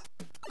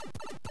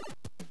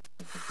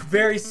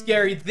 Very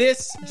scary.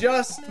 This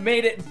just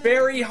made it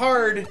very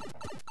hard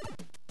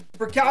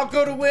for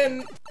Calco to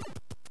win.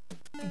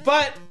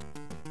 But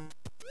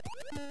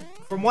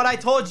from what I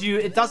told you,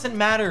 it doesn't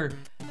matter.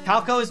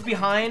 Calco is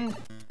behind.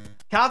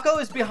 Calco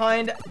is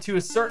behind to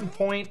a certain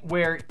point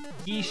where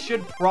he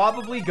should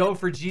probably go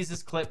for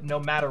Jesus Clip no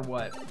matter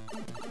what.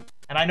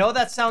 And I know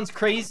that sounds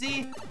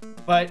crazy,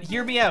 but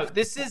hear me out.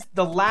 This is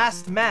the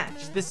last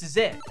match. This is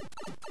it.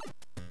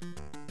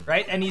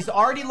 Right? And he's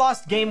already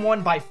lost game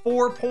 1 by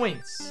 4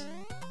 points.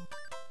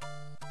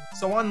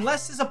 So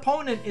unless his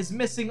opponent is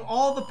missing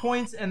all the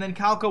points and then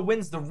Calco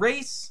wins the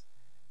race,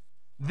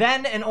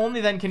 then and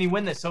only then can he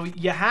win this. So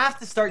you have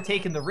to start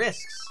taking the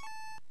risks.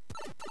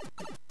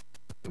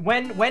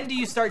 When do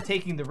you start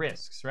taking the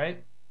risks,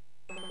 right?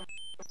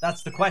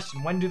 That's the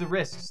question. When do the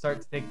risks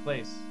start to take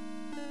place?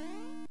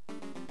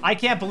 I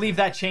can't believe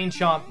that chain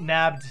chomp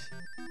nabbed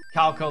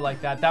Calco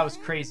like that. That was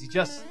crazy.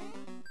 Just,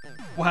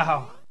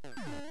 wow.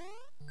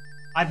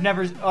 I've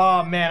never,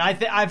 oh man,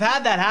 I've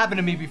had that happen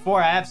to me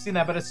before. I have seen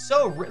that, but it's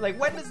so, like,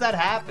 when does that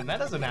happen? That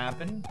doesn't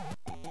happen.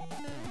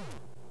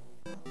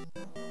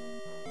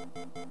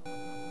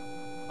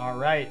 All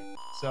right,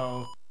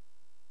 so.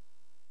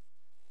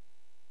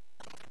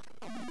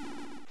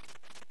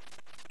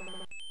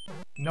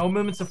 No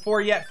movements of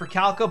 4 yet for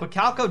Calco, but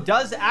Calco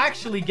does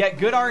actually get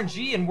good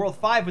RNG in World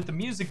 5 with the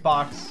music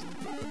box.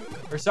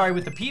 Or sorry,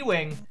 with the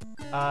P-Wing,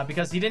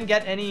 because he didn't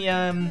get any,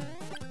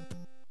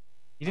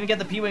 he didn't get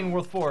the P-Wing in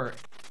World 4.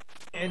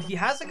 And he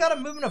hasn't got a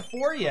movement of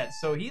 4 yet,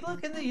 so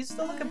he's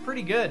still looking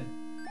pretty good.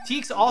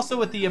 Teex also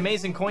with the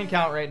amazing coin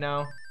count right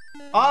now.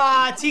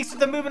 Ah, Teex with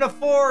the movement of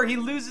 4. He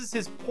loses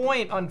his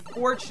point,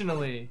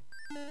 unfortunately.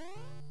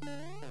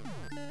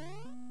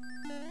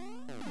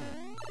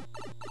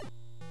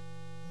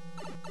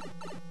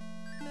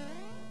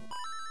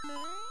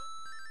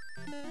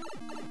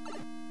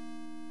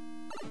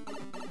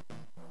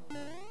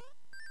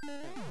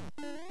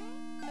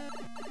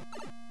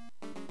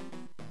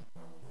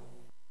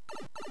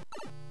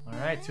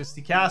 Alright,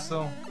 Twisty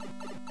Castle.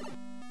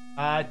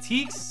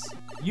 Teex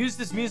used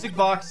this music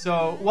box,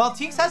 so... Well,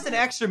 Teex has an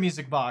extra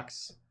music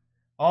box.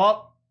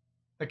 Oh,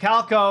 the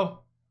Calco.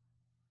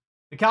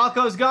 The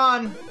Calco's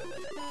gone.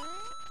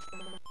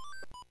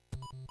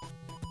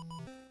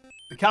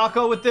 The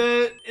Calco with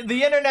the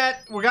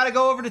internet. We gotta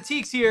go over to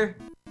Teex here.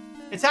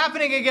 It's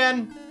happening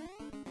again.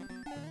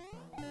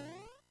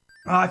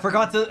 Oh, I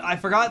forgot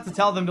to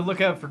tell them to look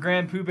out for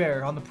Grand Pooh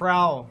Bear on the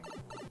prowl.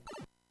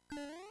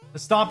 The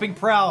stomping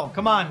prowl.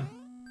 Come on.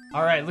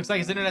 All right. Looks like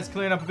his internet's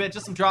clearing up a bit.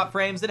 Just some drop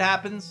frames. It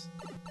happens.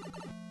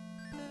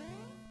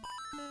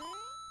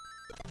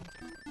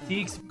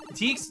 Teex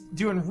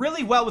doing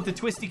really well with the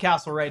Twisty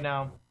Castle right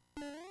now.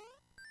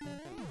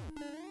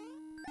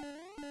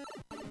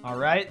 All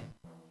right.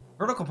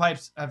 Vertical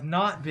pipes have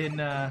not been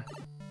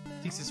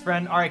Teex's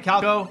friend. All right,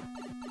 Calco.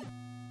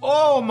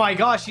 Oh my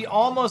gosh. He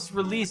almost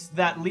released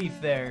that leaf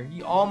there.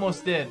 He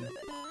almost did.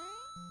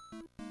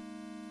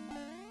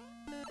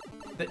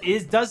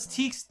 Does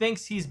Teex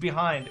thinks he's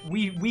behind?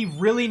 We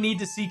really need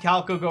to see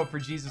Calco go for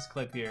Jesus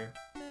Clip here.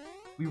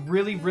 We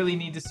really, really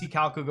need to see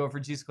Calco go for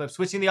Jesus Clip.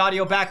 Switching the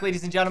audio back,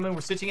 ladies and gentlemen.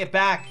 We're switching it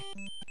back.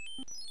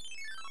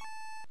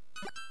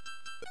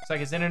 Looks like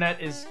his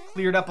internet is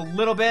cleared up a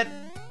little bit.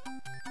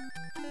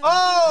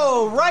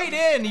 Oh, right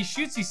in. He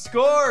shoots, he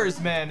scores,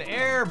 man.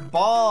 Air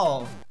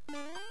ball.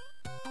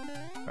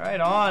 Right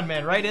on,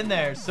 man. Right in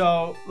there.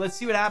 So let's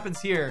see what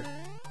happens here.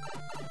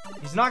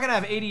 He's not going to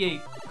have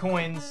 88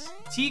 coins.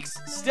 Teex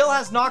still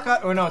has not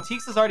got, or no,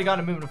 Teex has already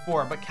gotten a movement of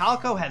 4, but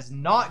Calco has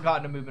not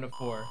gotten a movement of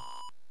 4.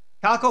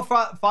 Calco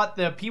fought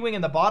the P-Wing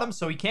in the bottom,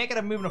 so he can't get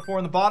a movement of 4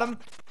 in the bottom.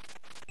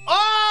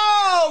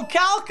 Oh,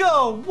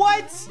 Calco!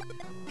 What?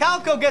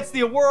 Calco gets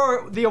the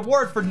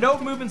award for no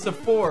movements of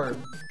 4.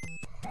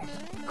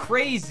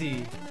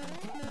 Crazy.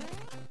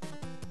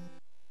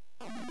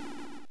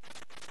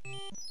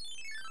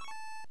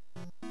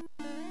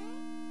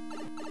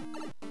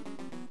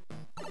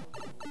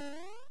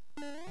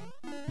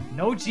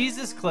 No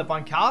Jesus clip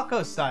on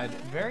Calco's side.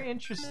 Very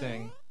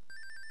interesting.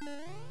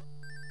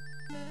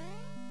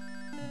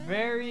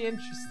 Very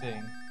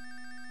interesting.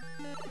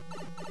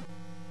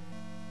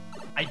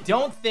 I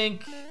don't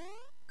think...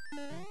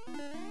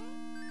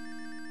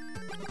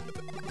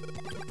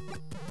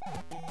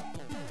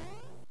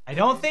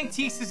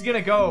 Teex is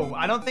gonna go.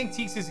 I don't think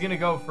Teex is gonna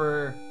go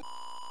for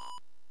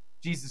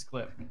Jesus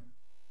clip.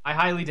 I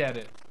highly doubt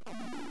it.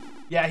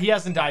 Yeah, he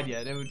hasn't died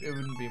yet. It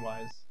wouldn't be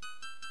wise.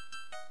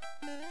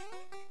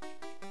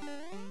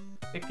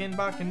 Bicken,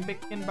 backen,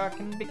 bicken,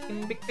 backen,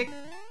 bicken, bick, bick.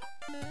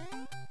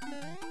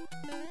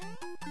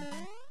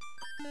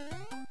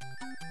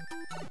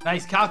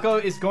 Nice.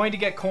 Calco is going to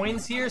get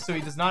coins here, so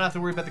he does not have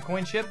to worry about the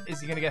coin chip. Is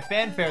he going to get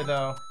fanfare,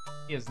 though?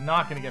 He is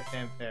not going to get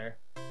fanfare.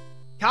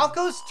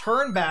 Calco's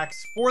turnbacks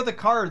for the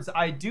cards,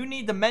 I do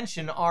need to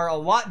mention, are a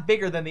lot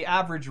bigger than the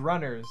average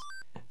runners.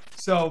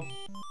 So,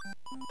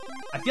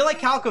 I feel like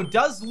Calco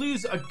does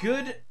lose a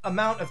good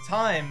amount of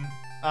time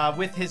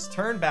with his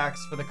turnbacks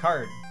for the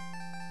card.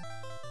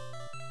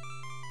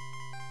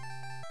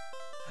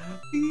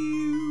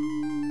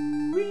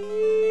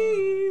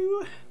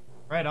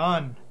 Right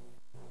on.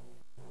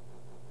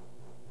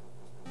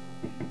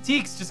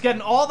 Teex just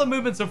getting all the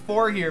movements of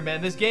 4 here,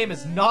 man. This game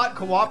is not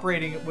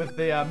cooperating with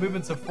the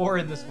movements of 4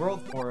 in this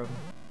world for him.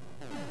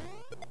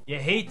 You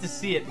hate to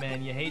see it,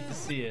 man. You hate to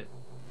see it.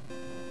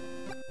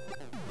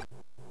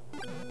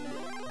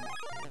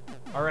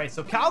 Alright,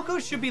 so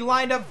Calco should be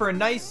lined up for a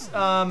nice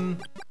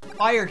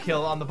fire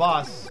kill on the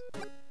boss.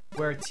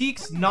 Where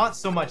Teex, not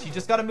so much. He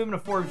just got a movement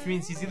of 4, which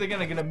means he's either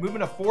going to get a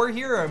movement of 4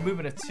 here or a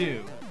movement of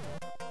 2.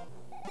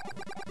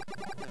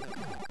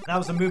 That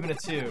was a movement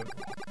of 2.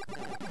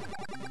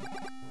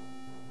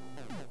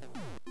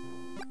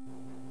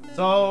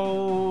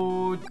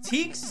 So,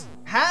 Teex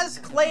has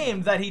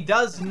claimed that he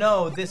does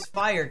know this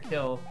fire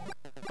kill.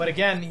 But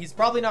again, he's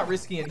probably not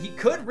risking it. He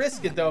could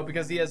risk it, though,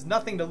 because he has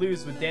nothing to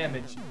lose with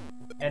damage.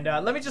 And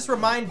let me just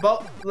remind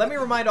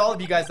all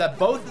of you guys that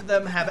both of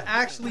them have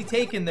actually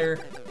taken their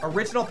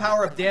original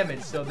power-up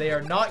damage, so they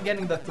are not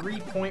getting the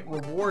 3-point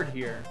reward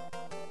here.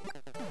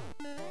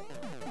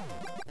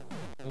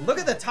 Look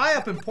at the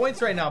tie-up in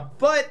points right now,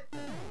 but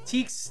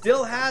Teex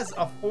still has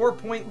a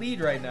 4-point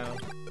lead right now.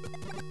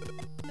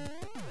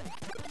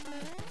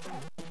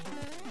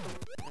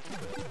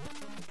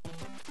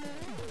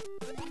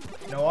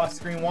 No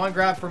off-screen wand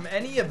grab from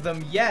any of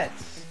them yet.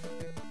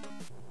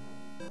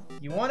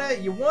 You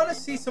wanna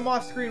see some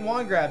off-screen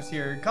wand grabs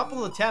here. A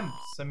couple attempts.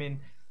 I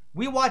mean,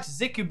 we watched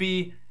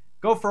Zikubi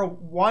go for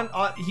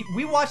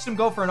we watched him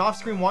go for an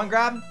off-screen wand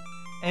grab,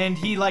 and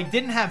he like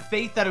didn't have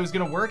faith that it was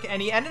gonna work,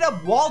 and he ended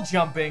up wall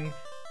jumping.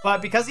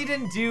 But because he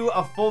didn't do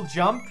a full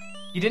jump,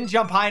 he didn't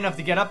jump high enough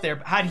to get up there.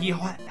 Had he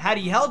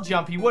held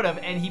jump, he would have,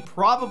 and he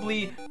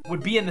probably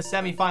would be in the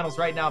semifinals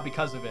right now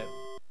because of it.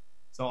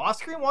 So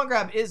off-screen wand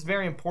grab is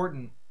very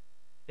important.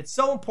 It's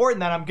so important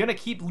that I'm going to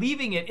keep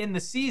leaving it in the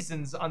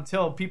seasons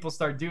until people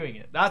start doing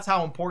it. That's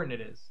how important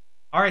it is.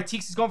 All right,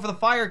 Teex is going for the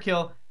fire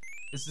kill.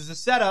 This is a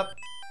setup.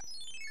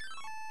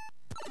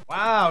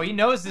 Wow, he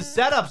knows his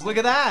setups. Look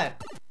at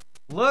that.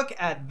 Look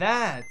at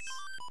that.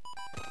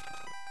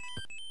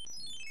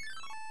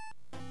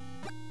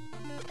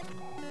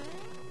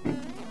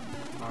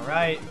 All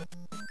right.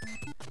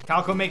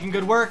 Calco making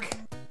good work.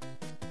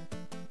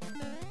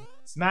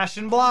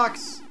 Smashing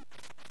blocks.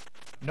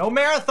 No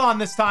marathon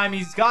this time.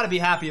 He's got to be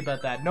happy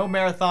about that. No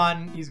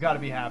marathon. He's got to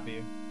be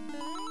happy.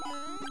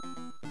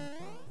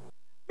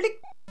 Blick.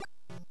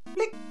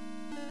 Blick.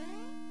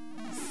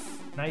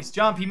 Nice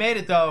jump. He made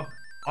it, though.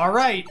 All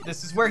right.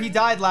 This is where he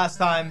died last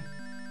time.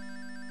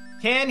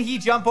 Can he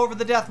jump over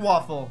the death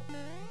waffle?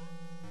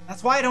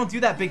 That's why I don't do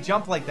that big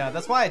jump like that.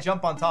 That's why I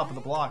jump on top of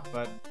the block.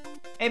 But,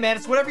 hey, man,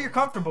 it's whatever you're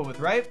comfortable with,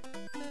 right?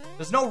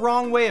 There's no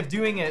wrong way of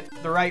doing it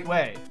the right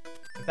way,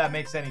 if that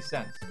makes any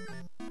sense.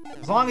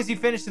 As long as you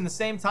finish in the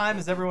same time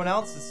as everyone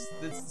else,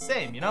 it's the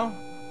same, you know?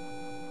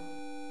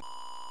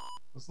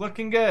 It's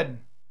looking good.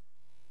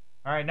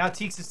 Alright, now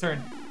Teex's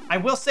turn. I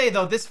will say,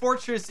 though, this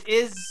fortress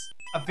is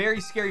a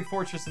very scary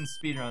fortress in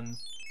speedruns.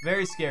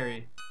 Very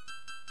scary.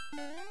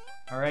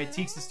 Alright,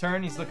 Teex's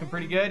turn. He's looking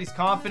pretty good. He's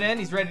confident.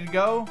 He's ready to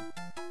go.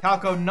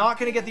 Calco not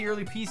going to get the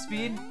early P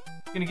speed.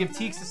 Going to give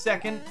Teex a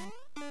second.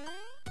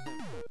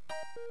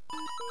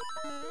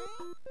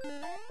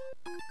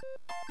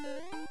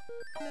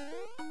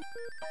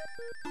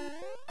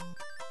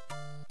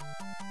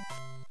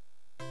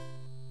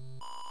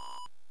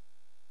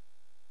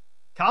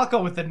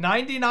 Calco with the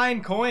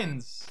 99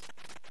 coins.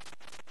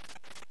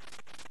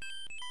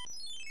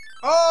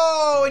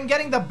 Oh, and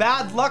getting the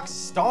bad luck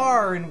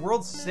star in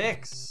World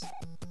 6.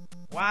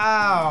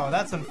 Wow,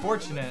 that's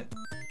unfortunate.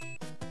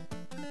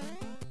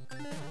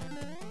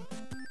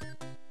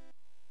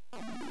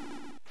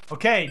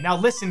 Okay, now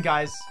listen,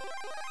 guys.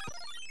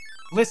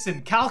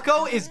 Listen,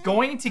 Calco is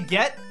going to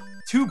get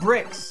 2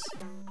 bricks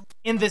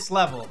in this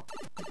level.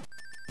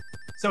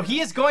 So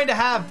he is going to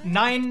have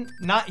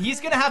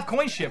he's going to have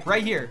coin ship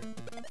right here.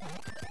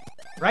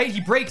 Right?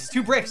 He breaks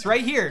 2 bricks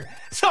right here.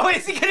 So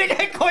is he going to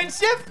get coin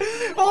ship?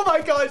 Oh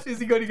my gosh, is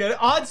he going to get it?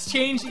 Odds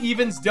change,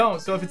 evens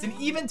don't. So if it's an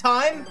even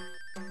time...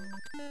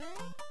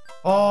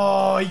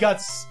 Oh, he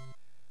got...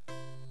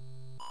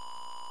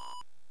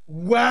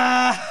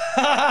 Wow!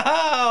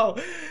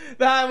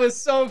 That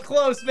was so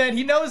close, man.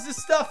 He knows his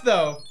stuff,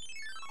 though.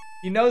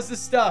 He knows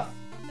his stuff.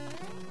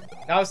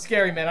 That was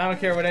scary, man. I don't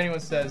care what anyone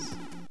says.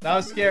 That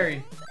was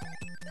scary.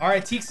 All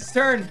right, Teex'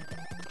 turn.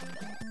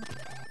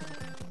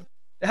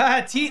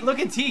 Look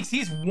at Teex.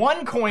 He's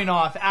 1 coin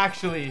off,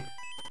 actually.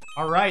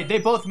 All right, they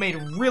both made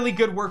really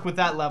good work with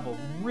that level.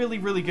 Really,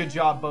 really good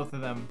job, both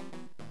of them.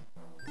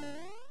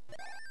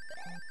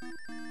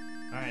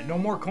 All right, no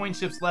more coin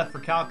ships left for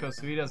Calco,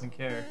 so he doesn't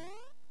care.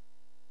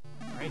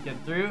 All right, get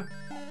through.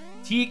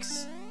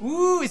 Teex.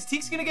 Ooh, is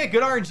Teex gonna get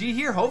good RNG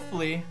here?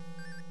 Hopefully.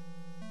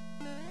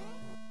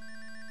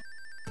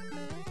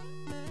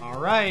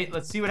 All right,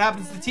 let's see what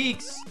happens to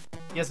Teex.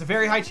 He has a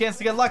very high chance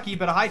to get lucky,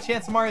 but a high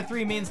chance of Mario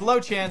 3 means low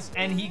chance,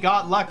 and he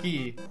got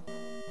lucky.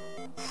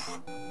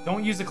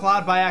 Don't use a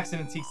cloud by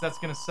accident, Teex. That's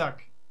gonna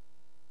suck.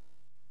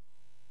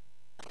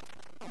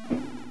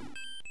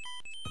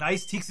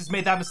 Nice. Teex has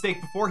made that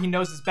mistake before. He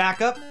knows his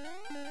backup.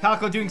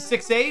 Calco doing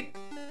 6-8.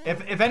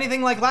 If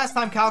anything like last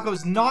time, Calco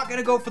is not going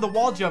to go for the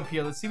wall jump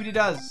here. Let's see what he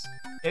does.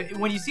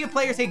 When you see a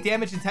player take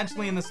damage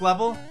intentionally in this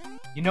level,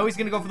 you know he's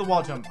going to go for the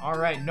wall jump. All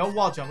right, no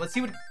wall jump. Let's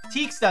see what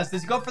Teex does.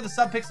 Does he go for the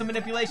sub-pixel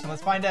manipulation?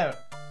 Let's find out.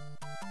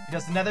 He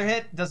does another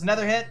hit. Does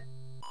another hit.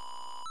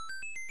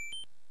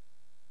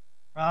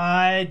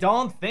 I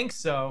don't think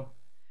so.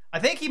 I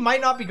think he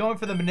might not be going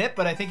for the manip,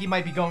 but I think he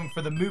might be going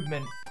for the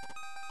movement.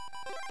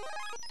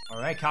 All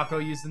right, Calco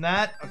using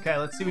that. Okay,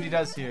 let's see what he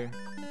does here.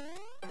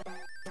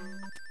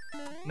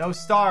 No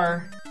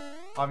star,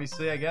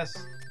 obviously, I guess.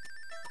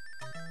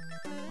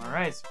 All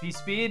right,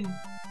 speed.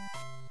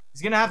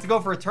 He's gonna have to go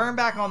for a turn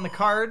back on the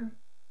card.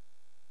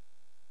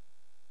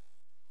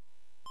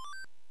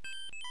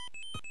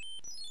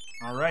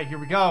 All right, here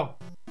we go.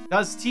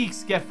 Does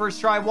Teex get first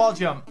try wall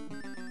jump?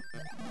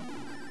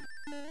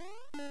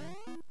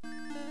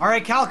 All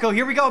right, Calco,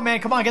 here we go, man.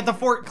 Come on, get the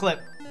fort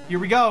clip. Here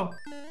we go.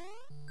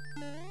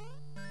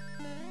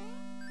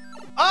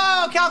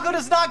 Oh, Calco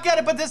does not get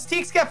it, but does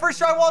Teex get first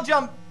try wall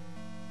jump?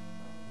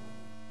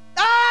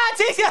 Ah,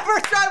 Teex got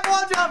first try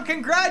wall jump.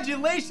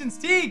 Congratulations,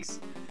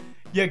 Teex.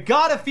 You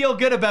gotta feel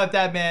good about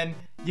that, man.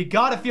 You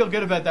gotta feel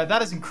good about that.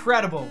 That is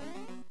incredible.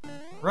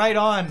 Right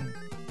on.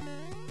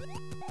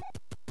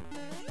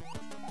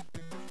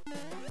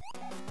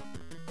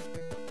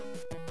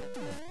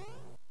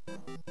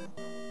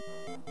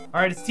 All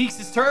right, it's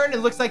Teex' turn. It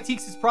looks like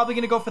Teex is probably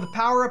gonna go for the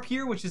power up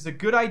here, which is a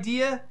good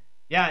idea.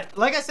 Yeah,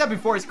 like I said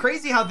before, it's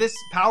crazy how this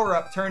power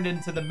up turned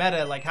into the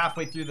meta like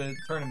halfway through the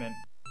tournament.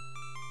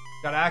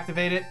 Gotta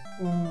activate it.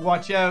 Ooh,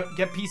 watch out.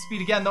 Get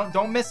P-speed again.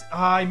 Don't miss.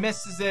 Ah, he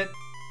misses it.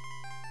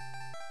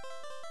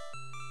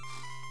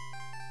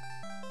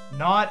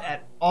 Not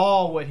at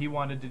all what he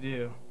wanted to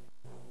do.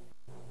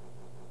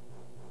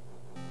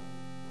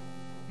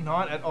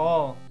 Not at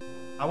all.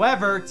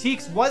 However,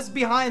 Teex was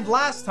behind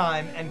last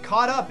time and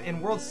caught up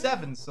in World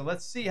 7, so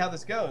let's see how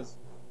this goes.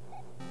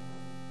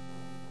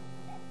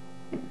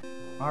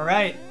 All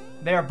right.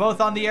 They are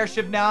both on the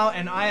airship now,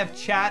 and I have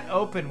chat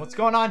open. What's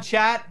going on,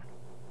 chat?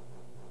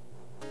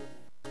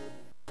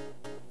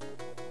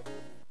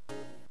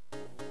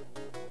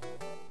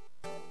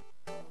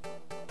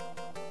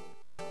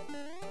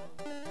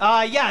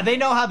 Yeah, they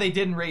know how they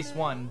did in race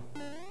 1.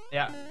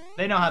 Yeah,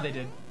 they know how they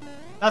did.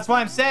 That's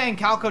why I'm saying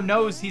Calco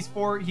knows he's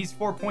 4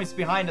 points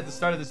behind at the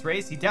start of this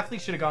race. He definitely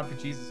should have gone for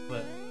Jesus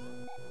Split.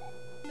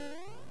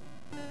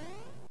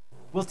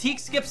 Will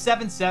Teex skip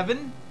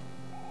 7-7?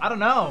 I don't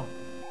know.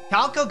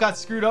 Calco got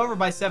screwed over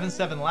by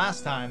 7-7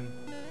 last time.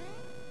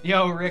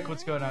 Yo, Rick,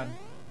 what's going on?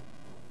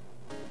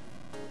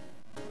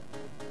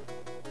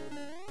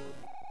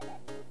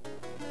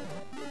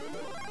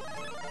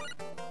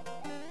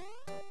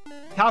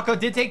 Calco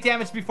did take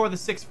damage before the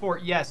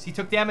 6-4. Yes, he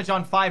took damage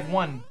on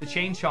 5-1, the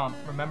chain chomp,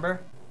 remember?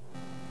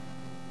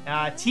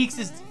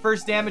 Teex'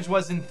 first damage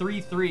was in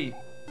 3-3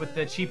 with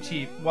the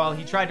cheap while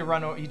he tried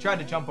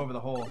to jump over the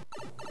hole.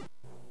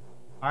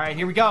 All right,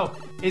 here we go.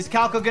 Is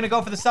Calco gonna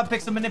go for the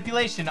sub-pixel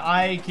manipulation?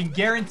 I can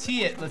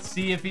guarantee it. Let's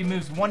see if he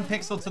moves 1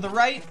 pixel to the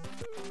right.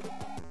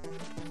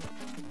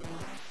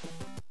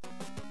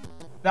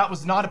 That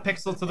was not a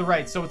pixel to the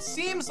right. So it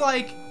seems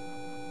like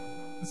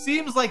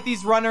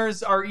these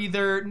runners are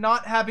either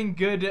not having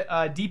good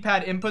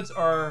D-pad inputs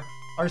or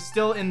are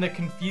still in the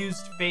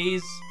confused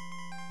phase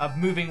of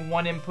moving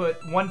one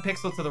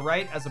pixel to the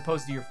right as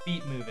opposed to your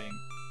feet moving.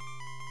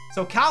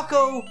 So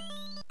Calco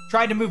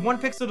tried to move one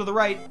pixel to the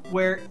right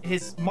where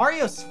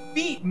Mario's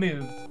feet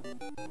moved,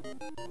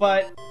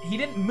 but he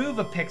didn't move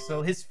a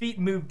pixel. His feet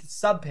moved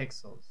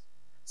sub-pixels.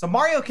 So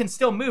Mario can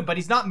still move, but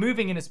he's not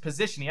moving in his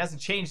position. He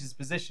hasn't changed his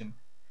position.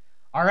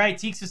 All right,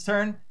 Teex'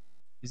 turn.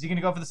 Is he going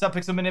to go for the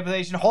sub-pixel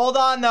manipulation? Hold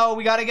on, though.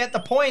 We got to get the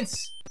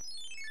points.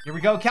 Here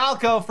we go,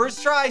 Calco.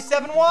 First try,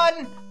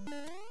 7-1.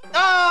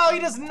 Oh, he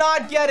does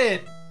not get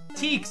it.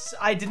 Teex,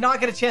 I did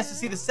not get a chance to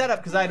see the setup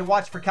because I had to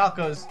watch for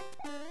Calco's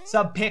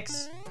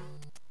sub-pix.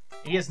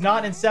 He is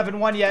not in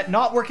 7-1 yet.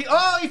 Not working.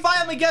 Oh, he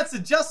finally gets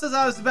it. Just as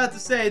I was about to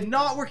say.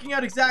 Not working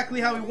out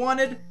exactly how he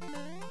wanted.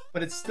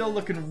 But it's still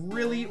looking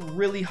really,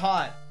 really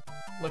hot.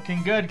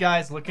 Looking good,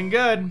 guys. Looking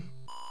good.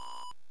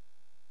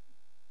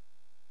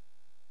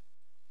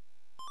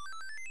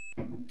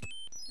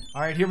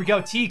 All right, here we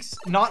go. Teex,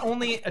 not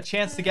only a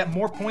chance to get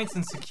more points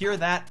and secure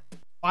that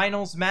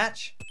finals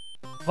match,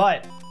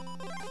 but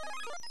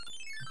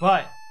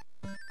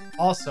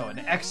also an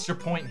extra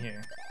point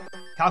here.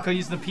 Calco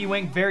using the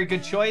P-Wing. Very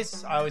good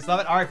choice. I always love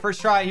it. All right, first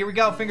try. Here we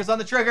go. Fingers on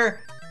the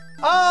trigger.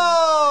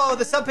 Oh,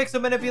 the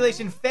sub-pixel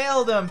manipulation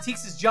failed him.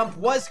 Teex' jump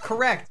was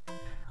correct.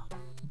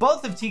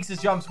 Both of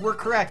Teex' jumps were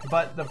correct,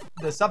 but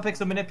the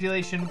sub-pixel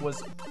manipulation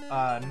was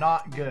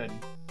not good.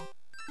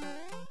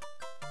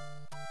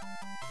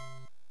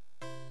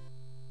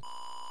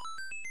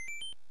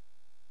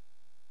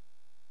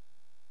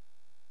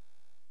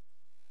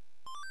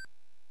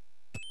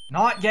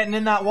 Not getting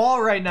in that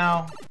wall right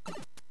now.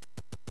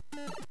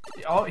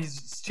 Oh,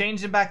 he's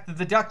changing back to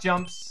the duck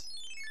jumps.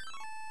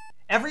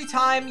 Every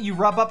time you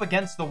rub up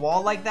against the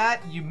wall like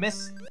that, you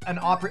miss an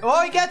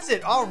Oh, he gets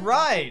it. All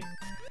right.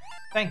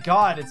 Thank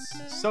God.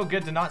 It's so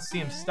good to not see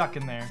him stuck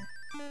in there.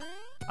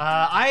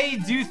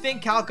 I do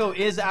think Calco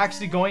is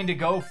actually going to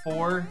go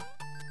for...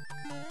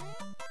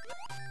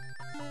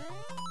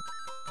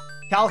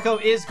 Calco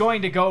is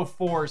going to go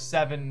for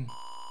 7-7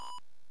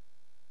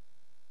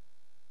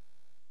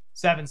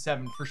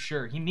 for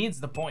sure. He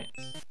needs the points.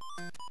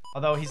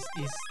 Although he's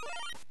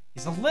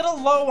a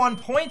little low on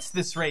points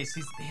this race.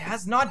 He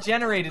has not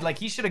generated. Like,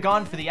 he should have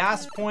gone for the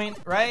ass point,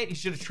 right? He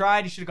should have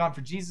tried. He should have gone for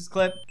Jesus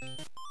clip.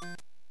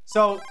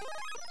 So,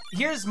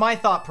 here's my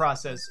thought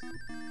process.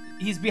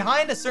 He's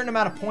behind a certain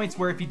amount of points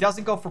where if he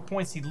doesn't go for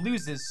points, he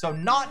loses. So,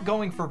 not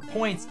going for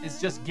points is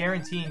just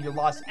guaranteeing your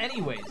loss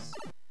anyways.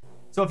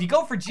 So, if you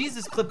go for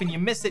Jesus clip and you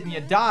miss it and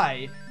you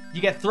die,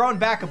 you get thrown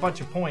back a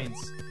bunch of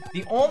points.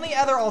 The only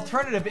other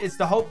alternative is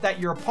to hope that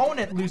your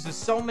opponent loses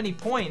so many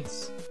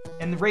points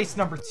in the race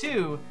number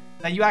 2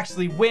 that you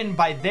actually win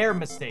by their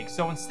mistake.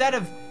 So instead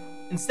of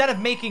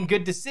making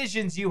good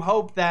decisions, you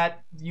hope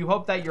that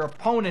your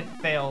opponent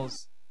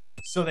fails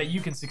so that you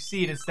can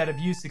succeed instead of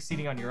you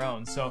succeeding on your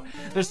own. So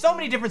there's so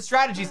many different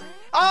strategies.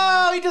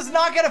 Oh, he does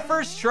not get a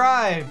first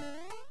try.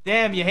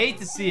 Damn, you hate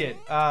to see it.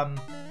 But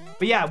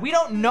yeah, we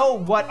don't know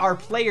what our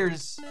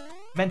players'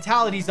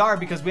 mentalities are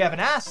because we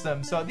haven't asked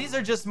them. So these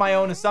are just my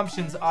own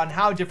assumptions on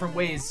how different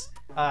ways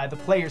the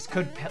players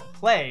could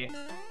play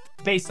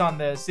based on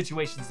the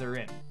situations they're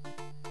in.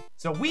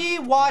 So we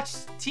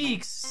watched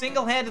Teex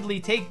single-handedly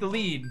take the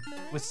lead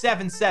with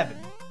 7-7.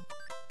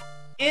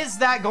 Is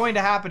that going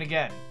to happen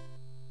again?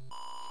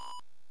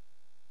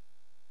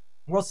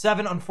 World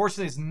 7,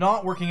 unfortunately, is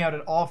not working out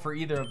at all for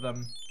either of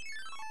them.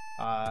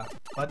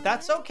 But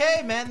that's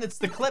okay, man. It's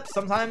the clip.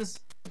 Sometimes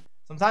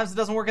it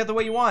doesn't work out the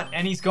way you want.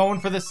 And he's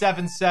going for the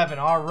 7-7.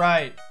 All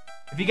right.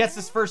 If he gets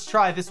this first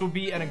try, this will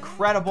be an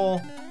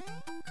incredible...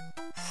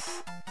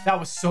 That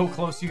was so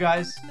close, you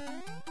guys.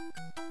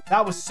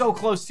 That was so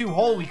close, too.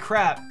 Holy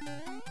crap.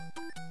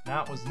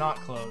 That was not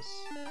close.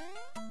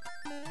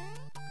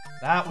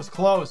 That was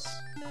close.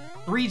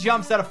 3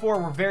 jumps out of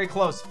 4 were very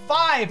close.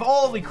 5!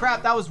 Holy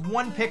crap, that was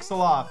 1 pixel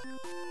off.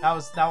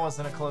 That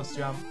wasn't a close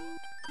jump.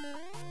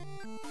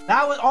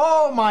 That was...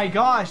 Oh my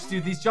gosh,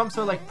 dude. These jumps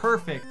are like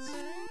perfect.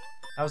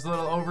 That was a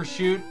little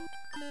overshoot.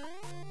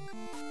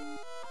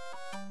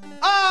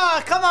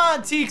 Ah, come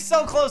on, Teex.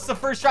 So close to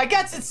first try.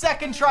 Gets it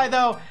second try,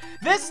 though.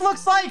 This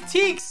looks like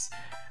Teex,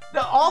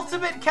 the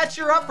ultimate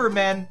catcher-upper,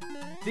 man.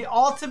 The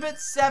ultimate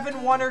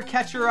 7-1er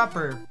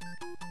catcher-upper.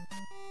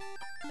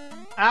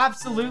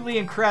 Absolutely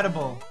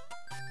incredible.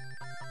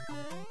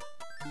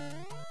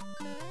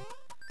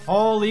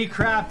 Holy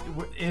crap.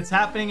 It's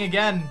happening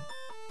again.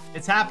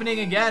 It's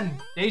happening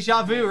again.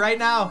 Deja vu right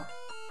now.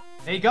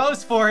 He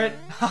goes for it.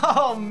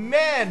 Oh,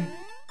 man.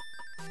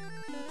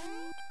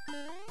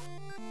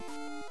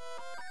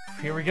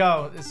 Here we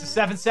go. This is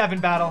a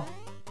 7-7 battle.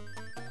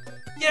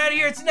 Get out of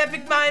here. It's an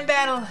epic mind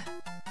battle.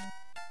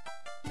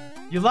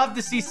 You love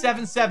to see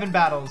 7-7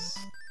 battles.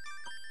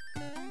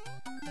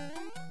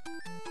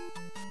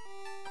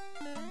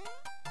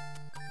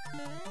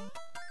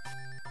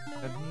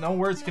 No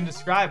words can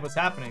describe what's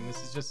happening.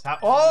 This is just how...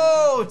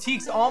 Oh!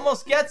 Teex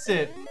almost gets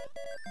it.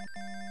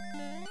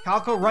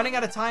 Calco running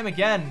out of time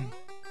again.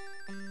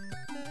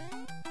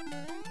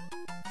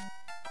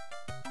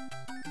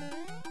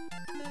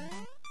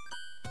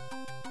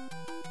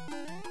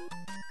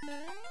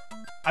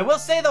 I will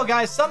say though,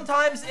 guys,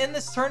 sometimes in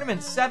this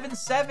tournament,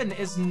 7-7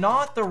 is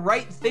not the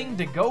right thing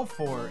to go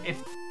for.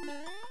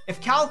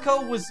 If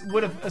Calco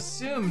would have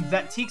assumed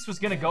that Teex was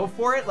gonna go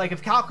for it, like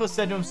if Calco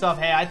said to himself,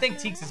 hey, I think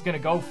Teex is gonna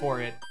go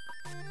for it,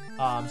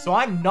 so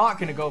I'm not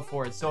gonna go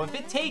for it. So if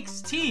it takes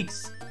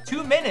Teex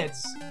 2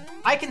 minutes,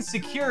 I can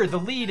secure the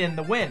lead and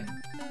the win.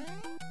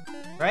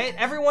 Right?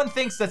 Everyone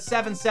thinks that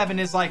 7-7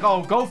 is like,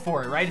 oh, go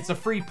for it, right? It's a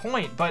free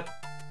point, but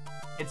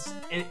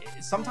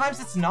sometimes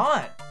it's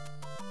not.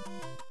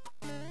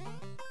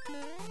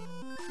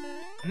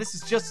 And this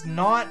is just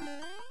not...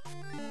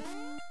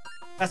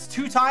 That's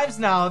 2 times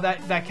now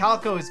that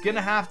Calco is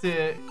gonna have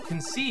to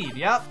concede.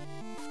 Yep.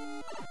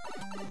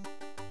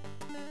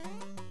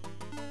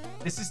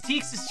 This is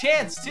Teex's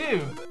chance,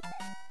 too.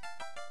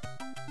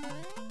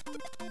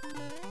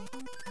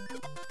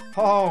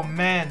 Oh,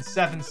 man.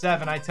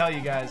 7-7, I tell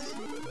you guys.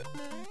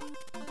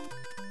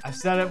 I've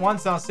said it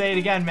once, and I'll say it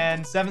again,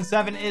 man.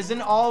 7-7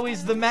 isn't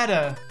always the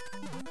meta.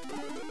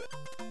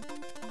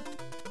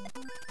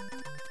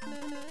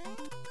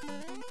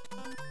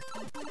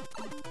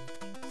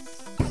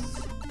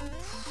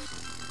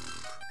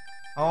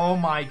 Oh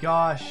my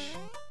gosh.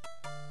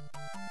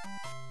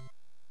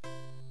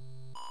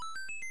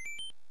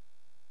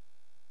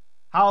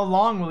 How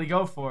long will he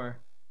go for?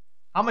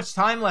 How much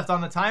time left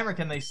on the timer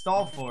can they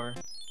stall for?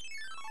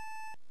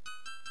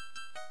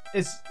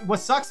 What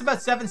sucks about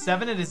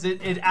 7-7 is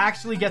it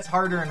actually gets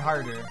harder and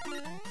harder.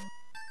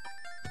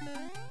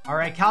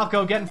 Alright,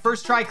 Calco getting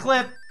first try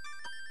clip.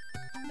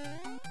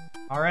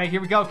 Alright,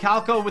 here we go.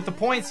 Calco with the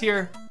points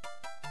here.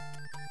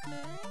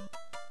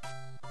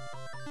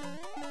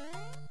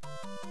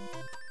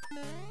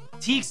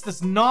 Teex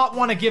does not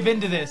want to give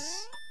in to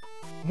this.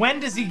 When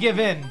does he give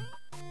in?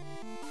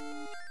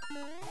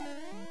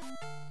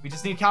 We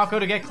just need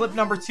Calco to get clip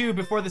number 2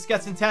 before this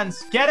gets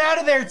intense. Get out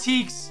of there,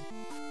 Teex!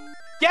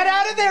 Get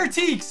out of there,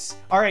 Teex!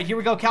 Alright, here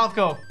we go,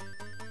 Calco.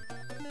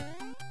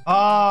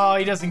 Oh,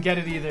 he doesn't get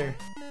it either.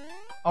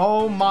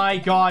 Oh my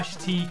gosh,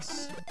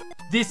 Teex.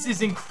 This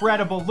is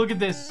incredible. Look at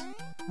this.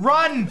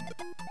 Run!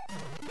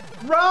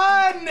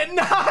 Run!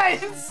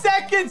 9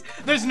 seconds!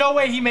 There's no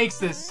way he makes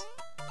this.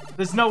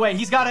 There's no way.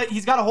 He's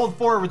gotta hold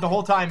forward the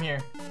whole time here.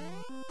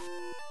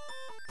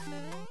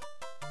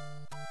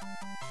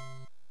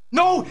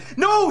 No!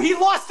 No! He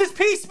lost his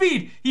pace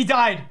speed! He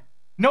died.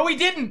 No, he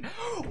didn't.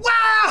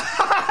 Wow!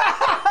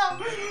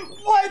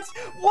 What?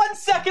 1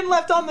 second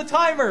left on the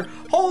timer.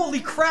 Holy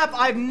crap.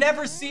 I've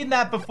never seen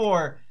that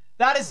before.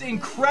 That is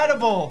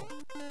incredible.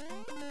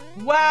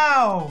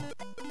 Wow.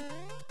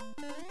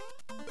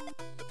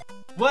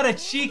 What a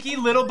cheeky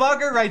little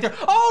bugger right there.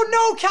 Oh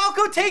no!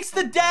 Calco takes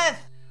the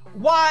death.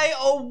 Why,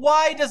 oh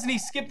why doesn't he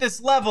skip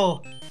this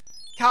level?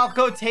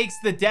 Calco takes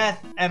the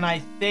death, and I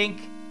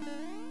think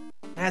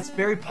that's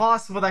very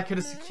possible that could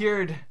have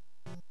secured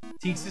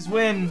Teex's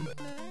win.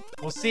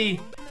 We'll see.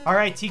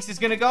 Alright, Teex is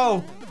gonna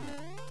go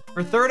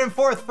for 3rd and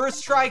 4th,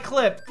 first try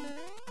clip.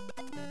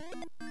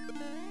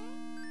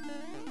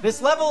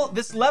 This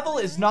level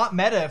is not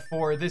meta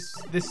for this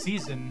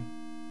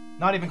season.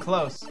 Not even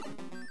close.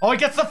 Oh, he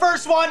gets the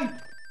first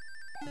one!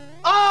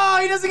 Oh,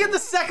 he doesn't get the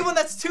second one.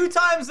 That's 2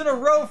 times in a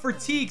row for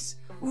Teex.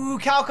 Ooh,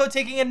 Calco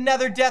taking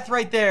another death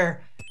right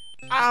there.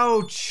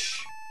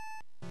 Ouch.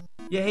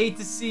 You hate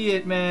to see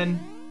it, man.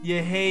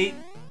 You hate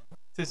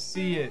to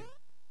see it.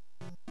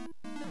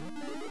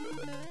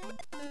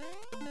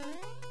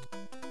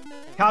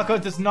 Calco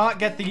does not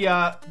get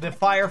the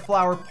fire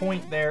flower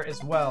point there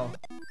as well.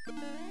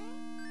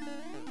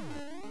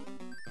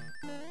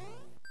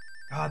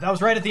 God, that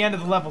was right at the end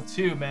of the level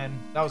too, man.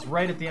 That was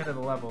right at the end of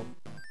the level.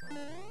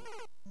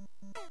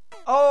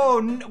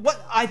 Oh,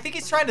 what? I think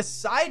he's trying to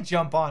side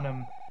jump on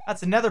him.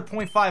 That's another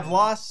 0.5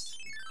 lost.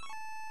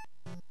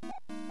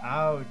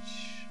 Ouch.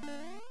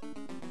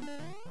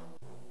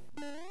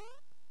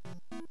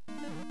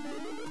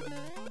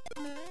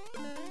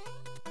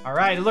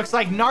 Alright, it looks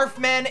like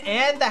Narfman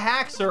and the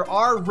Haxer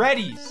are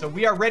ready. So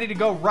we are ready to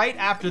go right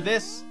after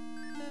this.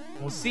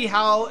 We'll see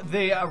how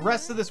the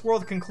rest of this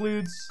world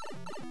concludes.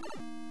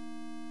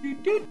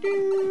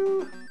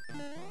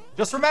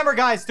 Just remember,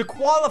 guys, to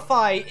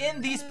qualify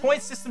in these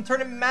point system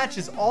tournament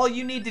matches, all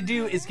you need to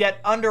do is get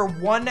under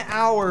 1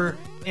 hour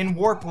in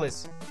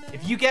Warpless.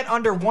 If you get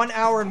under 1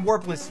 hour in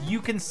Warpless, you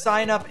can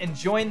sign up and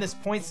join this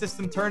point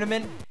system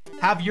tournament.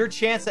 Have your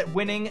chance at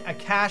winning a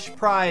cash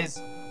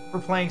prize for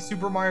playing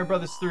Super Mario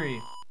Bros.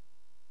 3.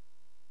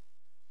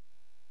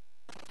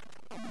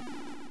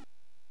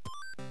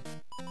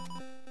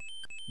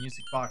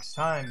 Music box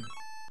time.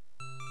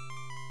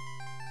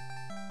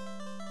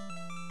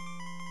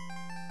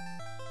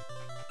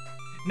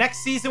 Next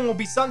season will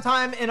be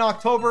sometime in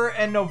October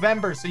and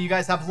November, so you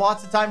guys have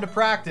lots of time to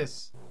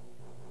practice.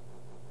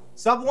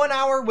 Sub 1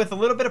 hour with a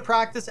little bit of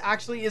practice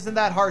actually isn't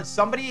that hard.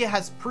 Somebody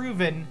has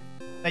proven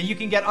that you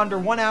can get under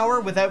 1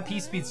 hour without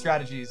P-speed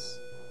strategies.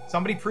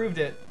 Somebody proved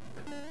it.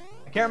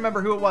 I can't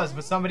remember who it was,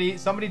 but somebody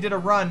did a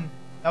run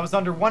that was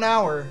under 1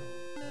 hour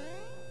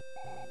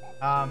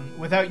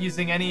without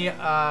using any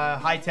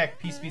high-tech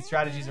P-speed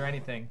strategies or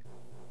anything.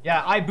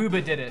 Yeah,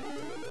 iBooba did it.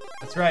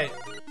 That's right.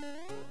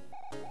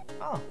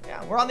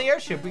 Yeah, we're on the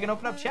airship. We can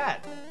open up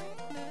chat.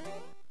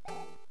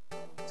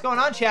 What's going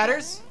on,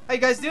 chatters? How you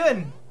guys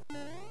doing?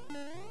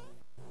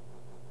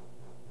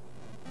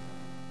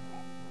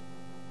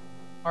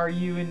 Are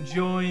you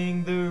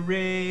enjoying the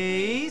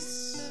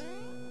race?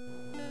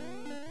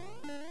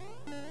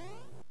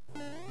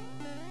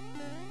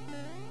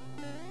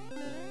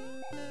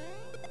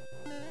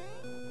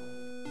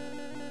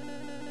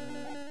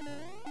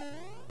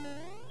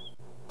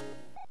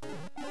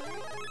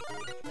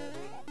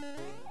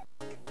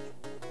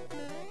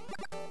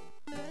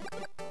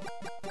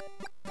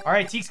 All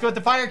right, Teex go with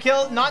the fire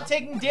kill, not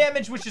taking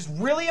damage, which is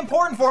really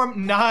important for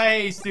him.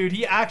 Nice, dude.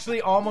 He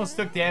actually almost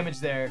took damage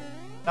there.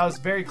 That was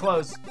very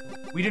close.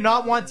 We do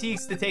not want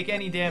Teex to take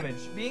any damage.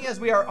 Being as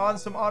we are on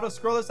some auto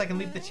scrollers, I can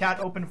leave the chat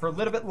open for a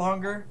little bit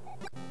longer.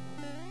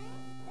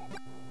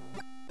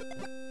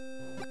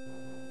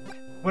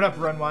 What up,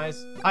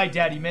 Runwise? Hi,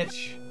 Daddy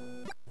Mitch.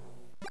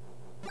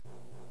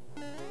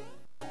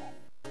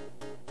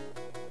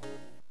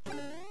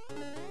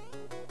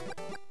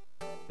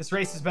 This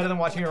race is better than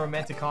watching a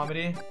romantic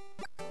comedy.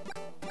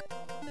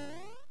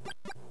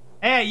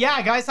 Hey,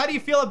 yeah, guys, how do you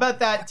feel about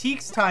that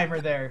Teex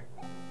timer there?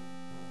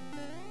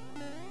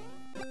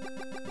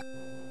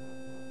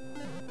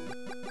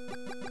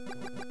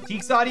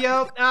 Teex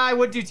audio? I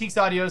would do Teex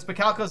audios, but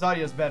Calco's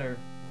audio is better.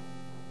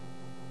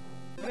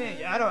 I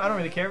mean, I don't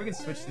really care. We can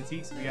switch to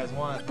Teex if you guys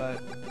want,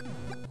 but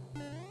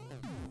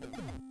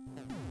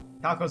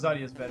Calco's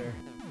audio is better.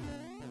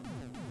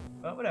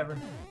 But whatever.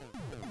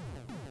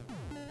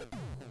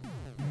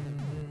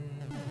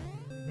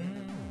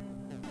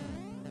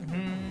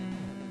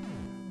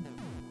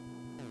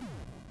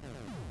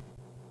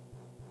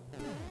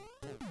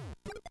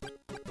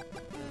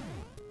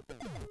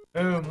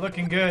 Boom,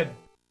 looking good.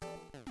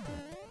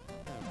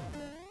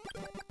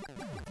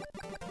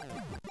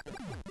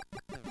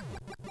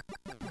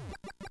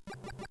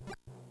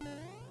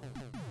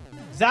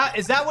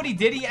 Is that what he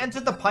did? He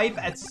entered the pipe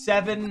at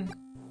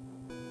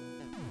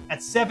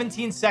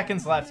 17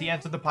 seconds left. He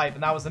entered the pipe,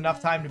 and that was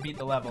enough time to beat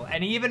the level.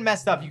 And he even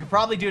messed up. You could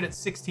probably do it at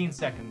 16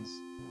 seconds.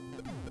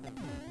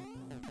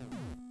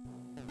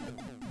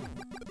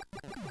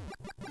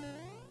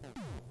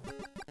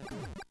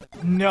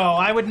 No,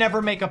 I would never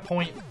make a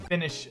point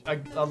finish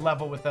a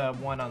level with a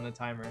 1 on the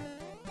timer.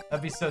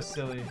 That'd be so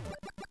silly.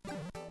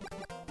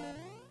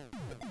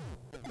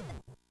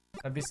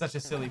 That'd be such a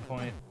silly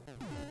point.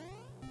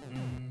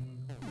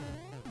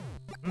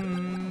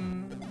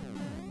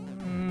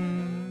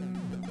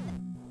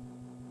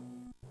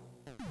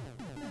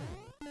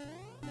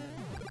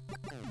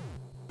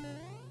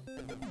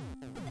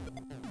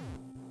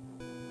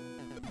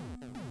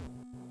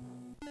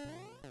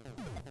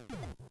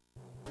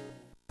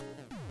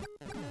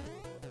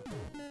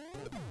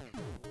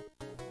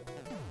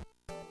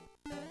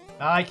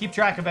 I keep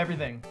track of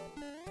everything.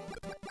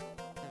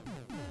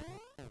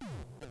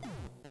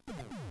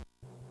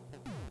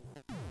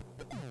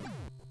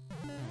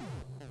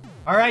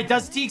 All right,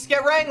 does Teex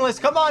get rangless?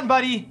 Come on,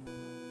 buddy.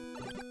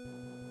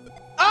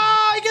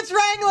 Ah, he gets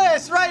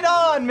rangless. Right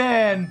on,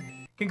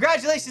 man.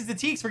 Congratulations to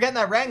Teex for getting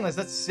that rangless.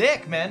 That's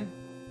sick, man.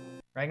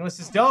 Rangless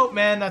is dope,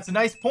 man. That's a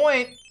nice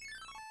point.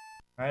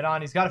 Right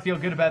on. He's got to feel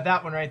good about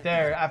that one right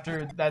there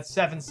after that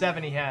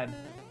 7-7 he had.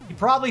 He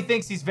probably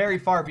thinks he's very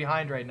far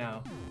behind right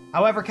now.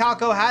 However,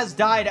 Calco has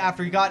died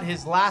after he got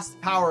his last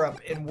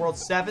power-up in World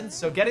 7,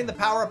 so getting the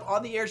power-up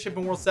on the airship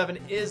in World 7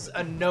 is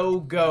a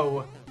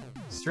no-go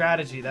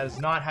strategy. That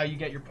is not how you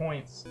get your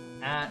points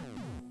at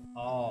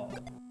all.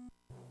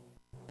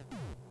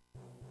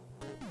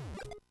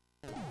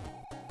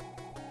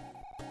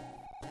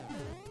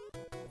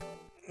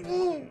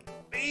 Ooh,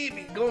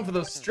 baby, going for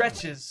those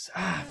stretches.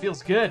 Ah,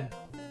 feels good.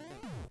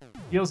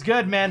 Feels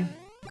good, man.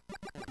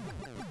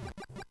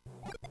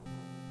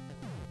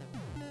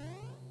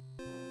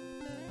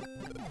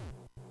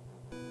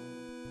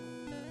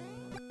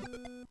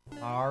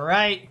 All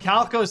right,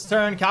 Calco's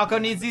turn.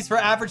 Calco needs these for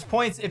average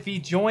points if he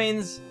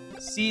joins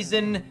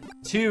Season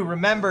 2.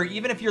 Remember,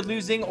 even if you're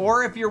losing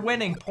or if you're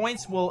winning,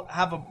 points will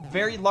have a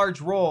very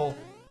large role.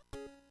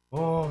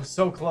 Oh,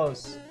 so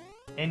close.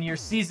 In your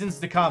seasons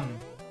to come.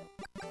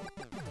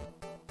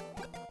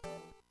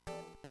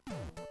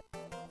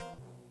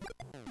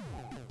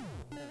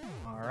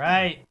 All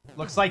right.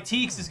 Looks like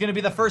Teex is going to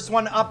be the first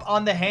one up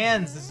on the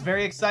hands. This is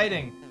very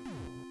exciting.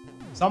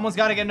 Someone's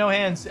got to get no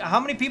hands. How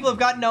many people have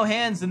gotten no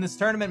hands in this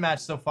tournament match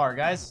so far,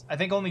 guys? I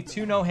think only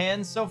 2 no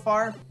hands so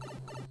far.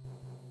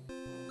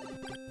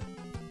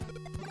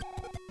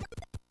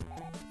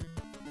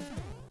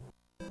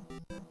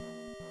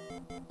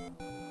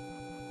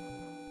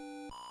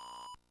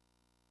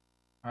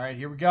 All right,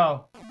 here we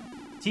go.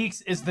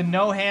 Teex is the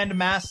no-hand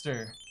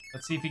master.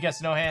 Let's see if he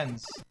gets no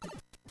hands.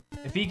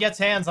 If he gets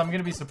hands, I'm going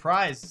to be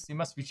surprised. He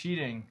must be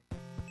cheating.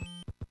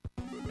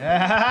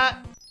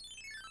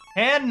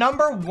 Hand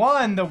number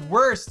 1, the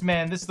worst,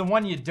 man. This is the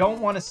one you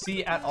don't want to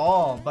see at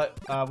all. But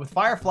with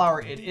Fire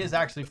Flower, it is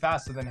actually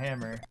faster than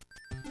Hammer.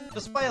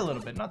 Just by a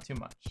little bit, not too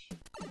much.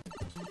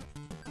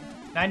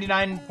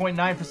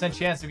 99.9%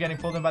 chance of getting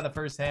pulled in by the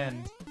first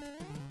hand.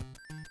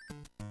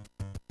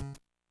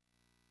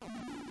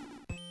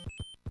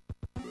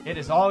 It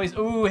is always...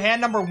 Ooh,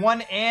 hand number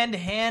 1 and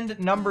hand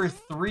number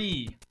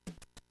 3.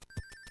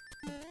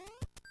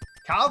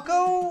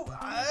 Calco?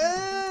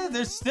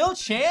 There's still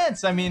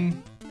chance. I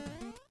mean...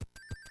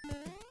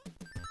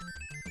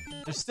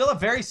 There's still a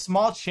very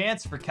small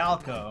chance for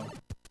Calco.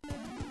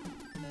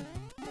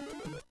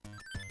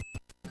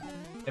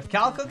 If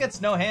Calco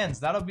gets no hands,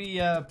 that'll be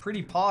a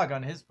pretty pog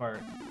on his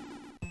part.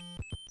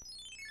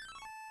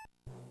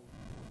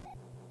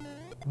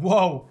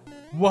 Whoa.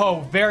 Whoa,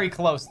 very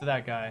close to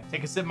that guy.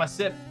 Take a sip of my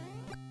sip.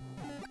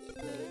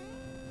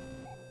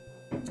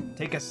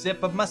 Take a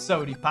sip of my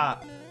sody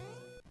pop.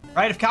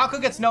 Right, if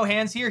Calco gets no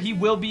hands here, he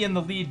will be in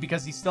the lead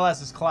because he still has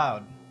his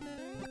cloud.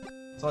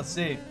 So let's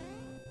see.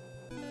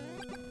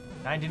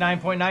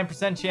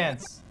 99.9%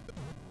 chance.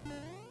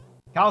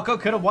 Calco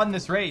could have won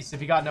this race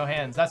if he got no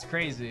hands. That's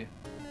crazy.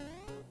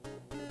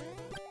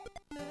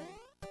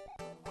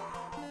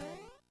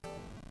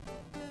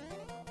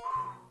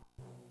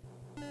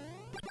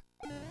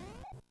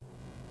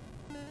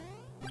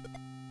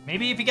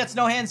 Maybe if he gets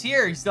no hands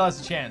here, he still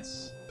has a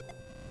chance.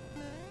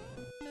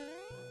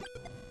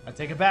 I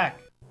take it back.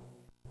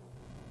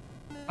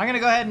 I'm gonna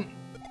go ahead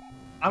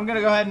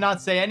and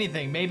not say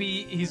anything.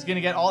 Maybe he's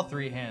gonna get all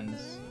 3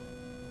 hands.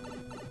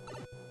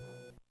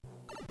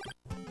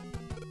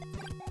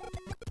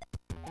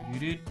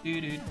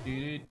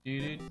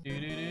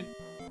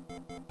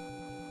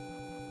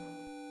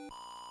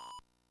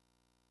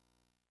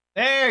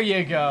 There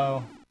you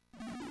go.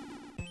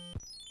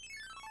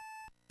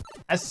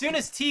 As soon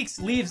as Teex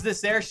leaves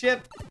this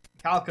airship,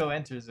 Calco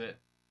enters it.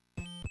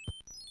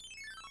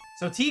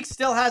 So Teex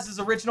still has his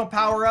original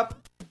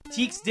power-up.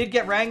 Teex did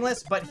get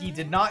Rangless, but he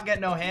did not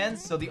get no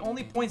hands. So the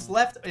only points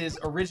left is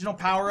original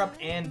power-up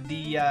and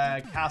the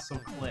castle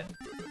clip.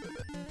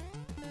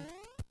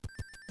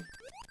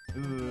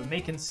 Ooh,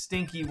 making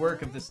stinky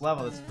work of this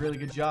level. That's a really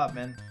good job,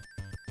 man.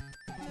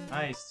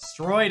 Nice.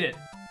 Destroyed it.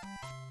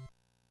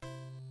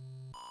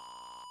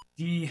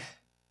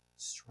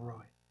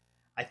 Destroyed.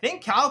 I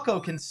think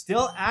Calco can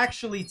still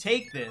actually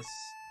take this.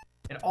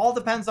 It all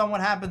depends on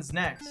what happens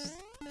next.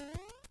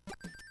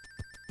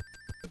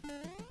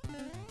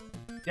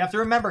 You have to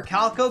remember,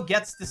 Calco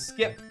gets to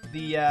skip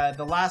the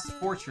last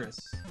fortress.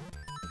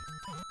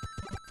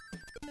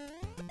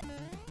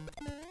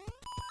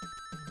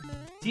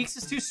 Teex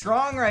is too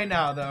strong right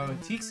now, though.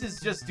 Teex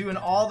is just doing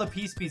all the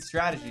P-Speed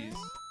strategies.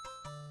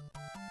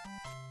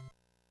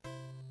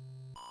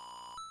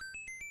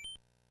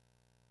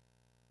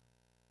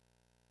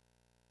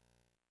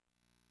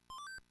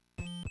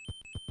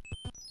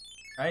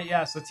 Right,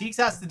 yeah, so Teex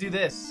has to do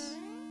this.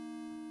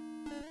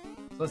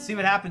 So let's see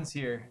what happens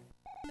here.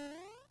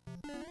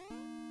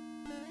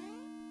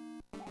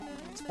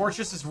 This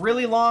fortress is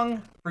really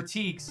long for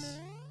Teex.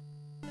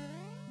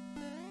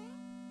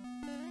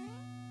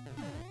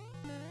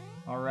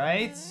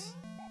 Alright.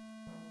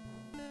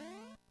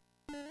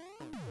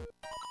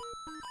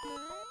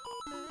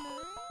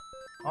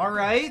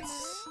 Alright.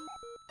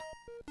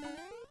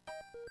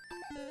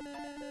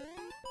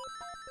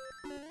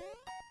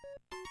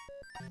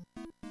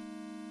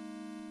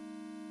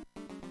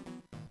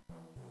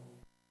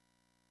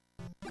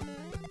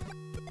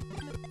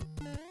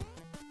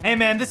 Hey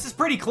man, this is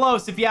pretty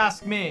close if you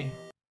ask me.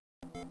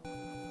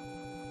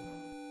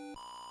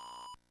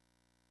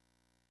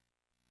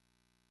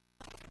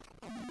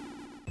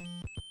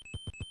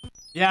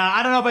 Yeah,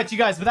 I don't know about you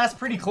guys, but that's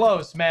pretty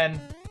close, man.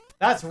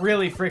 That's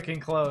really freaking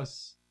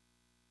close.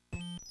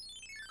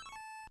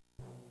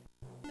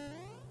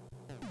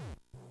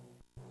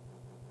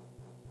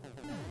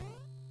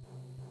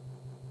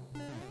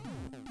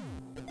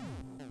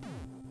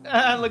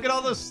 Look at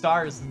all those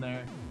stars in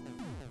there.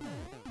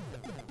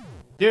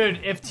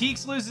 Dude, if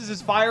Teex loses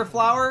his Fire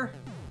Flower,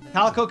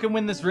 Calco can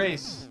win this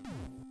race.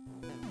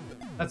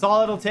 That's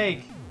all it'll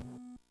take.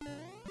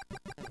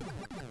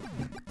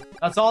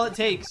 That's all it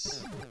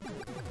takes.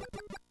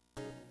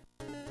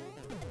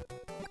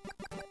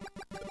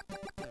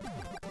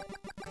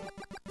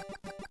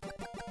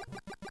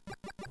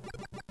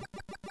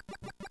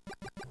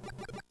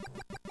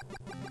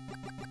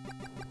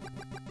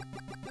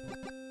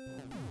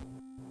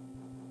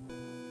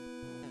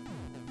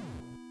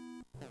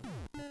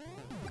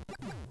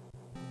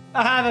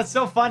 Haha, that's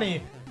so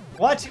funny.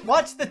 Watch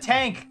the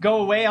tank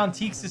go away on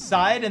Teex's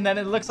side, and then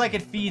it looks like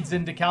it feeds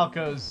into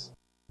Calco's.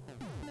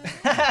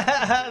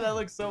 That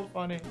looks so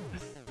funny.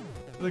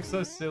 It looks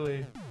so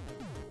silly.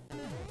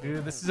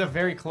 Dude, this is a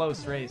very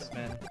close race,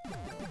 man.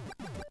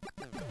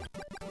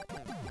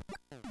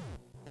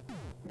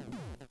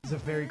 It's a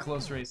very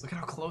close race. Look at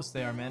how close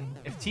they are, man.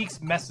 If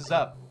Teex messes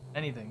up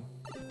anything.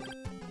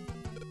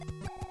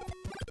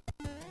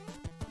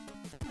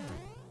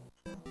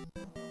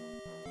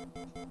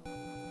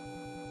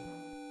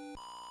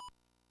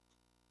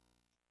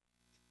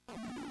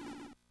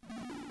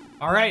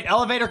 All right,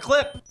 elevator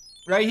clip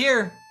right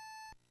here.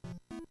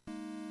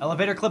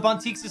 Elevator clip on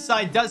Teex's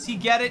side. Does he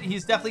get it?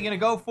 He's definitely going to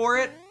go for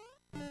it.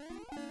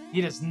 He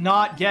does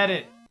not get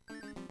it.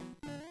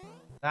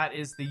 That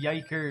is the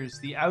yikers,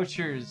 the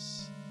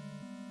ouchers.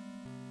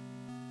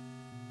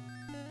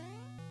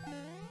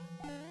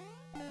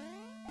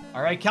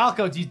 All right,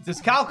 Calco.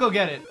 Does Calco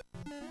get it?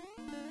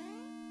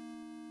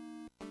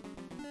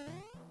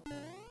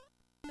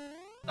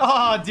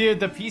 Oh, dude,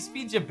 the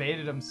P-Speed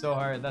debated him so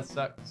hard. That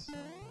sucks.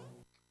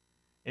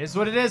 It is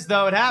what it is,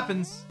 though. It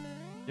happens.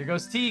 Here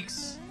goes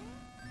Teex.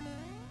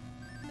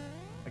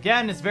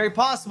 Again, it's very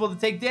possible to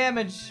take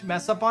damage.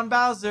 Mess up on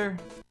Bowser.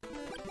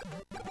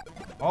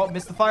 Oh,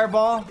 missed the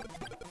fireball.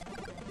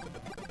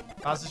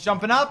 Bowser's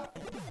jumping up.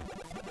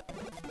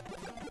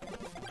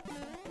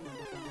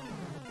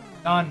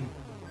 Done.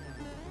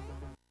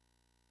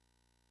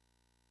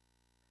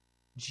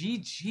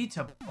 GG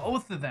to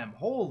both of them.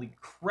 Holy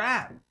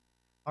crap.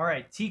 All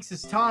right,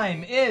 Teex's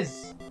time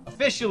is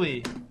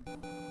officially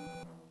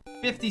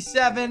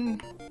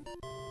 57.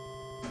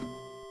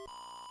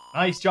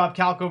 Nice job,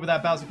 Calco, over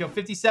that Bowser kill.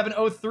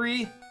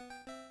 57.03.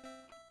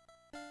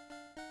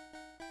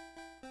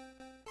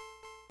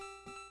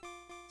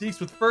 Teex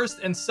with first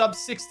and sub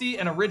 60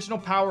 and original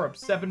power up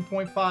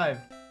 7.5.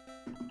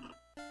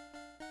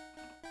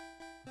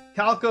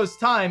 Calco's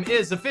time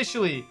is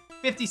officially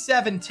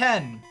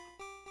 57.10.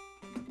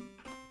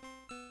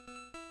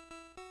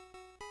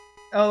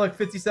 Oh, look,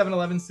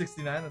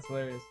 57.11.69. That's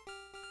hilarious.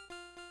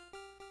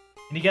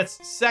 And he gets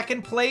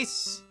second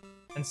place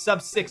and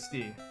sub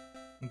 60.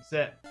 That's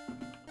it.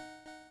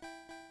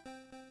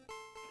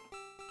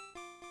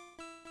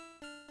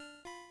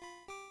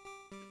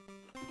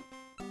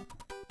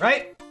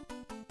 Right?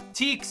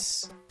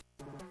 Teex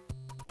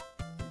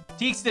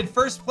did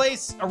first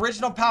place,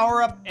 original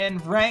power-up,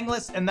 and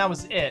Wrangless, and that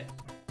was it.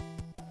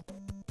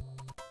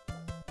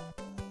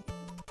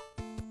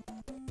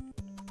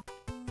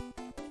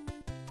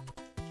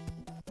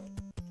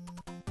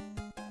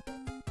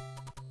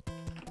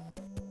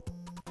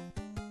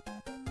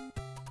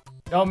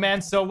 Oh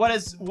man, so what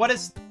does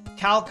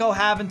Calco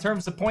have in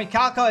terms of point?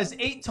 Calco has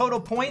 8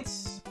 total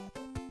points,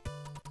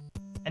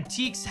 and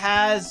Teex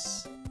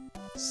has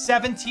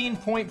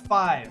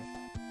 17.5.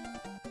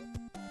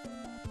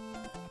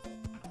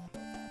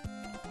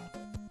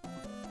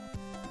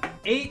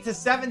 $8 to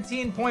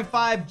 17.5.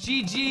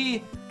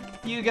 GG,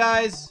 you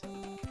guys.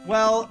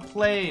 Well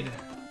played.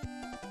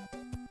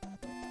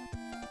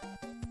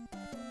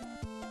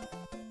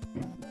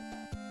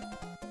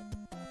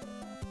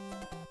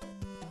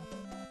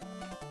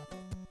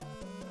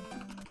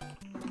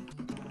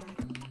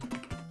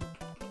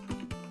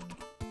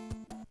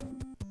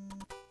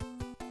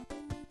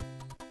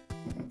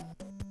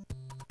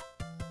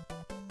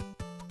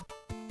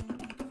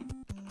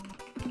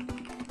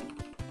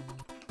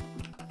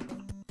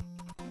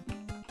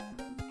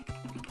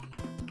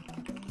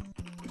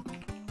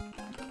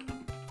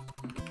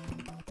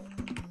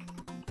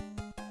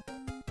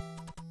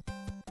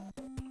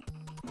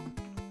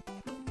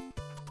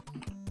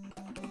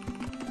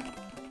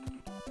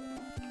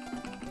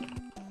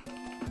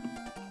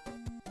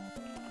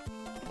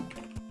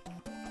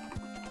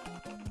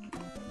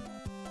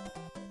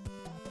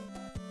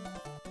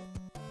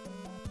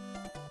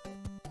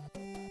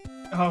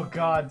 Oh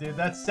god, dude,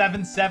 that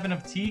 7-7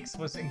 of Teex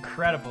was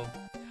incredible.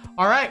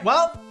 Alright,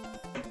 well,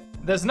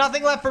 there's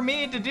nothing left for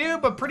me to do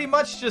but pretty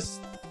much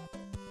just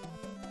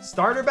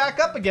start her back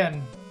up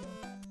again.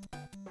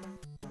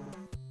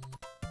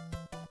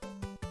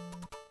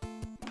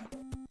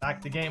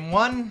 Back to game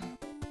 1.